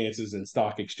their finances and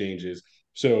stock exchanges.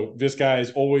 So this guy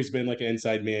has always been like an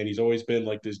inside man. He's always been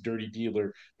like this dirty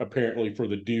dealer, apparently, for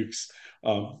the Dukes.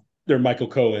 They're Michael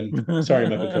Cohen. Sorry,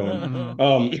 Michael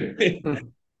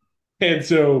Cohen. And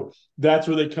so that's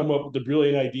where they come up with the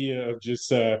brilliant idea of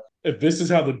just, if this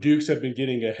is how the Dukes have been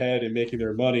getting ahead and making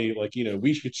their money, like,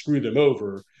 we should screw them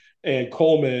over. And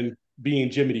Coleman,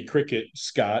 being Jiminy Cricket,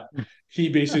 Scott, he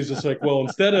basically is just like, well,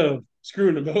 instead of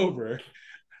screwing them over,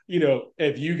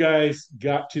 if you guys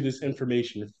got to this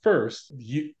information first,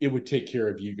 it would take care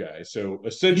of you guys. So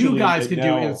essentially, you guys could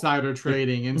do insider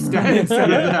trading instead of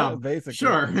them. Basically,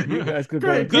 sure. You guys could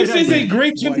this is a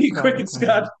great Jimmy Cricket,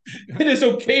 Scott. It is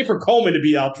okay for Coleman to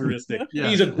be altruistic. Yes.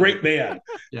 He's a great man.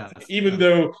 Yes. Even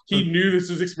though he knew this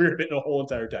was experiment the whole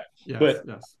entire time. Yes. But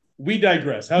we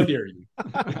digress. How dare you?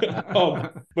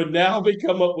 But now they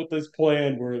come up with this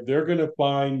plan where they're gonna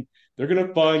find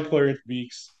Clarence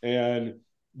Beeks and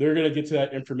they're going to get to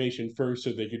that information first so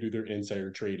they can do their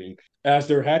insider trading. As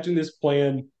they're hatching this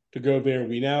plan to go there,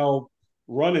 we now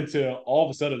run into all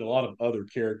of a sudden a lot of other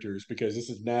characters because this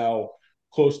is now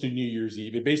close to New Year's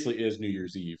Eve. It basically is New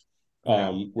Year's Eve,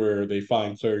 where they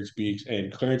find Clarence Beeks,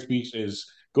 and Clarence Beeks is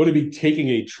going to be taking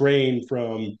a train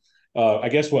from I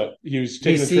guess what he was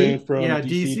taking DC? a train from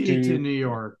DC to New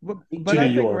York. But I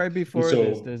think right before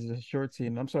this, there's a short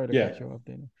scene. I'm sorry to cut you off,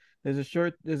 Dana. There's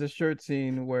a short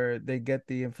scene where they get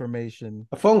the information.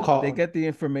 A phone call. They get the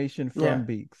information from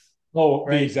Beeks. Oh,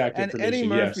 right? The exact information. And Eddie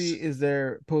Murphy is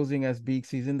there posing as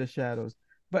Beeks. He's in the shadows.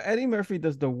 But Eddie Murphy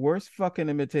does the worst fucking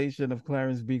imitation of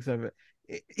Clarence Beeks ever.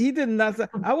 He did not.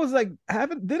 I was like,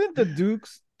 didn't the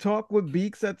Dukes talk with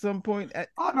Beeks at some point?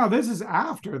 Oh no, this is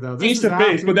after though. Face to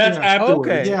face, but that's afterwards.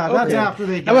 Okay, that's after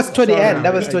they. That was to the end.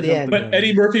 That was to the end. But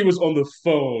Eddie Murphy was on the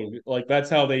phone. Like that's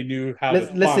how they knew how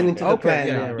to listening to the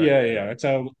plan. Yeah. That's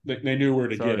how they knew where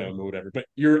to get him or whatever. But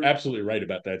you're absolutely right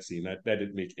about that scene. That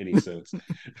didn't make any sense.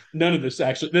 None of this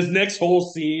actually. This next whole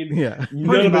scene. Yeah.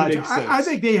 None of it makes sense. I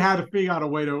think they had to figure out a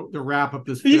way to wrap up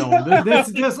this film.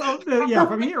 This just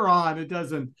from here on it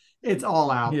doesn't. It's all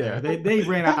out there. They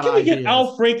ran out of ideas. How can we get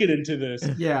Al Franken into this?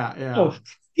 Yeah. Oh,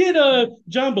 get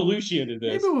John Belushi into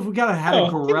this. Maybe if we gotta have a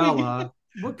gorilla.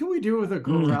 What can we do with a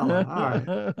gorilla?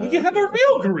 All right. We can have a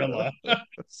real gorilla.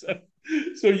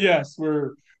 so yes,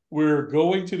 we're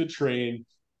going to the train.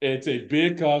 It's a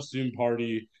big costume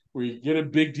party. We get a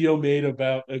big deal made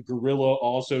about a gorilla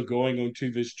also going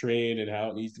onto this train and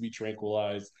how it needs to be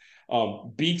tranquilized.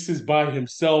 Beeks is by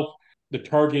himself. The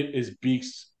target is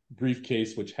Beeks'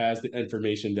 briefcase, which has the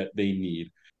information that they need.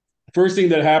 First thing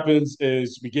that happens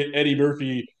is we get Eddie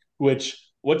Murphy, which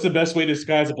what's the best way to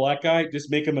disguise a black guy? Just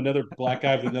make him another black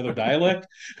guy with another dialect.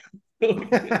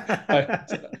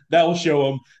 That will show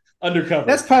him. undercover.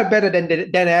 That's probably better than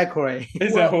Dan Aykroyd.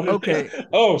 Is that what okay.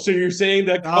 Oh, so you're saying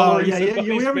that Oh coloring yeah, somebody's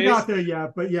we haven't face? got there yet,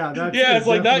 but yeah, that's Yeah, it's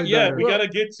like not definitely yet. better.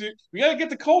 We gotta get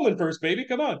to Coleman first, baby.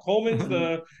 Come on, Coleman's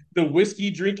the whiskey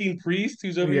drinking priest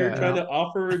who's over here trying to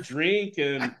offer a drink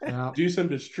and do some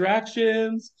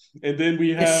distractions, and then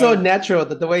we have It's so natural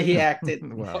that the way he acted.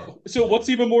 Wow. So what's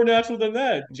even more natural than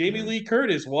that? Jamie Lee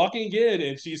Curtis walking in,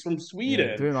 and she's from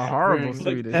Sweden, doing a horrible Wearing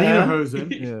Swedish.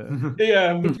 Lederhosen.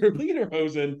 yeah, with her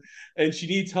Lederhosen, and she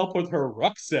needs help with her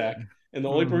rucksack, and the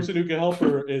only person who can help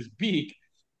her is Beak,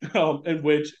 in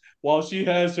which while she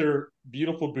has her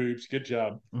beautiful boobs, good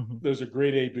job, those are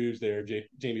grade A boobs there,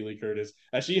 Jamie Lee Curtis,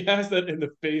 as she has that in the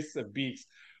face of Beaks.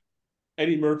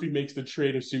 Eddie Murphy makes the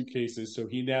trade of suitcases, so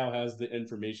he now has the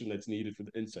information that's needed for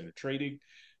the insider trading.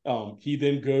 He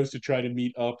then goes to try to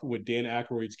meet up with Dan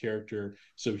Aykroyd's character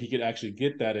so he could actually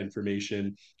get that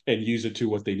information and use it to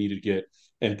what they need to get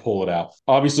and pull it out.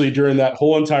 Obviously, during that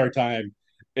whole entire time,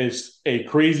 it's a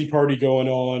crazy party going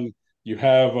on. You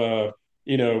have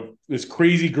this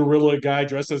crazy gorilla guy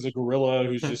dressed as a gorilla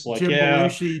who's just like, Jim yeah,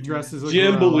 Belushi dresses as a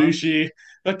Jim gorilla. Belushi.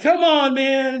 But come on,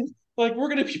 man. Like, we're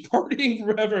gonna be partying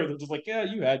forever. They're just like, yeah,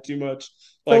 you had too much.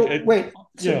 Like, wait,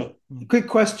 quick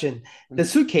question: the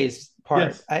suitcase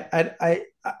part. Yes.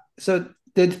 So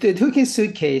they took his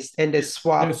suitcase and they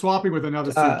swapped. They're swapping with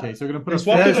another suitcase. They're going to put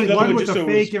one with the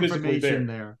fake so information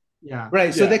there. Yeah.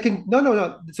 Right. So they can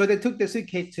no. So they took the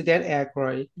suitcase to Dan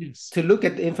Aykroyd to look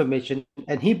at the information,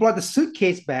 and he brought the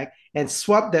suitcase back and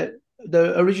swapped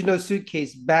the original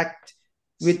suitcase back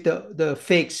with the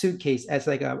fake suitcase as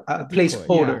like a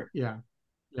placeholder. Yeah.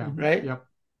 Right. Yep.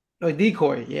 Oh,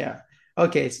 decoy. Yeah.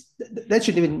 Okay. So that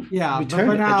should even return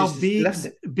but it. now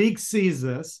Beaks sees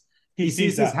this. He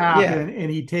sees this happen, and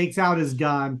he takes out his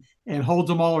gun and holds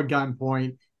them all at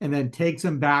gunpoint, and then takes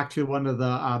them back to one of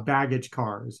the baggage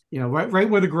cars. Right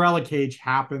where the gorilla cage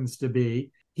happens to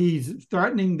be. He's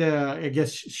threatening to, I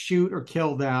guess, shoot or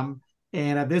kill them.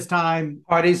 And at this time,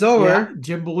 party's over.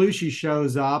 Jim Belushi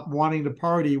shows up wanting to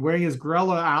party, wearing his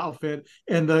gorilla outfit,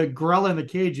 and the gorilla in the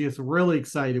cage gets really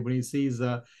excited when he sees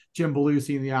Jim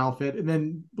Belushi in the outfit. And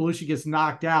then Belushi gets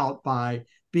knocked out by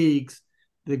Beaks.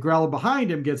 The gorilla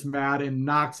behind him gets mad and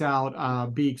knocks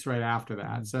out Beaks right after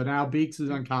that. So now Beaks is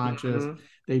unconscious.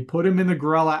 They put him in the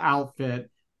gorilla outfit,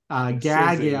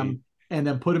 gag him, and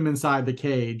then put him inside the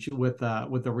cage with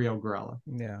the real gorilla.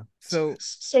 Yeah. So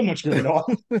much going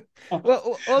on.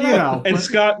 And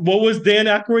Scott, what was Dan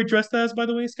Aykroyd dressed as, by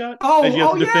the way, Scott? We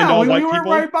went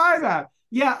right by that.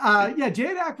 Yeah,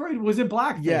 Dan Aykroyd was in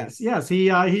blackface. Yes,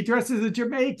 he dressed as a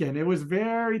Jamaican. It was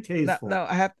very tasteful. Now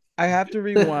I have to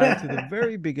rewind to the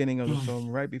very beginning of the film,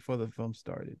 right before the film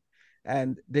started.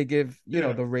 And they give,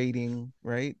 the rating,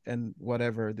 right? And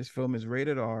whatever. This film is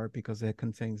rated R because it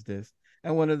contains this.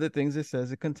 And one of the things it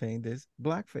says it contained is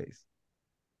blackface.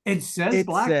 It says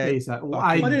blackface.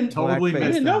 I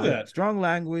didn't know that. Strong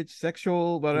language,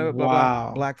 sexual, whatever,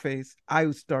 blah, blah, blackface. I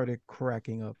started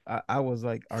cracking up. I was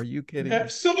like, "Are you kidding?" I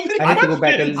had to go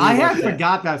back and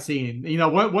forgot that scene.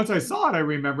 Once I saw it, I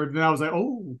remembered, and I was like,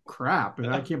 "Oh crap!"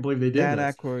 And I can't believe they did. Dan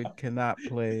this. Aykroyd cannot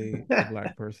play a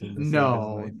black person.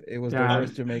 No, it was the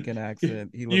worst Jamaican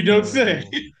accent. You don't say.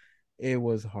 It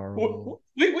was horrible.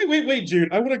 Wait,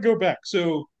 Jude. I want to go back.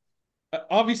 So.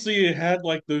 Obviously it had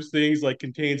like those things like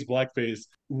contains blackface.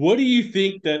 What do you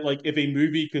think that like if a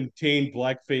movie contained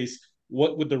blackface,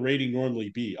 what would the rating normally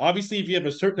be? Obviously, if you have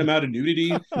a certain amount of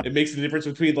nudity, it makes the difference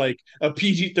between like a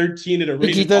PG-13 and a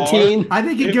rated PG-13. R. I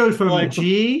think it goes from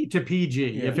G to PG.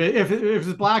 Yeah. If it's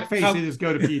blackface, it just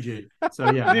go to PG.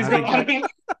 So yeah.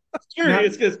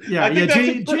 Curious because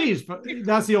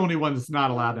that's the only one that's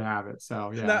not allowed to have it.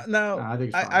 So yeah. Now I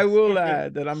think I will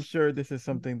add that I'm sure this is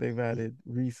something they've added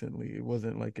recently. It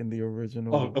wasn't like in the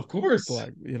original. Oh, of course. But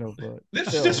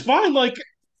this is just fine. Like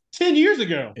 10 years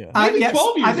ago, maybe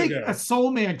 12 years ago. I think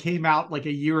Soul Man came out like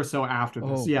a year or so after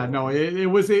this.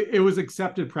 It was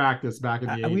accepted practice back in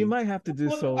the 80s. We might have to do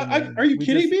Soul Man. Are you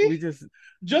kidding me?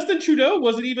 Justin Trudeau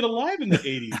wasn't even alive in the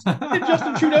 80s. Did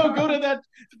Justin Trudeau go to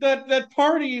that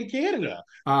party in Canada?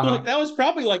 Like, that was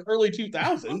probably like early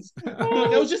 2000s.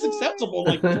 That was just acceptable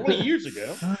like 20 years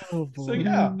ago.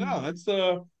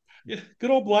 So it's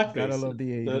good old blackface. Gotta love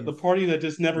the 80s. The party that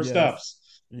just never stops.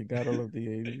 You gotta love the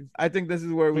 80s. I think this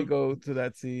is where we go to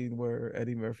that scene where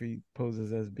Eddie Murphy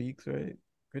poses as Beaks, right?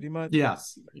 Pretty much.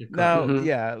 Yes. Now,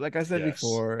 like I said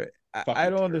before, I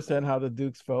don't understand how the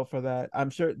Dukes fell for that. I'm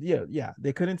sure,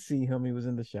 they couldn't see him. He was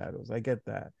in the shadows. I get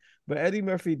that. But Eddie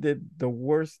Murphy did the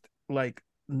worst, like,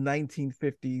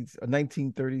 1950s or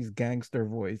 1930s gangster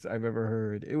voice I've ever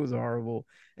heard. It was horrible.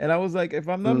 And I was like, if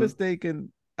I'm not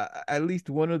mistaken, at least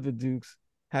one of the Dukes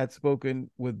had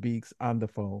spoken with Beeks on the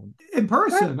phone. In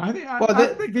person. I think how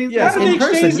did they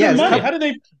exchange their money?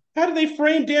 How did they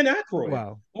frame Dan Aykroyd?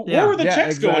 Wow. Where were the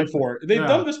checks going for? They've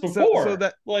done this before. So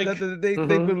that they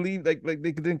believe they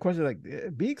didn't question like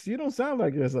Beeks, you don't sound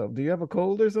like yourself. Do you have a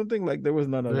cold or something? Like there was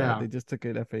none of that. They just took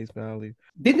it at face value.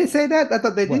 Didn't they say that? I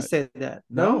thought they did say that.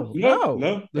 No. They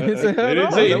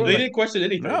didn't question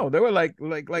anything. No, they were like,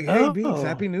 hey Beeks,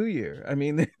 Happy New Year. I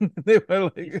mean, they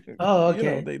were like, oh,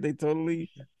 okay. They totally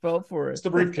fell for it. It's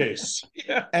the briefcase.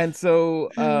 Yeah. And so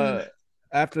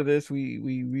after this,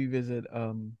 we revisit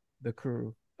the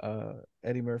crew,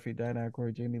 Eddie Murphy, Dan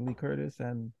Aykroyd, Jamie Lee Curtis,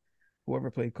 and whoever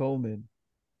played Coleman,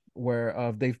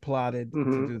 where they've plotted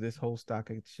to do this whole stock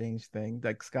exchange thing,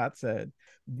 like Scott said.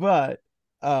 But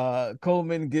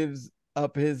Coleman gives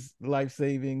up his life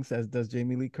savings, as does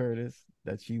Jamie Lee Curtis,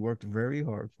 that she worked very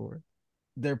hard for.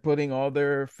 They're putting all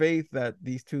their faith that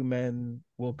these two men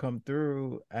will come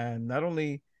through and not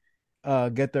only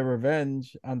get their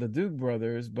revenge on the Duke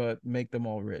brothers, but make them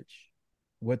all rich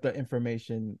with the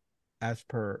information as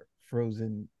per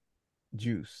frozen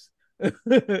juice.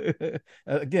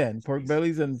 Again, pork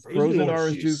bellies and frozen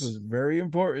orange juice was very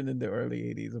important in the early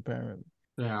 80s, apparently.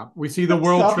 Yeah, we see the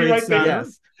World Trade Center.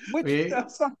 Yes.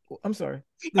 I'm sorry.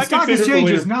 The stock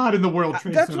exchange is not in the World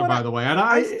Trade Center, by the way.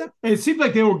 And it seemed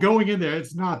like they were going in there.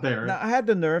 It's not there. Now, I had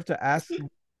the nerve to ask.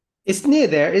 It's near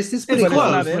there. It's pretty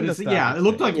close. It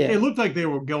looked like they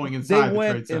were going inside. They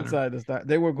went inside the stock.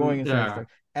 They were going inside the stock.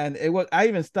 And it was. I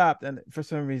even stopped, and for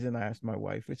some reason, I asked my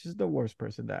wife, which is the worst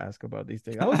person to ask about these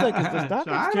things. I was like, "Is the stock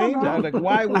exchange?" I was like,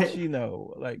 "Why would she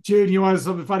know?" Like, Jude, you want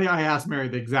something funny? I asked Mary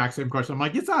the exact same question. I'm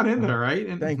like, "It's not in there, right?"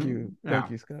 And, thank you,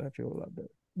 Scott. I feel a lot better.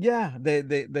 Yeah,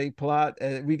 they plot.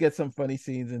 We get some funny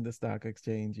scenes in the stock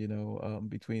exchange,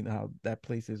 between how that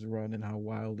place is run and how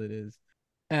wild it is,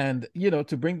 and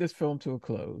to bring this film to a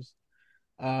close,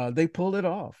 they pulled it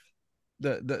off.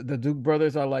 The Duke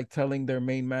brothers are like telling their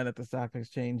main man at the stock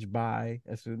exchange buy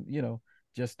as soon,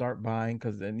 just start buying,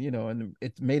 because then and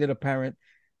it made it apparent.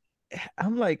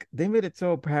 I'm like, they made it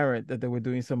so apparent that they were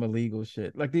doing some illegal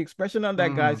shit. Like the expression on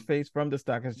that guy's face from the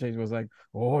stock exchange was like,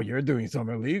 "Oh, you're doing some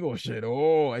illegal shit."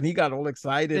 Oh, and he got all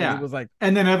excited. Yeah. And he was like,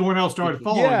 and then everyone else started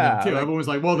following them too. Like, everyone was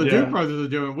like, "Well, the Duke brothers are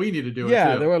doing. We need to do it."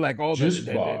 Yeah, too. they were like, "Oh,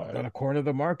 they're gonna corner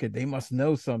the market. They must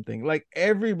know something." Like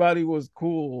everybody was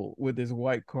cool with this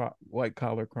white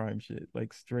collar crime shit.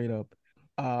 Like straight up.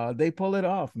 They pull it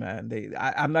off, man.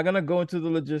 I'm not gonna go into the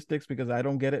logistics because I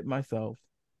don't get it myself.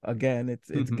 Again,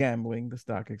 it's gambling, the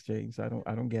stock exchange. I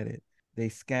don't get it. They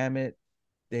scam it.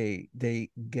 They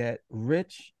get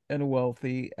rich and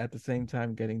wealthy at the same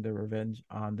time getting their revenge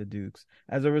on the Dukes.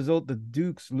 As a result, the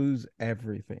Dukes lose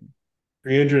everything.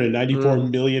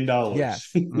 $394 million. Yes,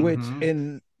 which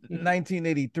in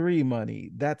 1983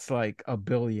 money, that's like $1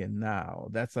 billion now.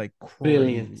 That's like crazy.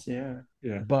 Billions,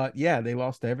 yeah. But yeah, they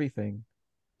lost everything.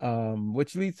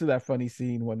 Which leads to that funny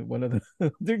scene when one of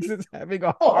the Dukes is having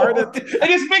a heart attack. It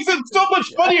just makes it so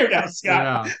much funnier now,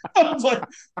 Scott. Yeah. I was like,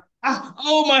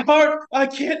 oh, my heart. I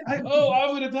can't.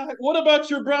 I would have died. What about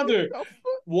your brother?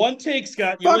 One take,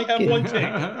 Scott. You only have one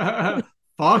take.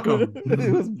 Fuck him.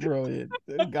 It was brilliant.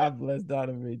 God bless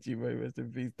Donna Ricci. Rest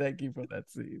in peace. Thank you for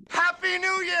that scene. Happy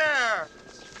New Year!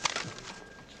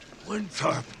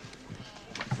 Winthrop.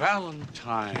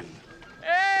 Valentine.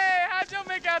 Hey, how'd y'all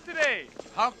make out today?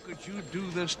 How could you do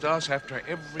this to us after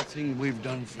everything we've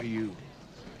done for you?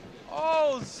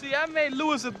 Oh, see, I made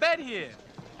Lewis a bet here.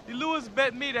 Lewis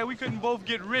bet me that we couldn't both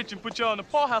get rich and put y'all in the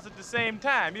poorhouse at the same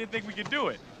time. He didn't think we could do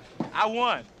it. I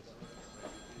won.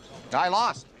 I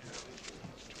lost.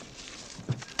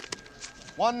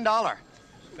 $1.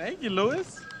 Thank you,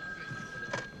 Lewis.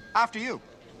 After you.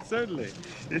 Certainly.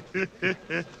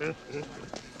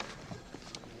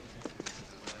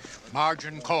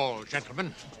 Margin call,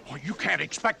 gentlemen. Oh, you can't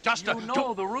expect us to... You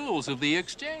know the rules of the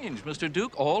exchange, Mr.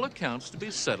 Duke. All accounts to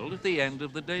be settled at the end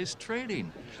of the day's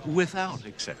trading, without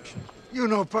exception. You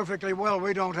know perfectly well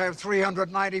we don't have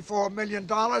 $394 million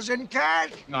in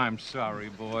cash. I'm sorry,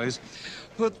 boys.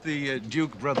 Put the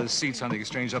Duke brothers' seats on the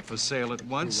exchange up for sale at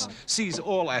once. Seize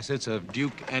all assets of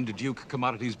Duke and Duke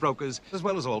Commodities Brokers, as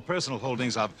well as all personal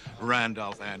holdings of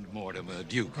Randolph and Mortimer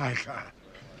Duke. My God.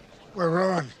 We're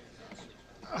ruined.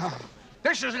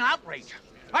 This is an outrage.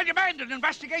 I demand an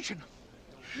investigation.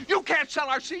 You can't sell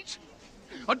our seats.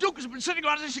 A Duke has been sitting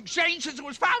on this exchange since it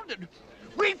was founded.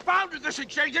 We founded this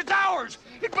exchange. It's ours.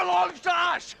 It belongs to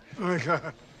us. My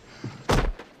God.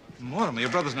 Mortimer, your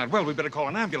brother's not well. We better call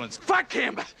an ambulance. Fuck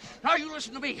him. Now you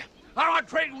listen to me. I want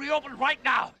trading reopened right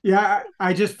now. Yeah,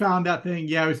 I just found that thing.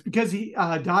 Yeah, it was because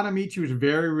Don Amici was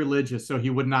very religious, so he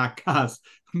would not cuss.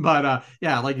 But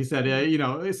yeah, like you said,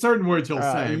 certain words he'll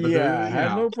say. But yeah, I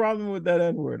had no problem with that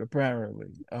N-word apparently.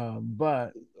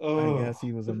 But I guess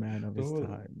he was a man of his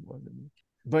time, wasn't he?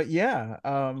 But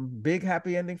yeah, big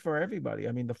happy ending for everybody.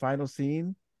 I mean, the final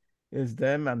scene is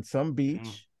them on some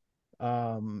beach.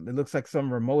 It looks like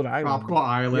some remote island. Tropical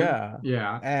island.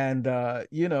 Yeah. And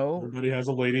everybody has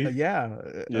a lady.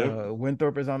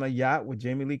 Winthrop is on a yacht with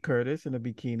Jamie Lee Curtis in a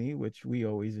bikini, which we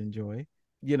always enjoy.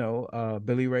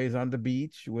 Billy Ray's on the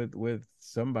beach with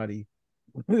somebody.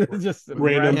 Just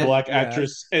random black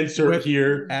actress insert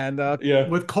here. And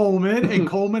with Coleman, and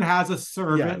Coleman has a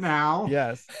servant now.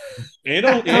 Yes. And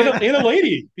a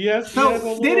lady. Yes.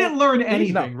 So they didn't learn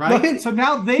anything, right? So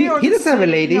now he doesn't have a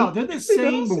lady. No, they're the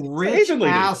same rich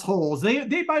assholes.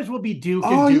 They might as well be Duke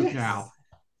and Duke now.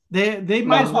 They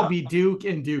might as well be Duke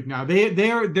and Duke now.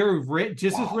 They're rich,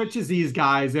 just as rich as these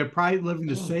guys. They're probably living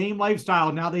the same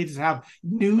lifestyle. Now they just have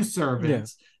new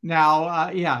servants.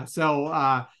 Now,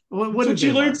 so what did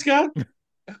you learn, Scott?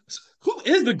 Who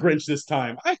is the Grinch this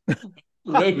time? I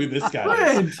know who this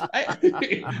guy is.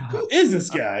 Who is this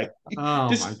guy? Oh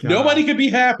my God. Nobody could be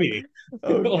happy.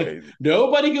 Okay.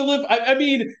 Nobody can live. I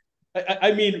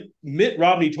mean, Mitt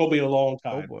Romney told me a long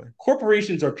time.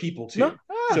 Corporations are people too.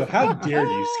 So how dare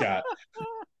you, Scott?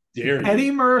 Dare you?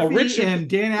 Eddie Murphy and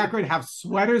Dan Aykroyd have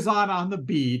sweaters on the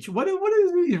beach. What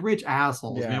are these rich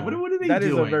assholes, man? What are they doing? That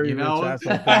is a very rich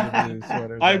asshole thing to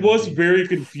do, I was very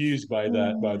confused by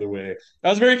that, by the way. I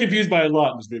was very confused by a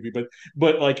lot in this movie,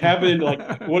 but like having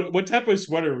like what type of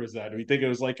sweater was that? Do you think it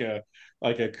was like a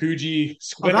Coogee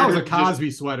sweater? Oh, that was a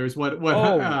Cosby sweater. Is what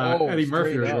Eddie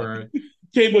Murphy was wearing.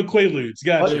 Came with Quaaludes.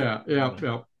 Gotcha.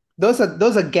 Yeah. Those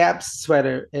are Gap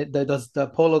sweater.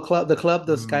 The Polo Club, the club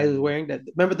those guys were wearing. That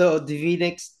remember the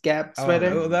V-Neck's Gap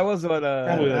sweater? That was what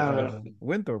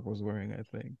Winthrop was wearing, I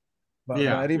think. But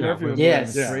Eddie Murphy was wearing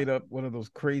straight up one of those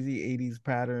crazy 80s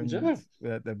patterns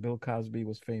that Bill Cosby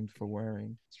was famed for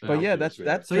wearing. But yeah, that's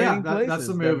Trading Places. That's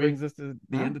the movie. That brings us to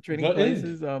the end of Trading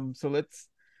Places. So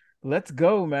let's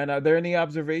go, man. Are there any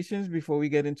observations before we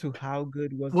get into how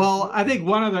good was? Well, I think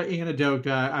one other anecdote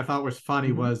that I thought was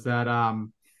funny was that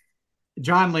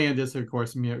John Landis, of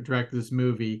course, directed this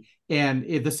movie, and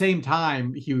at the same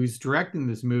time he was directing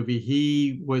this movie,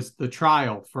 he was the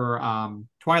trial for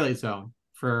Twilight Zone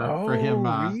for him.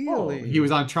 Really? He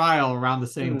was on trial around the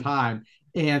same time,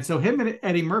 and so him and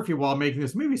Eddie Murphy, while making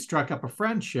this movie, struck up a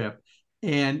friendship.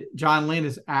 And John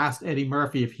Landis asked Eddie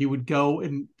Murphy if he would go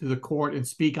into the court and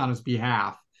speak on his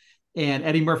behalf, and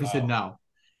Eddie Murphy said no.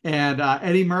 And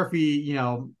Eddie Murphy,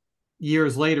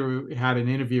 years later, had an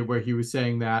interview where he was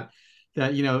saying that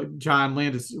John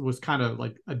Landis was kind of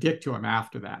like a dick to him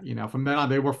after that. From then on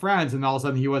they were friends, and all of a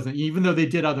sudden he wasn't, even though they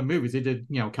did other movies. They did,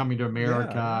 Coming to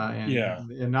America and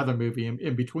another movie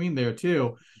in between there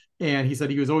too. And he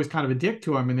said he was always kind of a dick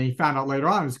to him, and then he found out later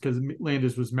on it was because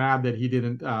Landis was mad that he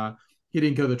didn't go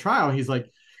to the trial. He's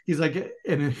like,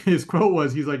 and his quote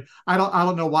was, he's like, I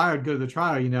don't know why I'd go to the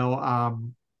trial.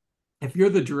 If you're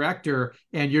the director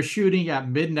and you're shooting at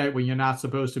midnight when you're not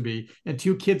supposed to be, and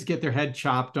two kids get their head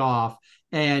chopped off,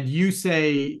 and you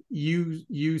say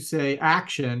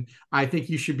action, I think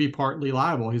you should be partly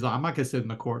liable. He's like, I'm not gonna sit in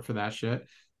the court for that shit.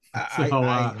 So,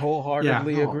 I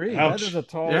wholeheartedly agree. Ouch. That is a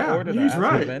tall order to ask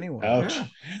of anyone. Ouch.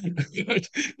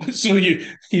 So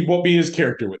he won't be his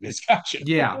character witness. Gotcha.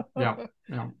 Yeah.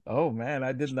 Oh man,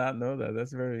 I did not know that.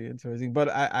 That's very interesting. But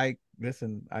I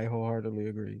listen, I wholeheartedly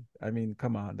agree. I mean,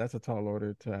 come on, that's a tall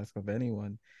order to ask of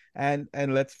anyone. And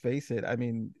let's face it, I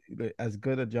mean, as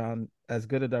good a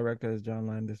director as John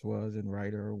Landis was, and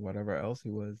writer or whatever else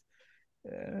he was,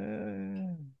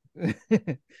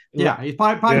 he's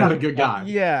probably not a good guy.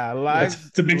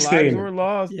 Lives were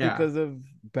lost because of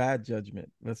bad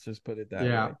judgment. Let's just put it that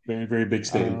way. Very, very big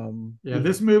stain.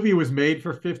 This movie was made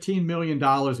for $15 million and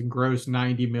grossed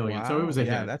 $90 million. Wow. So it was a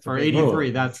hit. That's for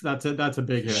 83. That's a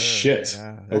big hit. Shit.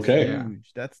 That's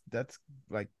huge. That's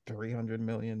like 300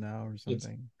 million now or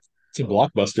something. It's a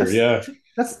blockbuster.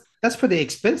 That's pretty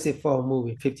expensive for a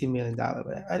movie. $15 million.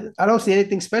 I don't see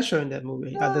anything special in that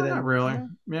movie other than not really.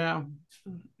 Yeah.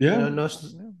 I don't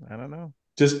know.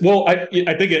 I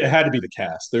think it had to be the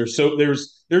cast. There's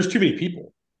too many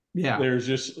people. Yeah. There's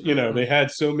just they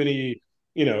had so many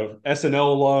SNL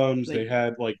alums. They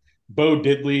had like Bo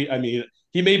Diddley. I mean,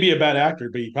 he may be a bad actor,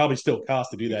 but he probably still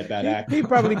cost to do that bad acting. He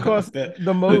probably cost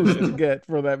the most to get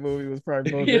for that movie was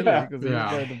probably Bo Diddley because he was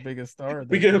probably the biggest star.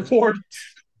 We can afford.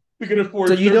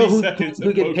 So you know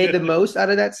who get paid the most out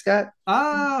of that, Scott?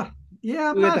 Yeah,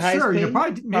 I'm With not high sure. speed?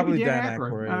 Maybe Probably Dan Dan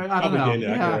Aykroyd. Aykroyd. I don't Probably know.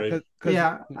 Dan Yeah, Aykroyd.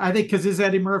 yeah. I think because his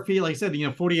Eddie Murphy, like I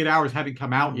said, 48 Hours hadn't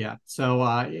come out Mm. yet, so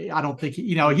I don't think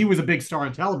he was a big star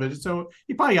on television, so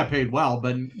he probably got paid well.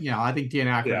 But I think Dan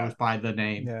Aykroyd was by the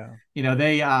name. Yeah.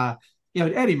 They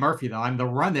Eddie Murphy though, the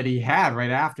run that he had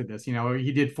right after this,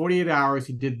 he did 48 Hours,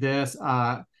 he did this,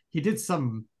 he did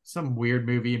some weird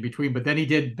movie in between, but then he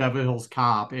did Beverly Hills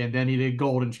Cop, and then he did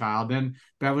Golden Child, then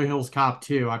Beverly Hills Cop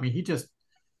 2. I mean, he just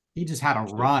had a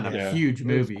run of huge It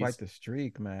was movies. quite the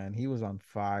streak, man. He was on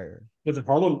fire. Was it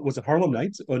Harlem? Was it Harlem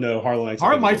Nights? Oh no, Harlem Nights.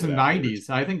 Harlem Nights in the 90s.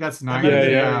 I think that's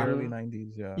 90s. Yeah. Early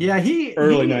 90s. Yeah. Yeah,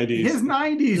 early 90s. His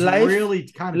 90s Life- really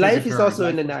kind of Life took a is turn. also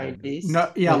in the 90s.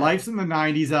 No, Life's in the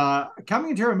 90s.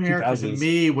 Coming to America to 2000s.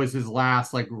 me was his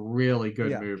last like really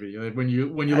good movie. Like, when you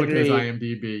look at his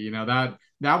Agreed. IMDb,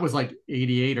 that was like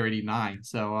 88 or 89.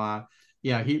 So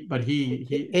yeah, he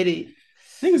 80.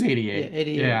 I think it was 88. Yeah,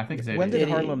 88. Yeah, I think it's 88. When did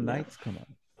 88, Harlem yeah. Nights come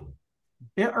out?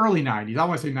 Yeah, early 90s. I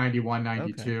want to say 91,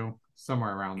 92,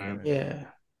 somewhere around there. Yeah.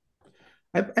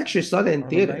 I actually saw that in Harlem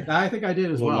theater. Nights? I think I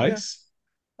did as Harlem well. Nights?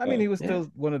 I mean, he was Yeah.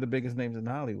 still one of the biggest names in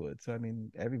Hollywood. So I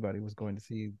mean, everybody was going to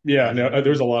see. Yeah, no,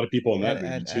 there was a lot of people in that And-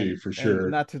 movie and- too, and- for and sure.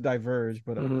 not to diverge,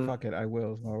 but Mhm. fuck it, I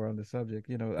will. While we're on the subject,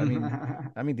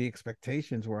 I mean, the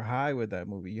expectations were high with that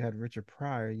movie. You had Richard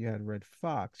Pryor, you had Red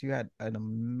Fox, you had an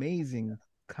amazing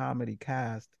comedy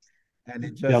cast, and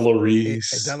it just Della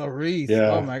Reese. Della Reese.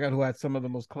 Yeah. Oh my god, who had some of the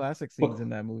most classic scenes in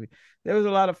that movie. There was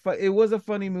a lot of fun. It was a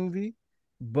funny movie,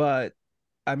 but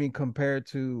I mean, compared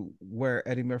to where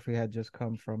Eddie Murphy had just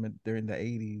come from during the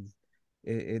 80s,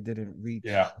 it didn't reach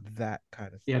that kind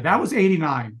of stuff. Yeah, that was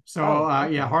 89. So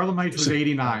Okay. Harlem Nights was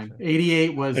 89. Gotcha.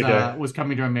 88 was Okay. was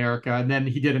Coming to America, and then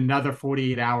he did another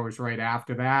 48 Hours right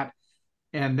after that.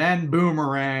 And then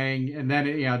Boomerang, and then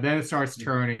it starts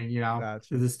turning,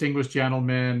 Gotcha. The Distinguished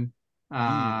Gentleman.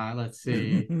 Let's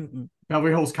see.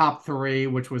 Beverly Hills Cop 3,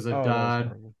 which was a Oh, that was dud.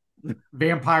 horrible.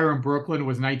 Vampire in Brooklyn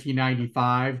was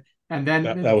 1995. And then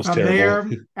That was from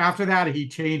terrible. there, after that, he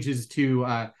changes to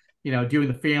doing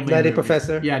the family Nutty movies.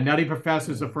 Professor. Yeah, Nutty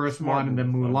Professor is the first Smart one, and then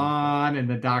movie, Mulan, and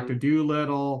then Dr.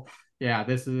 Dolittle. Yeah,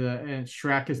 this is and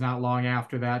Shrek is not long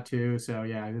after that too. So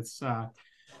yeah, it's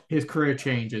his career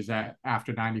changes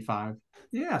after 95.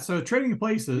 Yeah, so Trading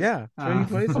Places. Yeah, Trading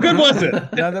Places. How good was it?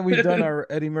 Now that we've done our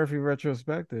Eddie Murphy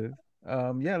retrospective,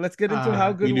 yeah, let's get into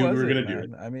how good we knew we was were it, gonna do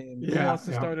man? I mean, who Yeah, wants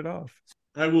to yeah. start it off?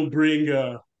 I will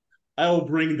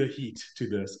bring the heat to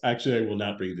this. Actually, I will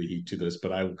not bring the heat to this,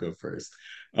 but I will go first.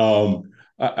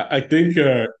 I think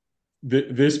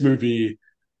this movie,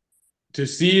 to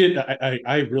see it,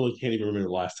 I really can't even remember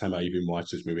the last time I even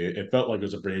watched this movie. It felt like it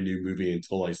was a brand new movie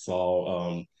until I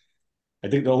saw. I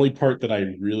think the only part that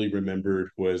I really remembered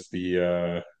was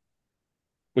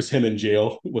was him in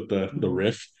jail with the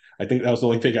riff. I think that was the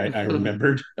only thing I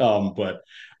remembered. But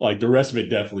like the rest of it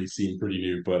definitely seemed pretty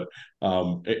new. But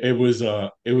it's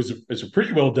a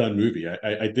pretty well done movie.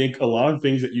 I think a lot of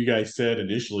things that you guys said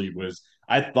initially was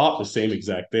I thought the same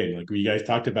exact thing. Like you guys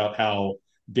talked about how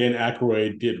Dan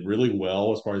Aykroyd did really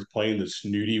well as far as playing the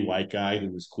snooty white guy who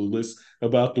was clueless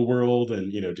about the world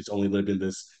and just only lived in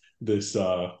this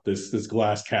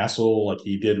glass castle. Like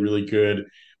he did really good.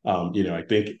 I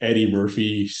think Eddie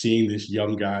Murphy seeing this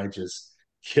young guy just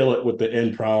kill it with the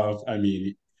improv. I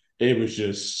mean, it was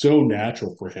just so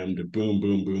natural for him to boom,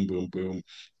 boom, boom, boom, boom.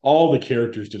 All the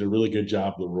characters did a really good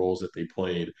job of the roles that they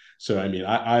played. So I mean,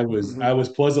 I was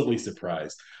pleasantly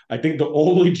surprised. I think the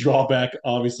only drawback,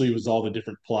 obviously, was all the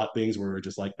different plot things where we're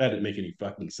just like, that didn't make any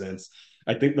fucking sense.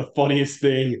 I think the funniest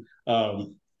thing,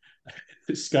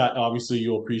 Scott, obviously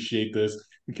you'll appreciate this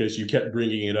because you kept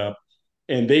bringing it up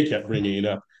and they kept bringing it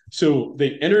up. So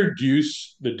they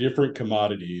introduce the different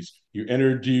commodities. You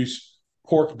introduce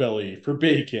pork belly for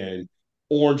bacon,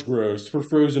 orange gross for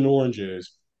frozen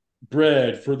oranges,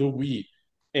 bread for the wheat,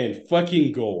 and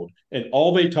fucking gold. And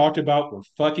all they talked about were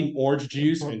fucking orange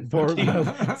juice and fucking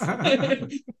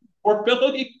pork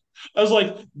belly. I was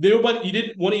like, nobody, you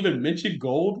didn't want to even mention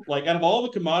gold. Like, out of all the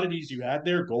commodities you had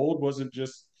there, gold wasn't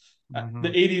just. The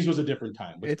 80s was a different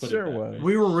time. It sure was.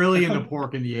 We were really into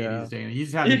pork in the 80s, Dana. You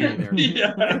just had to be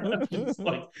there. Yeah, just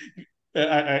like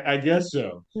I guess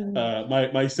so.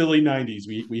 My silly 90s,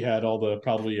 we had all the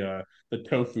probably the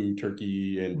tofu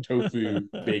turkey and tofu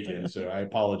bacon. So I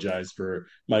apologize for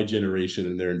my generation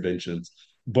and their inventions.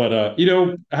 But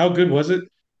how good was it?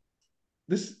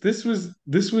 This was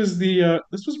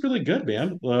really good,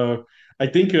 man. I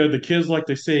think the kids like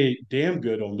to say damn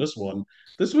good on this one.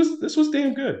 This was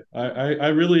damn good. I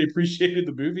really appreciated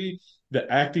the movie. The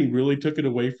acting really took it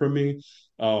away from me.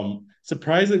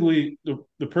 Surprisingly,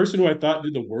 the person who I thought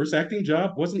did the worst acting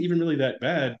job wasn't even really that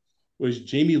bad, was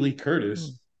Jamie Lee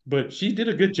Curtis. but she did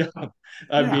a good job.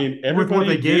 I mean, with what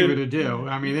they everybody gave her did to do.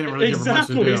 I mean, they didn't really give her much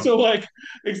to exactly. do. So like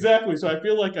exactly. So I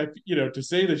feel like to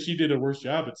say that she did a worse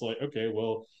job, it's like, okay,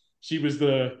 well, she was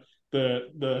the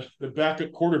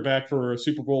backup quarterback for a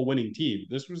Super Bowl winning team.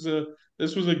 This was a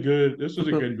good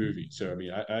movie. So I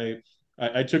mean,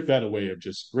 I took that away of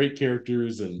just great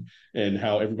characters and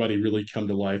how everybody really come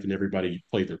to life and everybody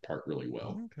played their part really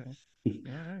well. Okay.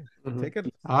 All right. Take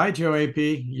it. All right, Joe AP,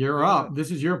 you're up. This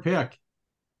is your pick.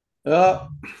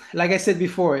 Like I said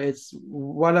before, it's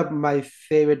one of my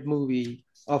favorite movie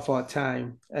of all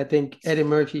time. I think Eddie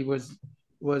Murphy was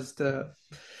the,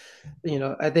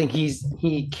 I think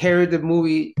he carried the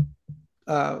movie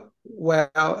well.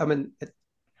 I mean,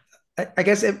 I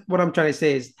guess what I'm trying to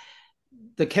say is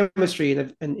the chemistry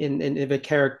in the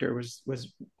character was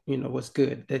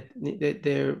good. That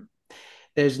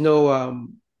there's no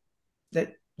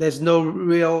there's no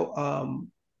real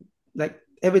like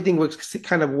everything works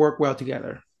kind of work well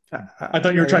together. I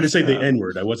thought you were trying to say the N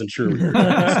word. I wasn't sure what you were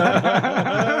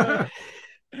trying to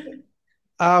say.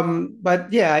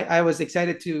 But yeah, I was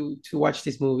excited to watch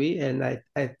this movie, and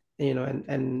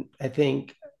and I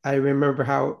think I remember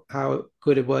how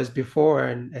good it was before,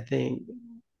 and I think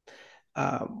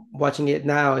watching it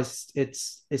now it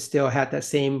still had that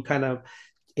same kind of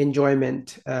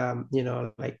enjoyment.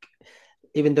 Like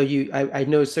even though I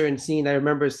know certain scene, I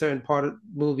remember a certain part of the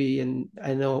movie, and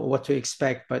I know what to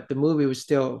expect, but the movie was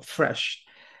still fresh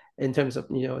in terms of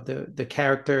the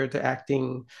character, the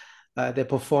acting, the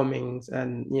performing,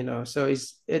 and so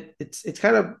it's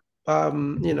kind of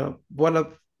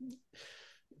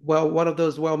one of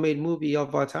those well-made movie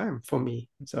of our time for me.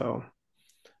 So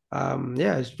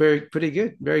yeah, it's pretty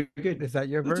good, very good. Is that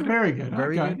your That's verdict? very good.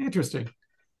 Very Okay, good. interesting.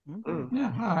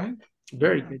 Yeah, all right.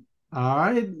 Very good. All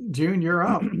right, June, you're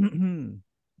up.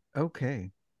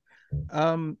 Okay.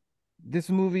 This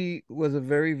movie was a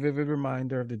very vivid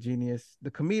reminder of the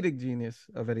comedic genius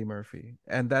of Eddie Murphy,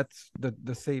 and that's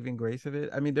the saving grace of it.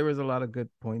 I mean, there was a lot of good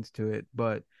points to it,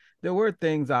 but there were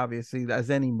things, obviously, as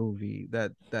any movie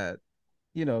that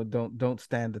don't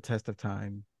stand the test of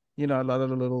time. A lot of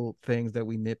the little things that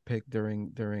we nitpick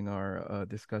during our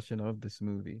discussion of this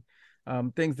movie,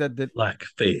 things that did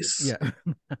blackface. Yeah.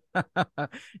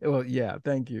 Well, yeah,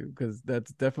 thank you, because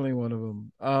that's definitely one of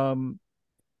them.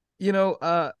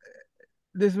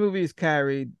 This movie is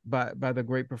carried by the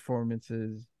great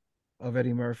performances of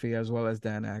Eddie Murphy as well as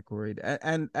Dan Aykroyd,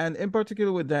 and in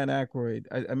particular with Dan Aykroyd,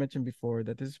 I mentioned before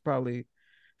that this is probably,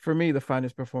 for me, the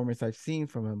finest performance I've seen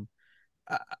from him.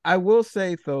 I will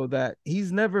say though that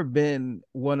he's never been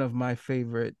one of my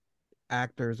favorite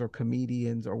actors or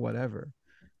comedians or whatever.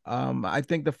 I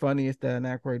think the funniest Dan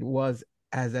Aykroyd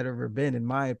has ever been, in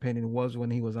my opinion, was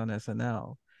when he was on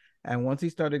SNL. And once he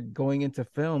started going into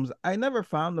films, I never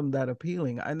found him that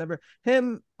appealing.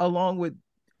 Him along with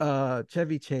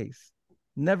Chevy Chase,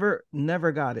 never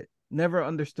got it. Never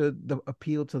understood the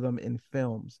appeal to them in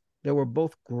films. They were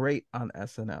both great on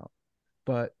SNL.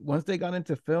 But once they got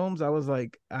into films, I was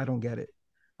like, I don't get it.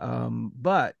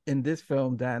 But in this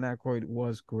film, Dan Aykroyd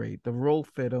was great. The role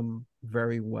fit him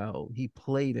very well. He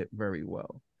played it very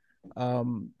well.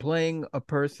 Playing a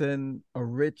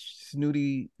rich,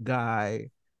 snooty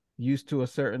guy used to a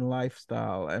certain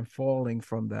lifestyle and falling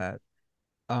from that,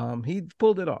 he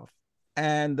pulled it off.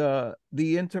 And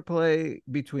the interplay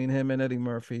between him and Eddie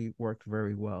Murphy worked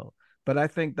very well. But I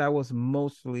think that was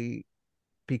mostly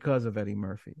because of Eddie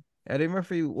Murphy. Eddie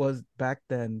Murphy was back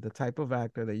then the type of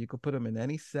actor that you could put him in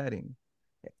any setting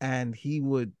and he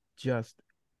would just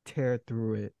tear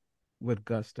through it with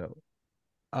gusto.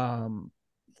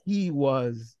 He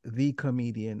was the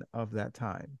comedian of that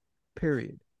time,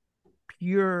 period.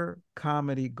 Pure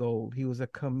comedy gold. He was a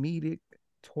comedic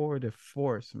tour de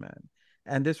force, man.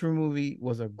 And this movie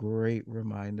was a great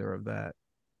reminder of that.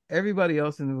 Everybody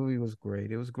else in the movie was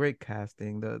great. It was great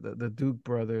casting. The Duke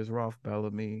brothers, Ralph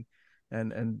Bellamy,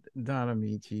 and Don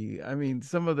Amici. I mean,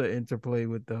 some of the interplay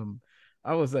with them,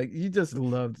 I was like, you just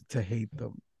loved to hate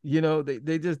them.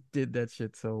 They just did that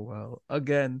shit so well.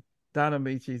 Again, Don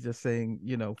Amici's just saying,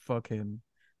 fuck him.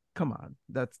 Come on,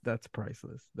 that's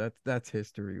priceless. That's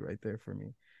history right there for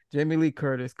me. Jamie Lee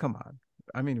Curtis, come on.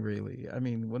 I mean, really. I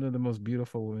mean, one of the most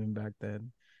beautiful women back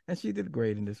then. And she did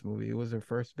great in this movie. It was her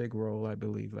first big role, I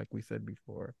believe, like we said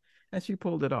before. And she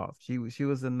pulled it off. She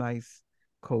was a nice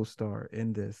co-star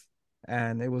in this.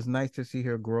 And it was nice to see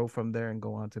her grow from there and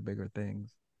go on to bigger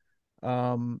things.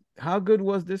 How good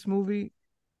was this movie?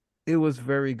 It was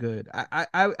very good.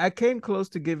 I came close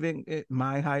to giving it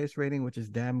my highest rating, which is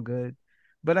damn good,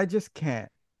 but I just can't,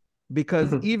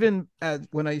 because even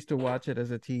when I used to watch it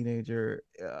as a teenager,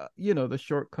 the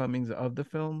shortcomings of the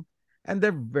film and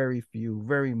they're very few,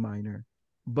 very minor,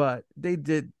 but they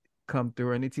did come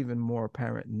through, and it's even more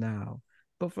apparent now.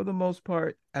 But for the most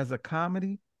part, as a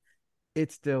comedy,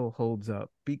 it still holds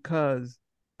up because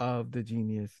of the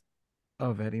genius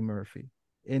of Eddie Murphy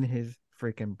in his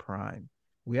freaking prime.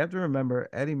 We have to remember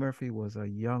Eddie Murphy was a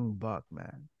young buck,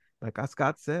 man. Like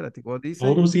Scott said, I think, what did he say? How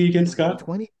old was he again, Scott?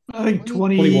 20, I think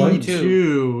 21?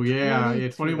 22. Yeah,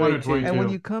 21 or 22. And when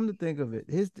you come to think of it,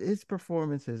 his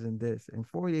performances in this, in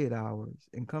 48 Hours,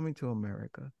 in Coming to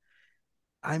America,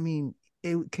 I mean,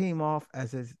 it came off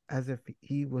as if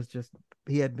he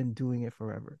had been doing it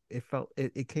forever.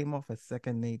 It came off as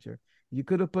second nature. You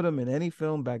could have put him in any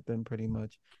film back then, pretty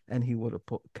much, and he would have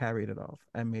carried it off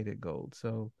and made it gold.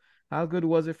 So, how good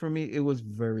was it for me? It was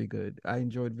very good. I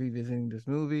enjoyed revisiting this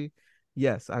movie.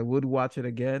 Yes, I would watch it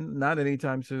again, not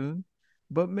anytime soon,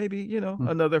 but maybe,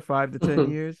 another 5 to 10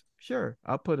 years. Sure,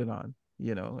 I'll put it on,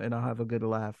 and I'll have a good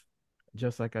laugh,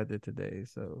 just like I did today.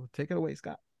 So, take it away,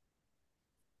 Scott.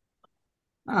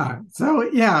 So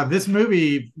yeah, this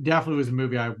movie definitely was a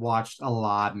movie I watched a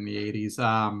lot in the 80s.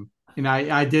 And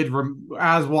I did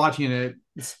as watching it,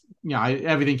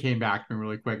 everything came back to me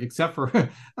really quick, except for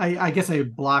I guess I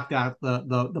blocked out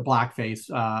the blackface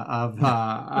of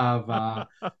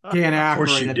Dan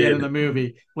Aykroyd at the end of the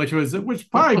movie, which was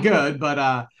probably good,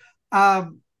 but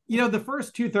the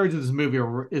first 2/3 of this movie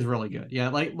is really good. Yeah,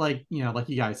 like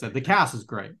you guys said, the cast is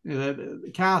great.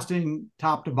 The casting,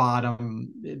 top to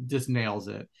bottom, it just nails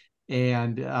it,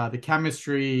 and the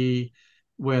chemistry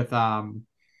with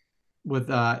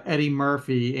Eddie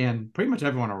Murphy and pretty much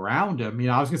everyone around him.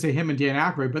 I was gonna say him and Dan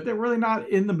Aykroyd, but they're really not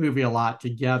in the movie a lot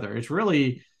together. It's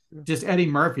really just Eddie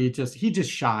Murphy. He just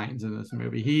shines in this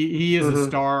movie. He is a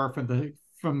star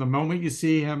from the moment you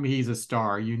see him. He's a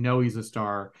star. He's a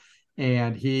star.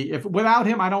 And if without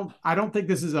him, I don't think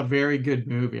this is a very good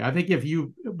movie. I think if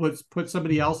you put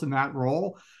somebody else in that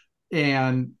role,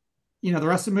 and the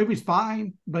rest of the movie's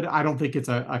fine, but I don't think it's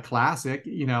a classic.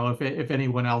 If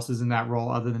anyone else is in that role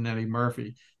other than Eddie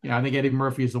Murphy, I think Eddie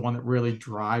Murphy is the one that really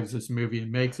drives this movie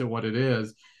and makes it what it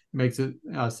is, makes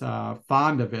us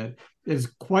fond of it. It's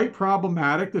quite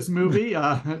problematic, this movie.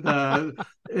 It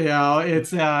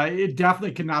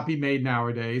definitely cannot be made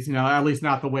nowadays. At least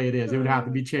not the way it is. It would have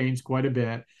to be changed quite a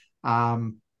bit.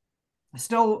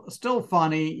 Still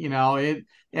funny. Like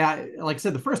I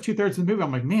said, the first 2/3 of the movie,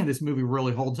 I'm like, man, this movie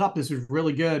really holds up. This is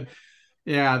really good.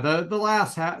 Yeah, the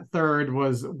last third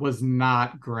was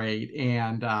not great,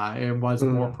 and it was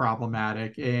more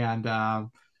problematic. And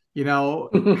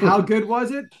how good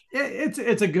was it?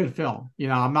 It's a good film.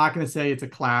 I'm not going to say it's a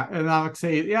class, and I'm not going to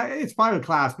say it's probably a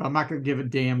class, but I'm not going to give it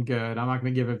damn good. I'm not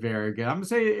going to give it very good. I'm going to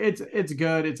say it's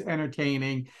good. It's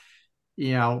entertaining.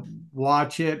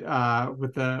 Watch it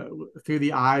through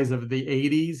the eyes of the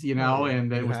 80s,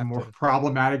 and it was a more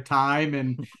problematic time,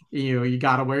 and you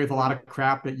got away with a lot of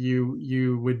crap that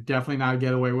you would definitely not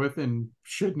get away with and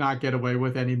should not get away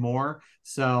with anymore.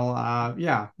 So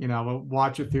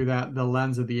watch it through the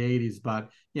lens of the 80s. But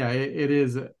yeah, it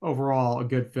is overall a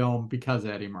good film because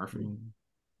of Eddie Murphy.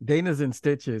 Dana's in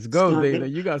stitches. Go, Dana.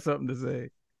 You got something to say.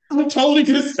 I'm totally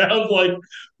gonna sound like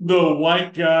the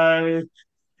white guy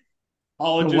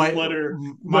letter,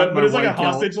 but it's like a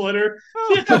hostage letter.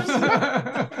 It's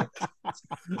a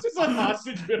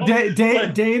hostage bill.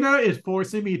 Dana is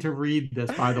forcing me to read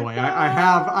this, by the way. I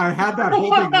had that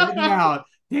whole thing written out.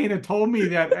 Dana told me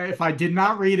that if I did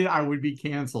not read it, I would be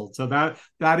canceled. So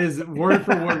that is word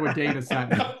for word what Dana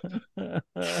sent me.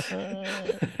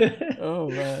 Oh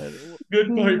man,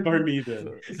 good part by me then.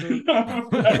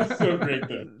 That's so great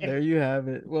then. There you have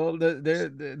it. Well, there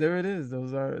it is.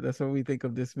 That's what we think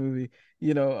of this movie.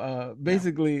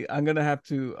 Basically, I'm gonna have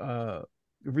to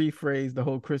rephrase the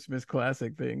whole Christmas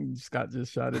classic thing. Scott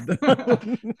just shot it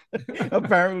down.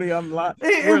 Apparently, I'm lying.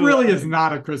 It really is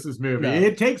not a Christmas movie. No.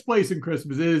 It takes place in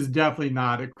Christmas. It is definitely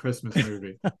not a Christmas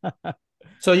movie.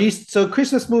 So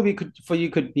Christmas movie could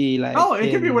be like it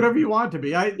could be whatever you want it to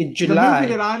be. In July, the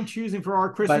movie that I'm choosing for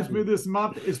our Christmas movie this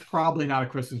month is probably not a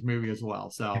Christmas movie as well.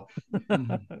 So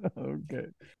okay,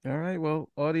 all right.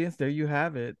 Well, audience, there you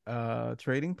have it.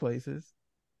 Trading Places,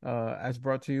 as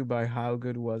brought to you by How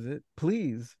Good Was It?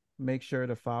 Please make sure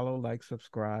to follow, like,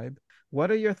 subscribe. What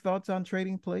are your thoughts on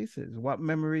Trading Places? What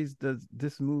memories does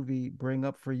this movie bring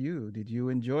up for you? Did you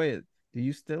enjoy it? Do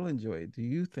you still enjoy it? Do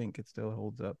you think it still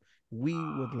holds up? We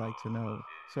would like to know.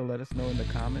 So let us know in the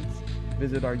comments.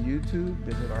 Visit our YouTube,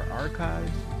 visit our archives.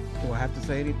 Do I have to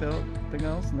say anything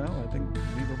else? No, I think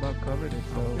we've about covered it.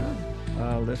 So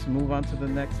let's move on to the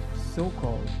next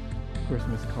so-called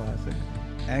Christmas classic.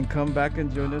 And come back and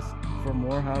join us for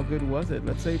more How Good Was It?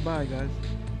 Let's say bye, guys.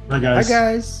 Bye, guys. Bye,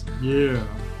 guys. Yeah.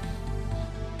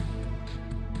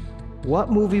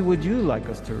 What movie would you like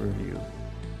us to review?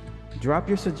 Drop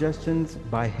your suggestions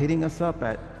by hitting us up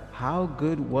at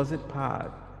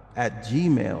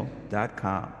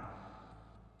howgoodwasitpod@gmail.com.